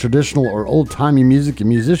bluegrass and traditional or old-timey music and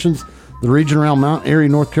musicians, the region around Mount Airy,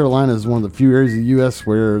 North Carolina is one of the few areas of the U.S.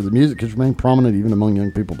 where the music has remained prominent even among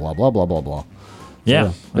young people, blah, blah, blah, blah, blah.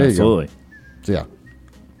 Yeah, there you go. absolutely. So, yeah.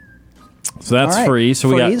 So that's All right. Freeze. So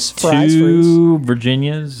Freeze, we got Fries, two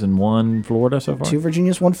Virginias and one Florida so far. 2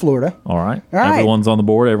 Virginias, 1 Florida. All right. All right. Everyone's on the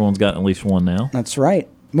board. Everyone's got at least one now. That's right.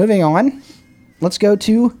 Moving on. Let's go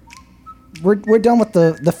to... We're done with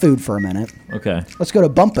the food for a minute. Okay. Let's go to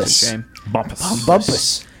Bumpus. Shame. Bumpus.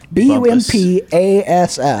 Bumpus.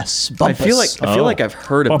 Bumpass. Bumpus. I feel like I've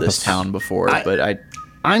heard of this Bumpus. town before, but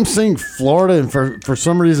I'm saying Florida, and for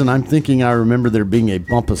some reason, I'm thinking I remember there being a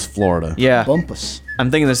Bumpus, Florida. yeah, Bumpus. I'm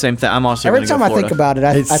thinking the same thing. I'm also Every gonna go time I Florida. think about it, I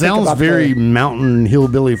It think sounds about very the mountain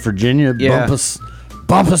hillbilly Virginia. Yeah.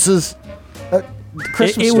 Bumpuses.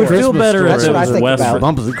 Christmas It would story. feel better That's if it what I was think West. about.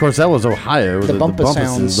 Bumpus. Of course, that was Ohio. The Bumpus Bumpuses,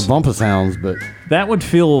 Hounds. The Bumpus Hounds, but That would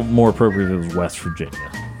feel more appropriate if it was West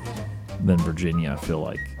Virginia than Virginia, I feel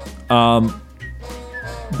like.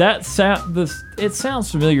 It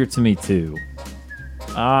sounds familiar to me too.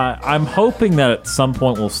 I'm hoping that at some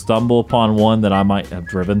point we'll stumble upon one that I might have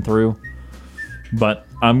driven through. But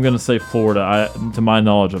I'm going to say Florida. To my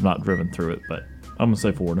knowledge, I've not driven through it, but I'm going to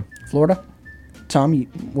say Florida. Florida. Tom,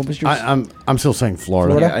 what was yours? I'm still saying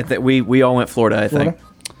Florida. Florida? Yeah, I think we all went Florida. I Florida. think.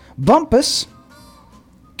 Bumpus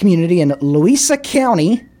community in Louisa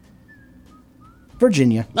County,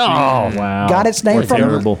 Virginia. Oh, Wow. Got its name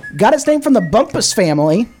from the Bumpus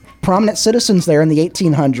family, prominent citizens there in the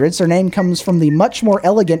 1800s. Their name comes from the much more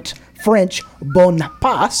elegant French bon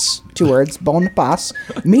pas, 2 words, bon pas,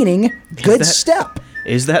 meaning good step.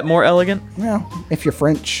 Is that more elegant? Well, if you're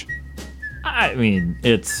French. I mean,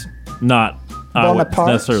 it's not. I wouldn't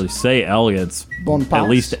Bonaparte. necessarily say elegance. Bon At pas.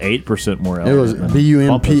 least 8% more it was elegant. than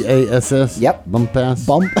Bumpus. Bumpass. Yep. Bumpass.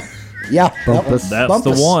 Bump. Yeah. Bumpus. That's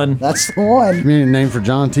Bumpus. the one. That's the one. Community name for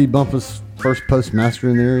John T. Bumpus, first postmaster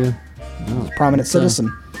in the area. Prominent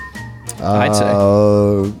citizen. I'd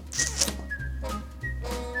say.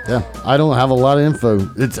 Yeah, I don't have a lot of info.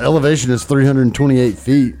 Its elevation is 328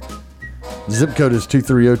 feet. Zip code is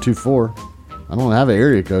 23024. I don't have an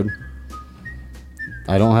area code.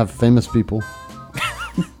 I don't have famous people.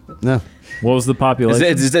 No, What was the population? I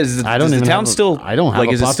don't is even the town have a- still? I don't have like.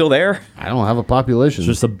 a Is it pop- still there? I don't have a population. It's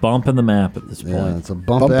just a bump in the map at this point. yeah, it's a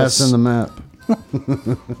bump Bumpus. ass in the map.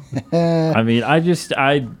 I mean,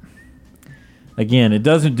 again, it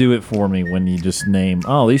doesn't do it for me when you just name,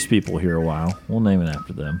 oh, these people here a while. We'll name it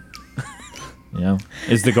after them. You know,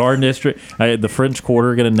 is the Garden District, the French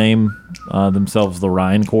Quarter, going to name themselves the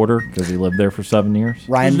Ryan Quarter because he lived there for 7 years?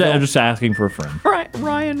 Ryanville? I'm just asking for a friend. Right,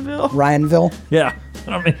 Ryanville. Ryanville. Yeah,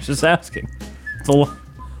 I mean, just asking. It's a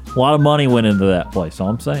lot of money went into that place. All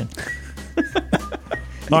I'm saying.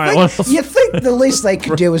 All right, what else? You think the least they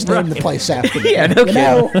could do is name the place after me? Yeah, no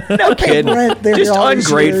kidding. No kidding. Just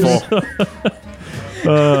ungrateful.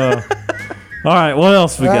 All right, what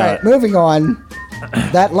else we All got? right, moving on.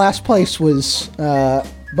 That last place was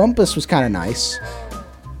Bumpus was kind of nice,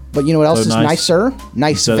 but you know what else is nice. nicer?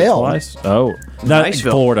 You said it Niceville. twice? Oh, that's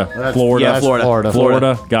Niceville. Florida. Florida. Yeah, Florida.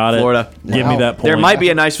 Florida. Got it. Florida. Give me that point. There might be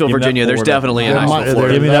a Niceville, Give me that Virginia. There's Florida. definitely a There might- Niceville,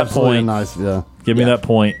 Florida. Give me that absolutely point. Nice, yeah. Give me that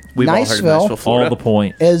point. We've all heard of Niceville. Niceville, Florida. All the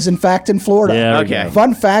point. Is in fact in Florida. Yeah. Okay.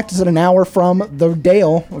 Fun fact is that an hour from the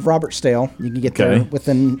Dale of Robertsdale, you can get there Okay.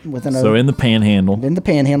 within So in the Panhandle. in the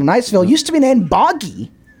Panhandle. Niceville used to be named Boggy.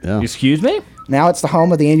 Yeah. Excuse me? Now it's the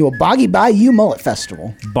home of the annual Boggy Bayou Mullet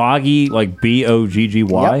Festival. Boggy, like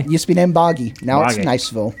Bogggy. Yep, used to be named Boggy. Now Boggy. it's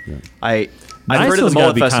Niceville. I've heard of Niceville's the gotta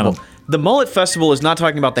Mullet be Festival. kind The Mullet Festival is not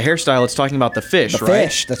talking about the hairstyle. It's talking about the fish, The right?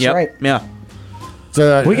 fish, that's Yep. right. Yeah.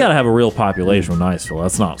 So, We got to have a real population with Niceville.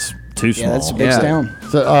 That's not too small. Yeah, that's a big Yeah. town.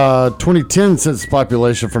 2010 census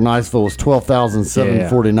population for Niceville was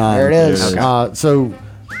 12,749. There it is. Okay. So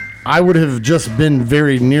I would have just been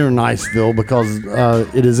very near Niceville because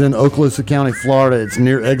it is in Okaloosa County, Florida. It's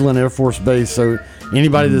near Eglin Air Force Base. So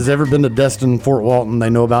anybody that's ever been to Destin, Fort Walton, they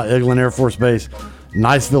know about Eglin Air Force Base.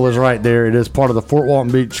 Niceville is right there. It is part of the Fort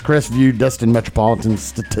Walton Beach, Crestview, Destin Metropolitan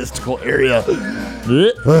Statistical Area.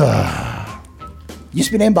 Used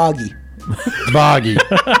to be named Boggy. Boggy.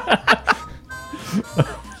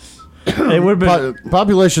 It would have been.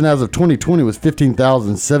 Population as of 2020 was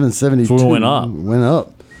 15,772. So we went up. Went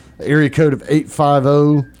up. Area code of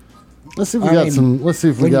 850. Let's see if we I got mean, some. Let's see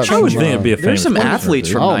if we when you got change I would some. think it'd be a famous There's some place. athletes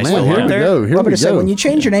from Oh man, Niceville, here aren't we there? go. Here I'm we going to say, go. when you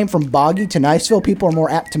change your name from Boggy to Niceville, people are more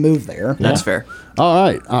apt to move there. That's fair. All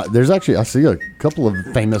right. There's actually, I see a couple of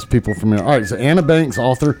famous people from there. All right. So Anna Banks,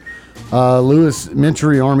 author. Louis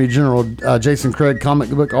Mentry, Army General. Jason Craig, comic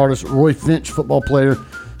book artist. Roy Finch, football player.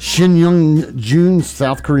 Shin Young Jun,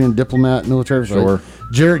 South Korean diplomat, military. Sure.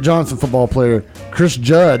 Jarrett Johnson, football player. Chris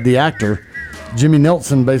Judd, the actor. Jimmy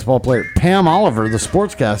Nelson, baseball player. Pam Oliver, the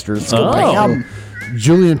sportscaster. Pam.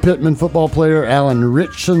 Julian Pittman, football player. Alan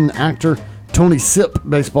Richson, actor. Tony Sipp,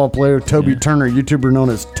 baseball player. Toby Turner, YouTuber known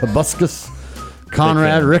as Tobuscus.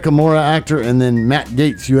 Conrad Rickamora, actor. And then Matt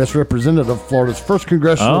Gates, U.S. Representative, Florida's 1st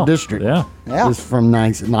Congressional District. Yeah. Yeah. Is from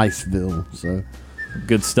Niceville. So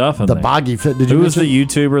Good stuff in the there. Boggy Fit. Did you Who was the mention?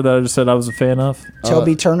 YouTuber that I just said I was a fan of?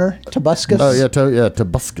 Toby Turner, Tobuscus. Oh, yeah,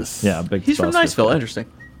 Tobuscus. Yeah, big. He's from Buster. Niceville. Interesting.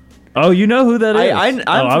 Oh, you know who that is? I'm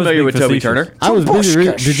I was familiar being with Toby facetious. Turner. I was busy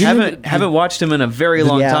reading. Did you Haven't watched him in a very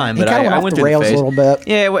long Yeah, time, he but kinda went I off went the through rails the phase. a little bit.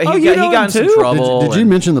 Yeah, well, Oh, he you got know in him some too? trouble. Did you and-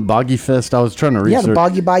 mention the Boggy Fest? I was trying to research. Yeah, the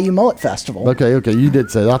Boggy Bayou Mullet Festival. Okay, you did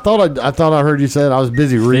say that. I thought I heard you say it. I was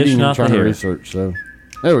busy reading and not trying the to hair. research. So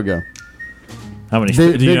there we go. How many?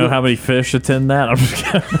 Big- do you big- know how many fish attend that? I'm just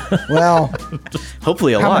kidding. Well,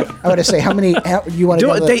 Hopefully a how lot. many, I would say how many. You want to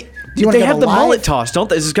go? They have the mullet toss, don't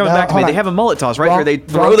they? This is coming No, back to me. hold They on. have a mullet toss right Wrong- here. They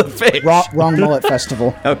throw wrong- the fish. Wrong mullet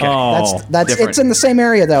festival. Okay. Oh, That's different. it's in the same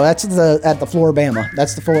area though. That's at the Floribama.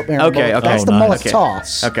 That's the Floribama. Okay, okay. That's Oh, the nice. mullet Okay.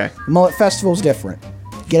 toss. Okay. The mullet festival's different.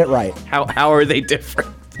 Get it right. How are they different?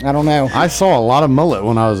 I don't know. I saw a lot of mullet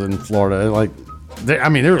when I was in Florida. Like, there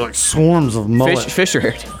were like swarms of mullet. Fish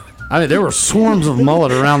are There were swarms of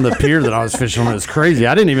mullet around the pier that I was fishing on. It was crazy.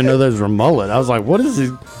 I didn't even know those were mullet. I was like, what is these?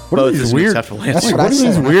 What are Both these is an weird? acceptable answer. That's Like, what I what are said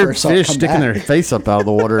these when I weird first saw it fish come sticking their back. face up out of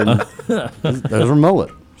the water? And those were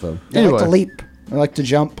mullet. So They anyway, like to leap. They like to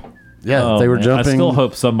jump. yeah, Oh, they were man. jumping. I still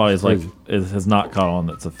hope somebody's like Crazy. has not caught on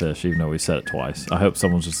that's a fish, even though we said it twice. I hope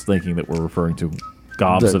someone's just thinking that we're referring to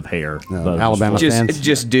gobs The- of hair. no, That is Alabama just- fans.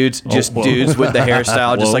 just dudes whoa. dudes with the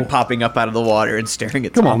hairstyle just Whoa. like popping up out of the water and staring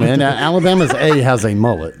at Come on, Tom. man. Alabama's A has a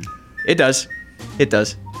mullet. It does.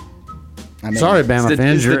 I mean, Sorry, Bama It's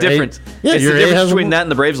fans. the your A- difference. Yeah, It's your the A difference has a between mullet. that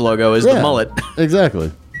and the Braves logo is the mullet.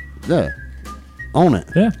 Exactly. Yeah. Own it.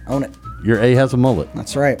 Yeah. Own it. Your A has a mullet.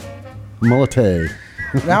 That's right. Mullet.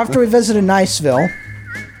 Now after we visited Niceville,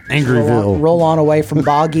 Angryville. roll on away from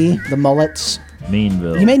Boggy, the mullets.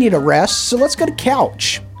 Meanville. You may need a rest, so let's go to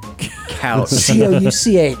Couch. Couch.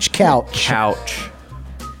 Couch. Couch. Couch.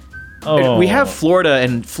 Oh. We have Florida,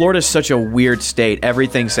 and Florida's such a weird state.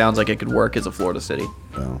 Everything sounds like it could work as a Florida city.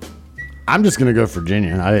 I'm just going to go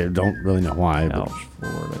Virginia. I don't really know why. but- Couch,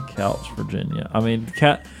 Florida, Couch, Virginia. I mean,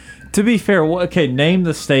 to be fair, okay, name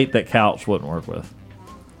the state that Couch wouldn't work with.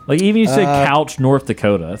 Like, even you said Couch, North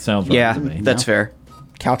Dakota. That sounds right Yeah, to me. that's fair.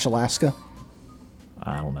 Couch, Alaska.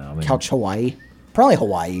 I don't know. I mean, Couch, Hawaii. Probably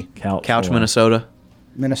Hawaii. Couch, Couch, Hawaii. Minnesota.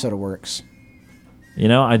 Minnesota works. You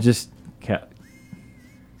know,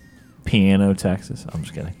 Piano, Texas. I'm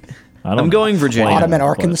just kidding. I'm know. going Virginia. Autumn in but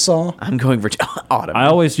Arkansas. I'm going Virginia. Autumn. I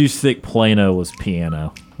always used to think Plano was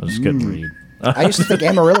piano. I just couldn't read. I used to think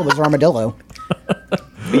Amarillo was armadillo.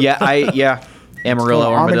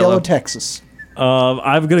 Amarillo, Armadillo, Texas.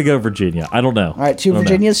 I'm going to go Virginia. I don't know. All right, 2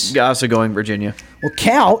 Virginias. Yeah, also going Virginia. Well,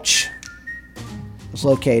 Couch was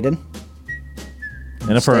located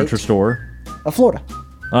In a furniture store. Florida.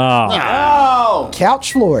 Oh.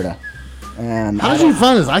 Couch, Florida. And How did you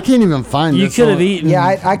find this? I can't even find You this. could have on- eaten.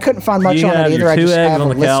 yeah, I couldn't find much You on have it your either. I 2 just eggs have a on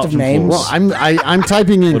the list couch of and names. Well, I'm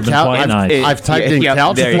typing in Would've been couch. quite nice. I've typed in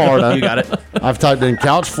couch, there you go. Florida. You got it. I've typed in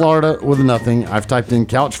couch, Florida with nothing. I've typed in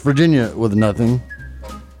couch, Virginia with nothing.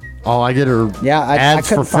 All I get are ads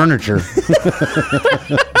for couldn't find- furniture.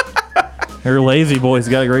 Her lazy boy's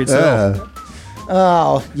got a great sell.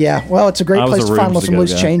 Oh, yeah. Well, it's a great I was place a to find rooms some to go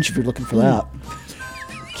loose guy. change if you're looking for that.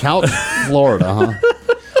 Couch, Florida, huh?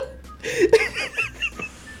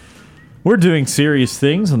 We're doing serious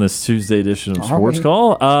things on this Tuesday edition of Are Sports we?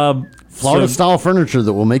 Call. Florida-style furniture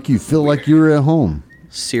that will make you feel like you're at home.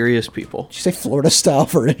 Serious people. Did you say Florida-style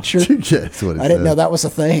furniture? Yeah, that's what it I didn't said. know that was a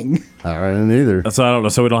thing. All right, neither. So I don't know.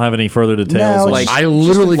 So we don't have any further details. No, on- Like I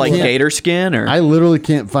literally like can't. gator skin, or I literally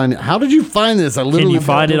can't find it. How did you find this? I literally can you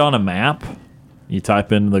find it on a map? You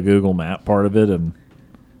type in the Google Map part of it,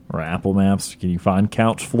 or Apple Maps. Can you find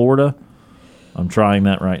Couch, Florida? I'm trying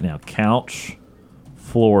that right now. Couch,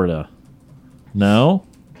 Florida. No.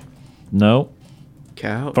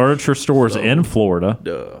 cow. Furniture stores in Florida.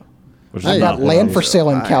 Which Hey, is Got not land for sale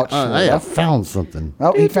in Couch, Hey, Florida. I found something.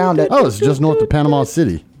 Oh, he found it. Oh, it's just north of Panama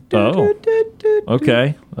City. Oh,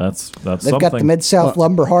 okay. That's They've something. got the Mid-South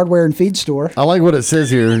Lumber Hardware and Feed Store. I like what it says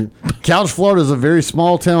here. Couch, Florida is a very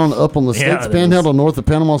small town up on the Yeah, state's it panhandle north of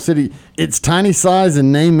Panama City. Its tiny size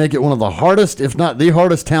and name make it one of the hardest, if not the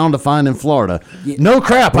hardest town to find in Florida. No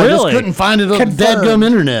crap. I just Really? couldn't find it on the Confirmed. dadgum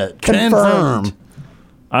internet. Confirmed. Confirmed.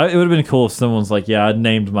 It would have been cool if someone's like, "Yeah, I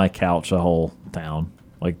named my couch a whole town.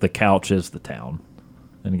 Like the couch is the town,"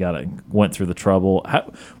 and went through the trouble.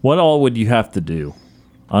 What all would you have to do?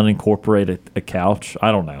 Unincorporate a couch?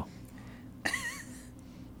 I don't know.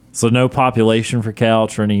 So no population for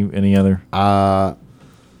couch or any other.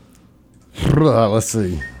 Let's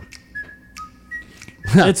see.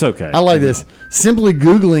 It's okay. I like this. Simply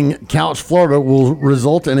Googling Couch, Florida will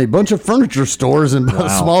result in a bunch of furniture stores, and by a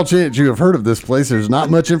small chance you have heard of this place, there's not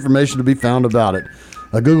much information to be found about it.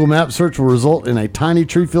 A Google Map search will result in a tiny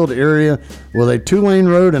tree-filled area with a 2-lane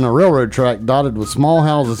road and a railroad track dotted with small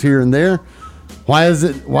houses here and there. Why is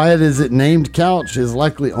it named Couch is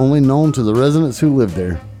likely only known to the residents who live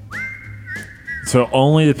there. So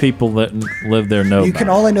only the people that live there know. You about can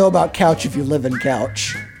it. only know about Couch if you live in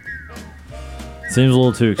Couch. Seems a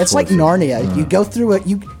little too It's like exclusive. Narnia. You go through it.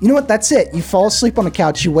 You know what? That's it. You fall asleep on a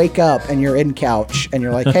couch. You wake up and you're in Couch, and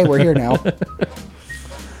you're like, "Hey, we're here now."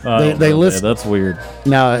 They list. That's weird.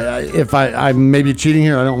 Now, if I may be cheating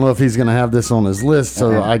here, I don't know if he's going to have this on his list.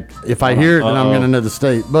 So if I hear it, then I'm going to know the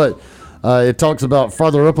state. But it talks about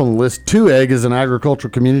farther up on the list. 2 Egg is an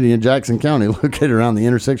agricultural community in Jackson County, located around the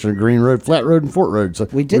intersection of Green Road, Flat Road, and Fort Road. So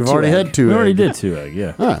We did we've 2 already Egg. had 2 We Egg. already did 2 egg.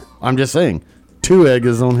 Yeah. Huh, I'm just saying, 2 Egg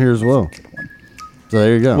is on here as well. So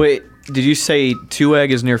there you go. Wait, did you say 2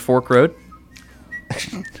 Egg is near Fork Road?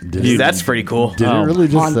 Did That's pretty cool. Did it really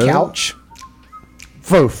just on say that? Couch.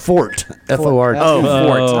 Fort. F-O-R-T. Oh,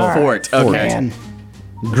 Oh. Fort. Okay. Man,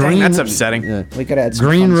 Green. That's upsetting. Yeah. we could add some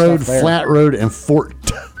Green fun Road, stuff there. Flat Road, and Fort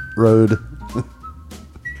Road.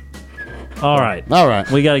 All right. All right.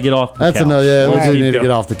 We got to get off. The That's couch. another. Yeah, we Let's do keep need to going.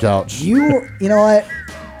 get off the couch. You know what?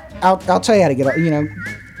 I'll tell you how to get off. You know,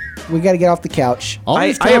 we got to get off the couch. All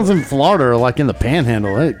these I towns have- in Florida are like in the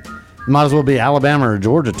Panhandle. Hey, might as well be Alabama or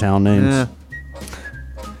Georgia town names. Yeah.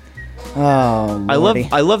 Oh, I Lordy.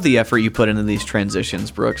 love the effort you put into these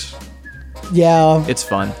transitions, Brooks. Yeah, It's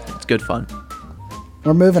fun. It's good fun.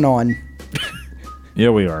 we're moving on Yeah,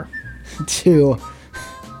 we are. to.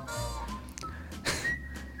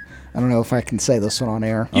 I don't know if I can say this one on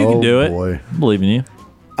air. You can Oh, do it. boy. I believe in you.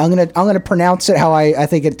 I'm gonna pronounce it how I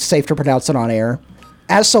think it's safe to pronounce it on air.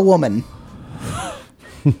 As a woman.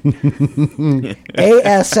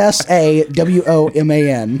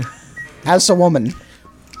 ASSAWOMAN. As a woman.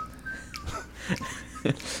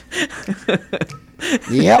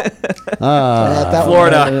 Yep.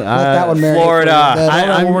 Florida. Let that one marinate. Florida. Spell that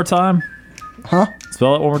I'm one more time. Huh?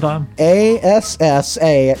 Spell it one more time.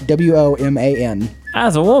 ASSAWOMAN.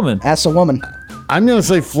 As a woman. As a woman. I'm going to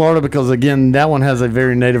say Florida because, again, that one has a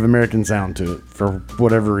very Native American sound to it for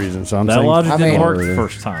whatever reason. So I'm That saying logic didn't mean- work the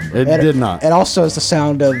first time. It did not. It also has the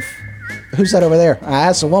sound of who's that over there?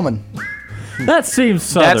 As a woman. That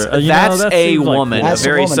seems That's southern. that's a woman. Florida. A That's a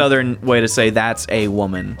very woman. southern way to say that's a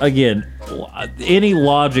woman. Again, any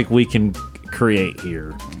logic we can create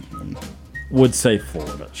here. would say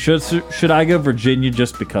Florida. Should I go Virginia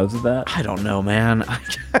just because of that? I don't know, man.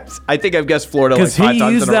 I think I've guessed Florida like Because 5 he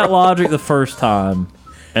times used in a that row. logic the first time,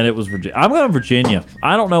 and it was Virginia. I'm going Virginia.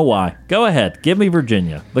 I don't know why. Go ahead. Give me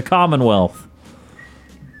Virginia. The Commonwealth.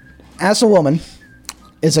 Assawoman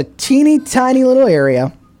is a teeny tiny little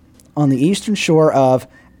area on the eastern shore of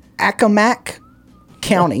Accomack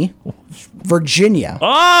County, Virginia.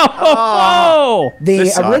 Oh! The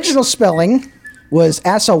this sucks. original spelling was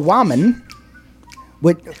Assawaman,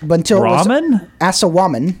 until it was Ramen?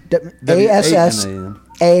 Assawaman,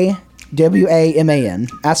 W-A-M-A-N.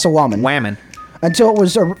 Assawaman, Assawaman, Whammon. until it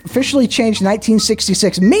was officially changed in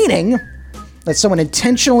 1966, meaning that someone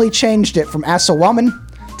intentionally changed it from Assawaman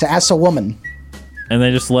to Assawoman. And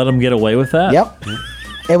they just let them get away with that? Yep.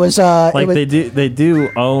 It was Like it was, they do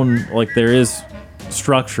own, like there is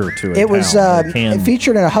structure to it. it was it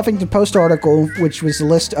featured in a Huffington Post article, which was a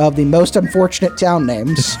list of the most unfortunate town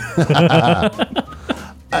names.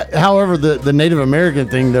 However, the Native American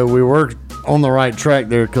thing, though, we were on the right track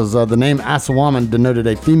there because the name Assawaman denoted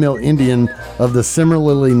a female Indian of the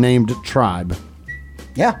similarly named tribe.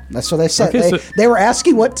 Yeah, that's what they said. Okay, They were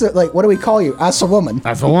asking what do we call you? Assawoman.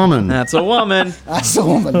 Assawaman. That's a woman.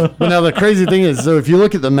 Assawoman. But now the crazy thing is, so if you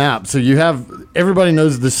look at the map, so you have everybody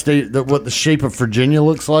knows the state that what the shape of Virginia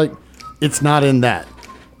looks like. It's not in that.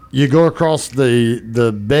 You go across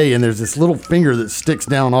the bay and there's this little finger that sticks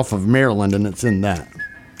down off of Maryland, and it's in that.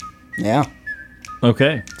 Yeah.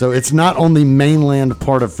 Okay. So it's not on the mainland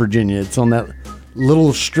part of Virginia. It's on that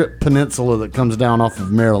little strip peninsula that comes down off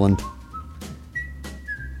of Maryland.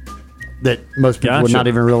 That most people would Gotcha. not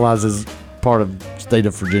even realize is part of state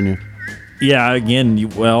of Virginia. Yeah, again,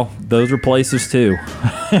 those are places too.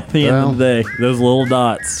 At the end of the day, those little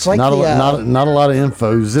dots. It's like Not the not a lot of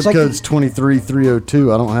info. Zip like code's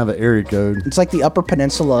 23302. I don't have an area code. it's like the Upper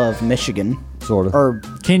Peninsula of Michigan, Sort of. or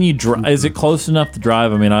Can you drive? Is it close enough to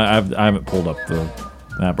drive? I mean, I haven't pulled up the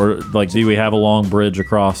map. Or like, do we have a long bridge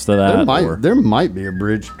across to that? There might be a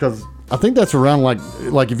bridge because I think that's around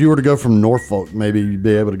like if you were to go from Norfolk, maybe you'd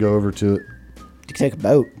be able to go over to it. you can take a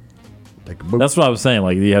boat. Take a boat. That's what I was saying.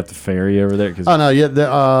 Like, do you have to ferry over there? Cause Oh no, yeah.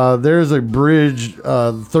 There's a bridge,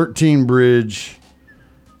 13 bridge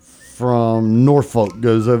from Norfolk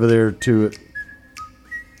goes over there to it.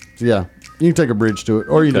 So yeah, you can take a bridge to it,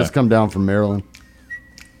 or you can Okay. just come down from Maryland.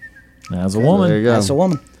 as a There woman, you go.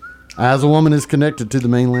 Assawoman. As a woman is connected to the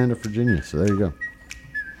mainland of Virginia, so there you go.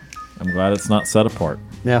 I'm glad it's not set apart.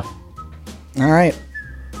 Yeah. All right.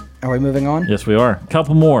 Are we moving on? Yes, we are.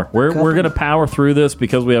 Couple more. We're Couple. gonna power through this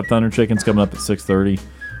because we have Thunder Chickens coming up at 6:30.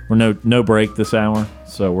 We're no break this hour,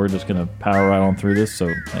 so we're just gonna power right on through this. So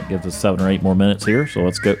that gives us 7 or 8 more minutes here. So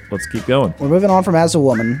let's go. Let's keep going. We're moving on from As a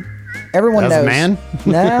Woman. Everyone As a knows. man?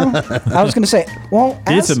 No, I was going to say. Well,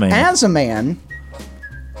 It's a man. As a man,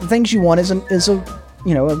 the things you want is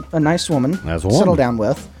a nice woman, As a to settle woman. down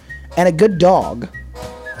with, and a good dog.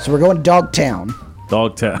 So we're going Dogtown.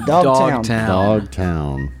 Dogtown. Dogtown.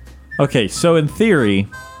 Dogtown. Okay, so in theory,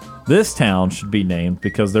 this town should be named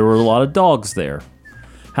because there were a lot of dogs there.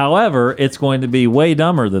 However, it's going to be way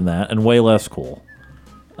dumber than that and way less cool.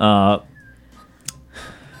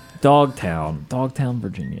 Dogtown,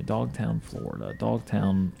 Virginia, Dogtown, Florida,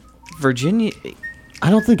 Dogtown. Virginia. I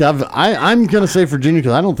don't think I'm going to say Virginia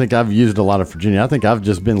because I don't think I've used a lot of Virginia. I think I've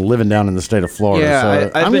just been living down in the state of Florida. Yeah, so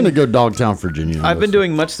I've I'm been- going to go Dogtown, Virginia. on I've this been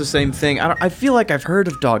doing much the same thing. I feel like I've heard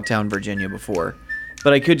of Dogtown, Virginia before,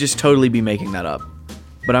 but I could just totally be making that up.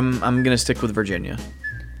 But I'm gonna stick with Virginia.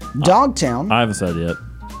 Dogtown I haven't said it yet.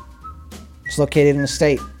 is located in the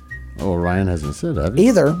state, one. Oh, Ryan hasn't said that. have you?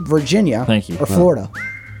 either Virginia Thank you. or Florida.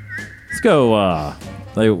 Let's go. I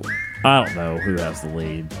don't know who has the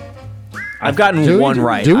lead. I've gotten Do we- one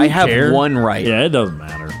right. do we I have care? one right. Yeah, it doesn't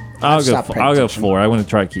matter. I'll stopped paying go attention. Florida. I want to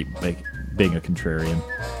try to keep being a contrarian.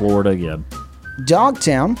 Florida again.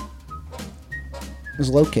 Dogtown is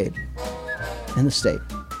located in the state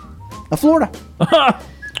of Florida.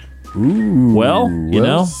 Well, you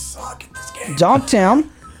know, Dogtown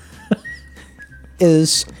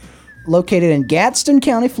is located in Gadsden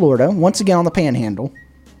County, Florida, once again on the Panhandle,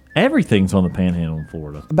 everything's on the Panhandle in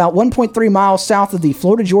Florida. about 1.3 miles south of the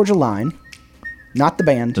Florida-Georgia line. Not the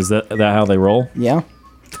band. Is that how they roll? Yeah.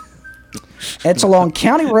 It's along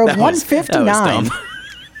County Road That was 159. dumb.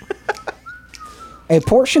 A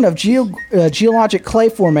portion of geologic clay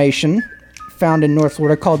formation found in North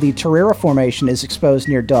Florida called the Torreira Formation is exposed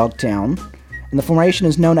near Dogtown, and the formation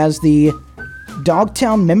is known as the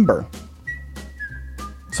Dogtown Member.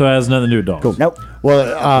 So it has nothing to do with dogs. Nope.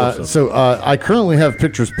 Well, so I currently have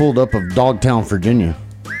pictures pulled up of Dogtown, Virginia.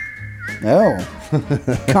 Oh.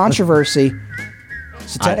 Controversy.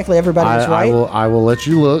 So technically, everybody was right. I will let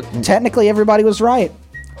you look. Technically, everybody was right.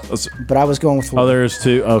 But I was going with Florida. Oh, there is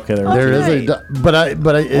two. Okay, there is a. But I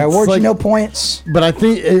award like, you no points. But I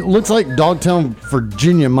think it looks like Dogtown,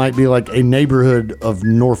 Virginia, might be like a neighborhood of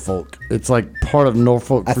Norfolk. It's like part of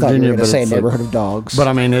Norfolk, I Virginia. thought you were going to say it's neighborhood of dogs. But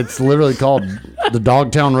I mean, it's literally called the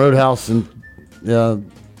Dogtown Roadhouse, and yeah.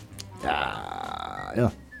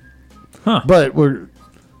 Huh. But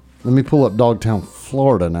let me pull up Dogtown,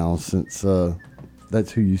 Florida now, since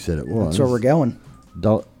that's who you said it was. That's where we're going.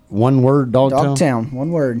 One word, Dogtown? Dogtown,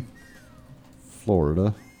 one word.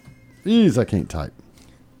 Florida. Jeez, I can't type.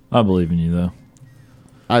 I believe in you, though.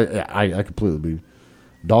 I completely believe.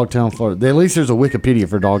 Dogtown, Florida. At least there's a Wikipedia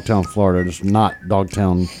for Dogtown, Florida. It's not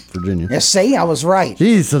Dogtown, Virginia. Yeah, see, I was right.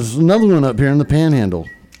 Jeez, there's another one up here in the Panhandle.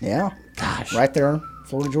 Yeah. Gosh. Right there,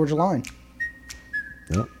 Florida-Georgia line.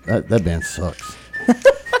 Yep, that band sucks.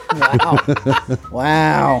 Wow.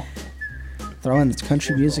 Wow. Throwing this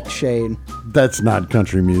country music shade. That's not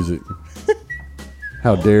country music.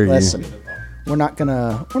 How dare you? Listen, we won't get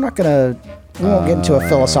into a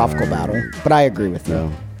philosophical battle, but I agree with you.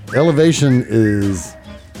 No. Elevation is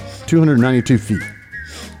 292 feet.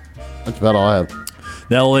 That's about all I have.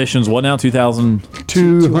 The elevation's what now? 2,000?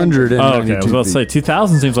 292 Oh, okay. I was about to say, feet.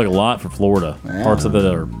 2,000 seems like a lot for Florida. Yeah. Parts of it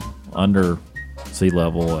are under sea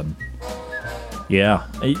level, and yeah,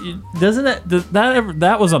 doesn't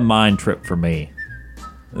that was a mind trip for me.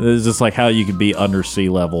 It's just like how you could be under sea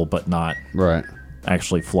level but not Right.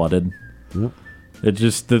 actually flooded. Yep. It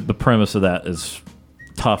just the premise of that is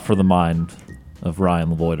tough for the mind of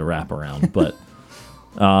Ryan Lavoie to wrap around. But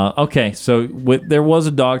okay, so there was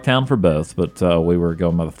a Dogtown for both, but we were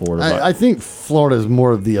going by the Florida. I think Florida is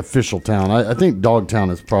more of the official town. I think Dogtown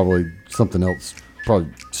is probably something else. Probably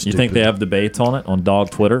stupid. You think they have debates on it on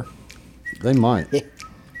Dog Twitter They might.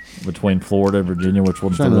 between Florida and Virginia? Which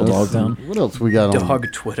one's the real Dogtown? What else we got on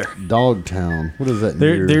Dog Twitter. Dogtown? What is that?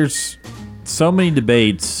 near? There's so many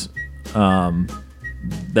debates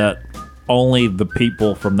that only the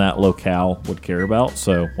people from that locale would care about.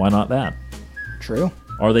 So why not that? True.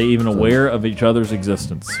 Are they even aware of each other's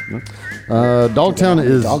existence? Dogtown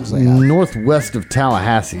is dogs they have. northwest of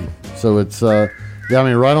Tallahassee, so it's right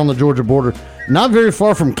on the Georgia border. Not very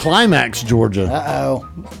far from Climax, Georgia. Uh-oh.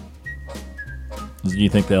 Do you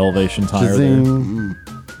think the elevation's higher there? Zing.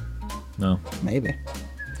 No. Maybe.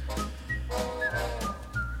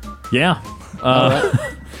 Yeah.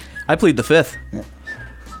 I plead the fifth.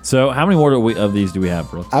 So how many more of these do we have,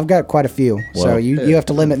 Brooks? I've got quite a few, so Well, you have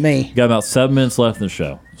to limit me. We got about 7 minutes left in the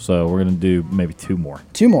show, so we're going to do maybe 2 more.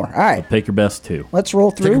 2 more. All right. Pick your best 2. Let's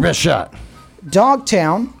roll Take your through. best shot.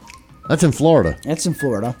 Dogtown. That's in Florida. It's in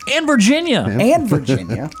Florida. And Virginia. And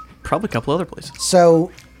Virginia. Probably a couple other places.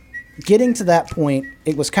 So, getting to that point,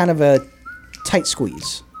 it was kind of a tight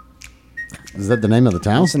squeeze. Is that the name of the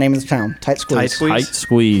town? That's the name of the town. Tight squeeze. Tight squeeze? Tight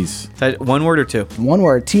squeeze. One word or two? One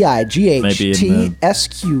word.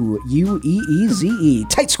 TIGHTSQUEEZE.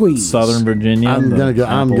 Tight squeeze. Southern Virginia. I'm gonna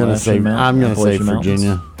say Appalachian Mountains.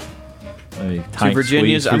 Virginia. Maybe Two tight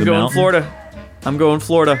Virginias. squeeze through I'm the going mountain.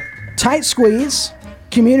 Florida. Tight squeeze.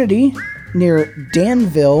 Community near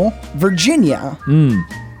Danville, Virginia.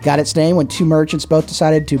 Got its name when 2 merchants both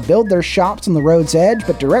decided to build their shops on the road's edge,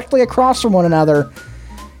 but directly across from one another.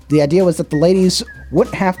 The idea was that the ladies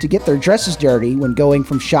wouldn't have to get their dresses dirty when going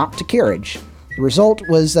from shop to carriage. The result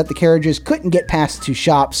was that the carriages couldn't get past the 2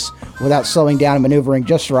 shops without slowing down and maneuvering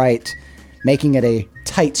just right, making it a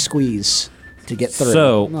tight squeeze to get through.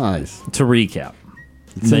 So, Nice. to recap,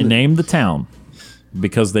 they named the town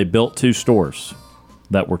because they built 2 stores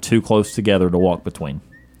that were too close together to walk between,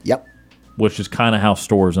 Yep. which is kind of how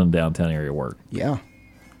stores in the downtown area work. Yeah. It was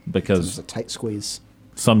Because a tight squeeze.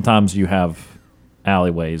 sometimes you have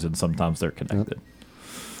alleyways and sometimes they're connected.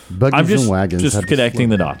 Buggies I'm just and wagons. had to connecting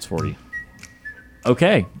slow- the dots for you.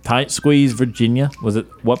 Okay, tight squeeze, Virginia. Was it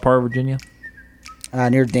what part of Virginia?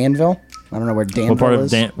 Near Danville. I don't know where Danville What part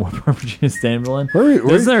is. of what part of Virginia is Danville in?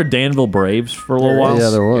 Where- Isn't there a Danville Braves for a little while? Yeah,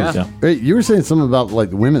 there was. Yeah. Hey, you were saying something about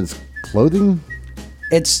like women's clothing?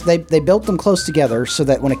 It's they built them close together so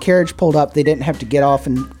that when a carriage pulled up, they didn't have to get off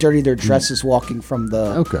and dirty their dresses walking from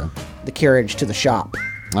the carriage to the shop.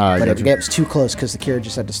 But it was too close because the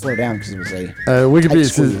carriages had to slow down because it was a Wikipedia tight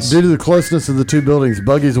says, squeeze. due to the closeness of the 2 buildings,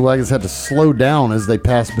 buggies and wagons had to slow down as they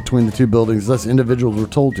passed between the 2 buildings. Thus, individuals were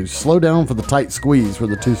told to slow down for the tight squeeze where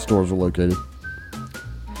the 2 stores were located.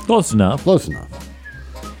 Close enough. Close enough.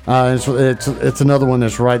 It's another one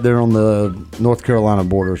that's right there on the North Carolina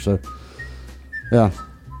border. So, yeah.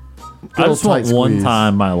 I just want Tight one squeeze.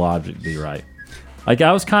 time my logic to be right. Like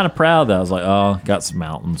I was kind of proud that I was like, oh, got some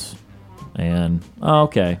mountains, And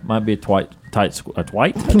okay, might be a twite squeeze.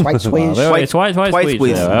 Twice squeeze. Twice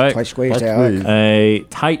squeeze. Twice squeeze. A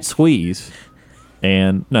tight squeeze.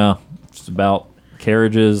 And no, it's about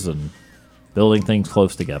carriages and building things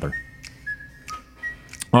close together.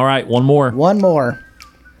 All right, one more.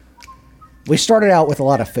 We started out with a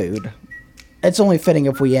lot of food. It's only fitting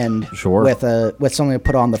if we end with something to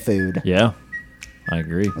put on the food. Yeah, I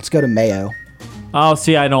agree. Let's go to mayo. Oh,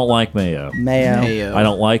 see, I don't like mayo. Mayo. I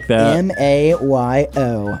don't like that.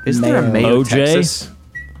 Mayo. Is there a Mayo, OJ? Texas?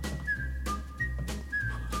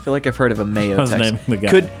 I feel like I've heard of a Mayo, That's the Texas. name of the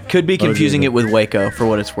guy. Could be confusing it with Waco, for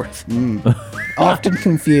what it's worth. Often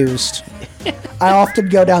confused. I often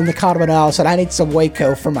go down the condiment aisle and say, I need some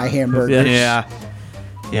Waco for my hamburgers. Yeah.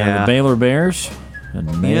 The Baylor Bears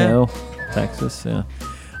and Mayo, Texas. Yeah,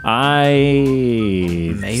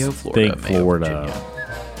 Mayo, Florida. think Florida.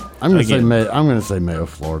 I'm gonna say Mayo. I'm gonna say Mayo,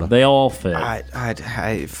 Florida. They all fit.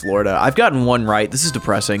 Florida. I've gotten one right. This is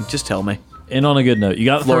depressing. Just tell me. And on a good note, you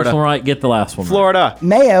got the Florida. first one right. Get the last one. Florida.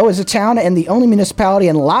 Mayo is a town and the only municipality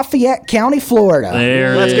in Lafayette County, Florida.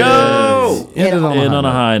 There Let's it go. is. And on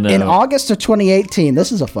a high note. In August of 2018,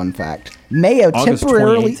 this is a fun fact. Mayo August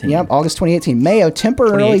temporarily, 2018. August 2018. Mayo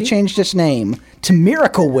temporarily 2018? changed its name to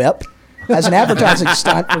Miracle Whip as an advertising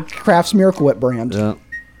stunt for Kraft's Miracle Whip brand. Yeah.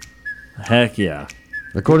 Heck yeah.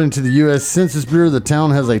 According to the U.S. Census Bureau, the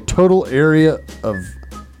town has a total area of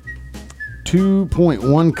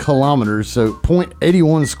 2.1 kilometers, so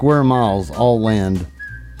 0.81 square miles, all land.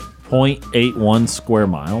 0.81 square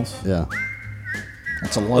miles. Yeah.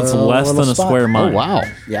 That's a That's less than a spot. square mile. Oh, wow.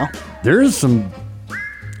 Yeah. There's some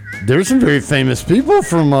very famous people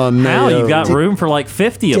from How? Mayo. You've got room for like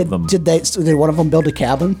 50 of them. Did one of them build a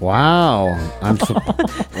cabin? Wow.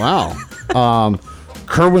 Wow.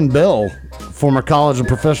 Kerwin Bell, former college and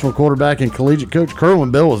professional quarterback and collegiate coach.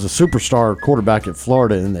 Kerwin Bell was a superstar quarterback at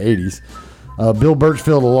Florida in the 80s. Bill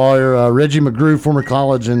Birchfield, a lawyer. Reggie McGrew, former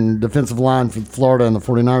college and defensive line for Florida and the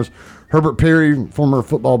 49ers. Herbert Perry, former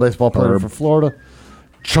football, baseball player for Florida.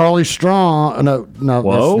 Charlie Strong. No,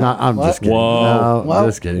 Whoa. that's not. I'm just kidding. Whoa. No,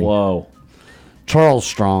 just kidding. Whoa. Charles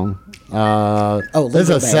Strong. This is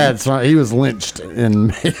legal a sad story. He was lynched in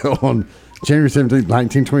Mayo on January 17,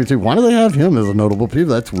 1922. Why do they have him as a notable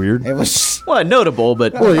people? That's weird. It was Well, notable,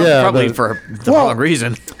 but probably for the wrong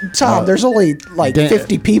reason. Tom. There's only like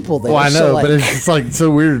 50 people there. Well, I know, so, like, but it's just like so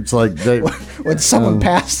weird. It's like they, when someone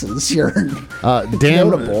passes, you're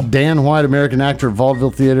notable. Dan White, American actor, vaudeville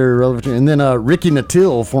theater, and then Ricky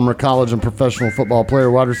Nattil, former college and professional football player,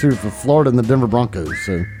 wide receiver for Florida and the Denver Broncos.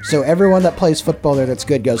 So everyone that plays football there that's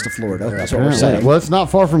good goes to Florida. That's what we're saying. Well, it's not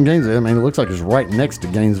far from Gainesville. I mean, it looks like it's right next to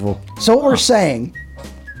Gainesville. So what we're saying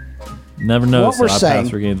Never noticed we're that. I saying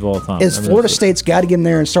pass for games all the time. is Never Florida noticed it. State's got to get in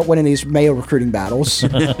there and start winning these Mayo recruiting battles.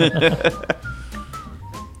 Pulling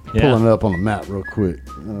it up on the map real quick.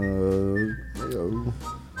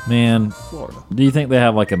 Man, do you think they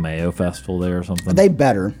have like a Mayo festival there or something? They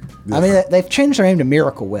better. I mean, they've changed their name to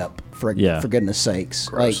Miracle Whip for goodness sakes.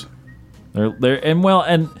 Gross. Like They're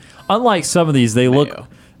and unlike some of these, they look,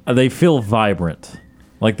 they feel vibrant.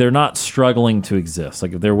 Like they're not struggling to exist.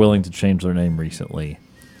 Like if they're willing to change their name recently.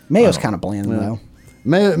 Mayo's kind of bland though.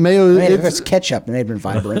 Mayo, I mean, if it's ketchup, and they've been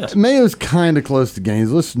vibrant. Mayo's kind of close to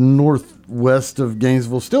Gainesville. It's northwest of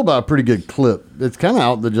Gainesville. Still by a pretty good clip. It's kind of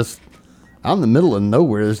out in the middle of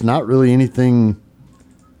nowhere. There's not really anything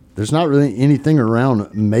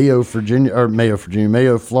around Mayo,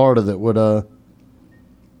 Florida that would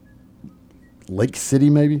Lake City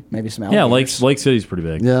maybe. Maybe some Yeah, alligators. Lake City's pretty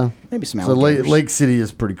big. Yeah. Maybe some So alligators. Lake City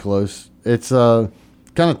is pretty close. It's kind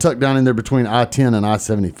of tucked down in there between I-10 and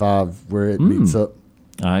I-75 where it meets up.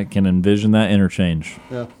 I can envision that interchange.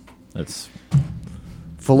 Yeah. That's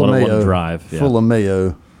Full what of a mayo. drive. Yeah. Full of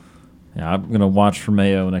mayo. Yeah, I'm gonna watch for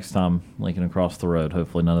Mayo next time Lincoln across the road.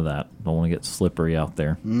 Hopefully none of that. Don't want to get slippery out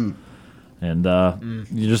there. And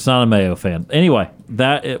you're just not a Mayo fan. Anyway,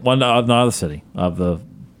 not the city of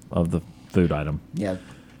the food item. Yeah,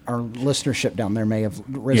 our listenership down there may have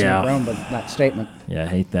risen Yeah. and grown, but that statement. Yeah, I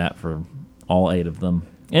hate that for all 8 of them.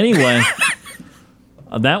 Anyway,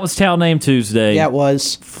 that was Town Name Tuesday. Yeah, it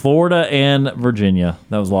was. Florida and Virginia.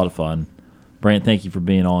 That was a lot of fun. Brant, thank you for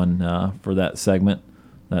being on for that segment.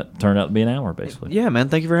 That turned out to be an hour, basically. Yeah, man.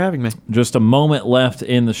 Thank you for having me. Just a moment left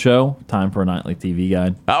in the show. Time for a nightly TV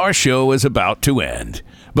guide. Our show is about to end,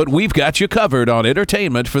 but we've got you covered on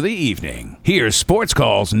entertainment for the evening. Here's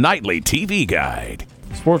SportsCall's Nightly TV Guide.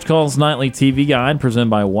 SportsCall's Nightly TV Guide presented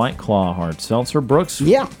by White Claw Hard Seltzer. Brooks,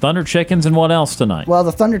 Yeah. Thunder Chickens, and what else tonight? Well,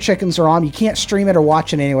 the Thunder Chickens are on. You can't stream it or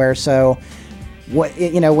watch it anywhere, so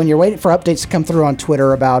when you're waiting for updates to come through on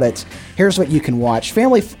Twitter about it, here's what you can watch.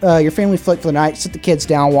 Your family flick for the night, sit the kids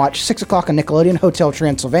down, watch 6 o'clock on Nickelodeon, Hotel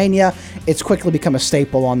Transylvania. It's quickly become a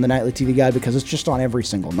staple on the Nightly TV Guide because it's just on every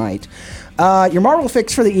single night. Your Marvel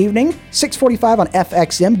fix for the evening, 6:45 on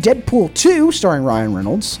FXM, Deadpool 2, starring Ryan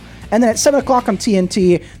Reynolds. And then at 7 o'clock on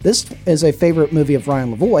TNT, this is a favorite movie of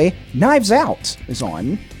Ryan Lavoie, Knives Out is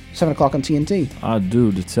on 7 o'clock on TNT. I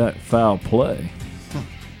do detect foul play.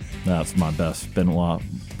 That's my best Benoit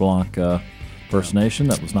Blanc impersonation.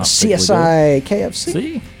 That was not CSI KFC.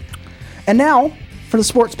 See? And now, for the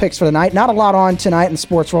sports picks for the night. Not a lot on tonight in the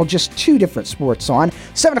sports world, just 2 different sports on.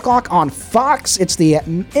 7 o'clock on Fox, it's the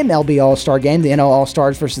MLB All-Star Game, the NL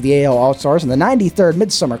All-Stars versus the AL All-Stars, and the 93rd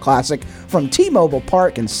Midsummer Classic from T-Mobile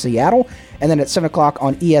Park in Seattle. And then at 7 o'clock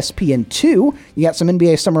on ESPN2, you got some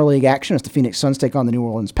NBA Summer League action as the Phoenix Suns take on the New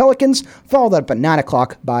Orleans Pelicans, followed up at 9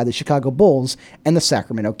 o'clock by the Chicago Bulls and the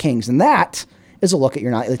Sacramento Kings. And that is a look at your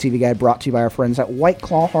Nightly TV Guide brought to you by our friends at White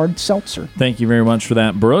Claw Hard Seltzer. Thank you very much for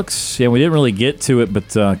that, Brooks. Yeah, we didn't really get to it, but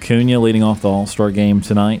Cunha leading off the All-Star game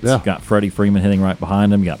tonight. Yeah. Got Freddie Freeman hitting right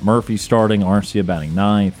behind him. Got Murphy starting, Arcia batting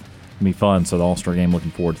ninth. It'll be fun, so the All-Star game, looking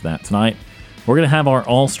forward to that tonight. We're going to have our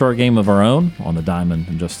All-Star game of our own on the diamond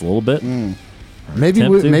in just a little bit. Maybe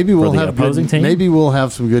we'll have opposing team. Maybe we'll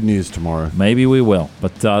have some good news tomorrow. Maybe we will.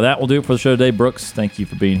 But that will do it for the show today. Brooks, thank you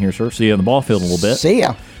for being here, sir. See you on the ball field in a little bit. See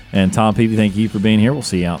ya. And Tom Peavy, thank you for being here. We'll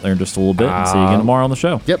see you out there in just a little bit and see you again tomorrow on the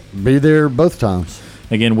show. Yep, be there both times.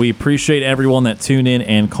 Again, we appreciate everyone that tuned in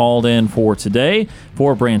and called in for today.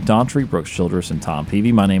 For Brant Daughtry, Brooks Childress, and Tom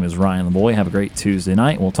Peavy, my name is Ryan Lavoie. Have a great Tuesday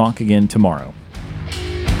night. We'll talk again tomorrow.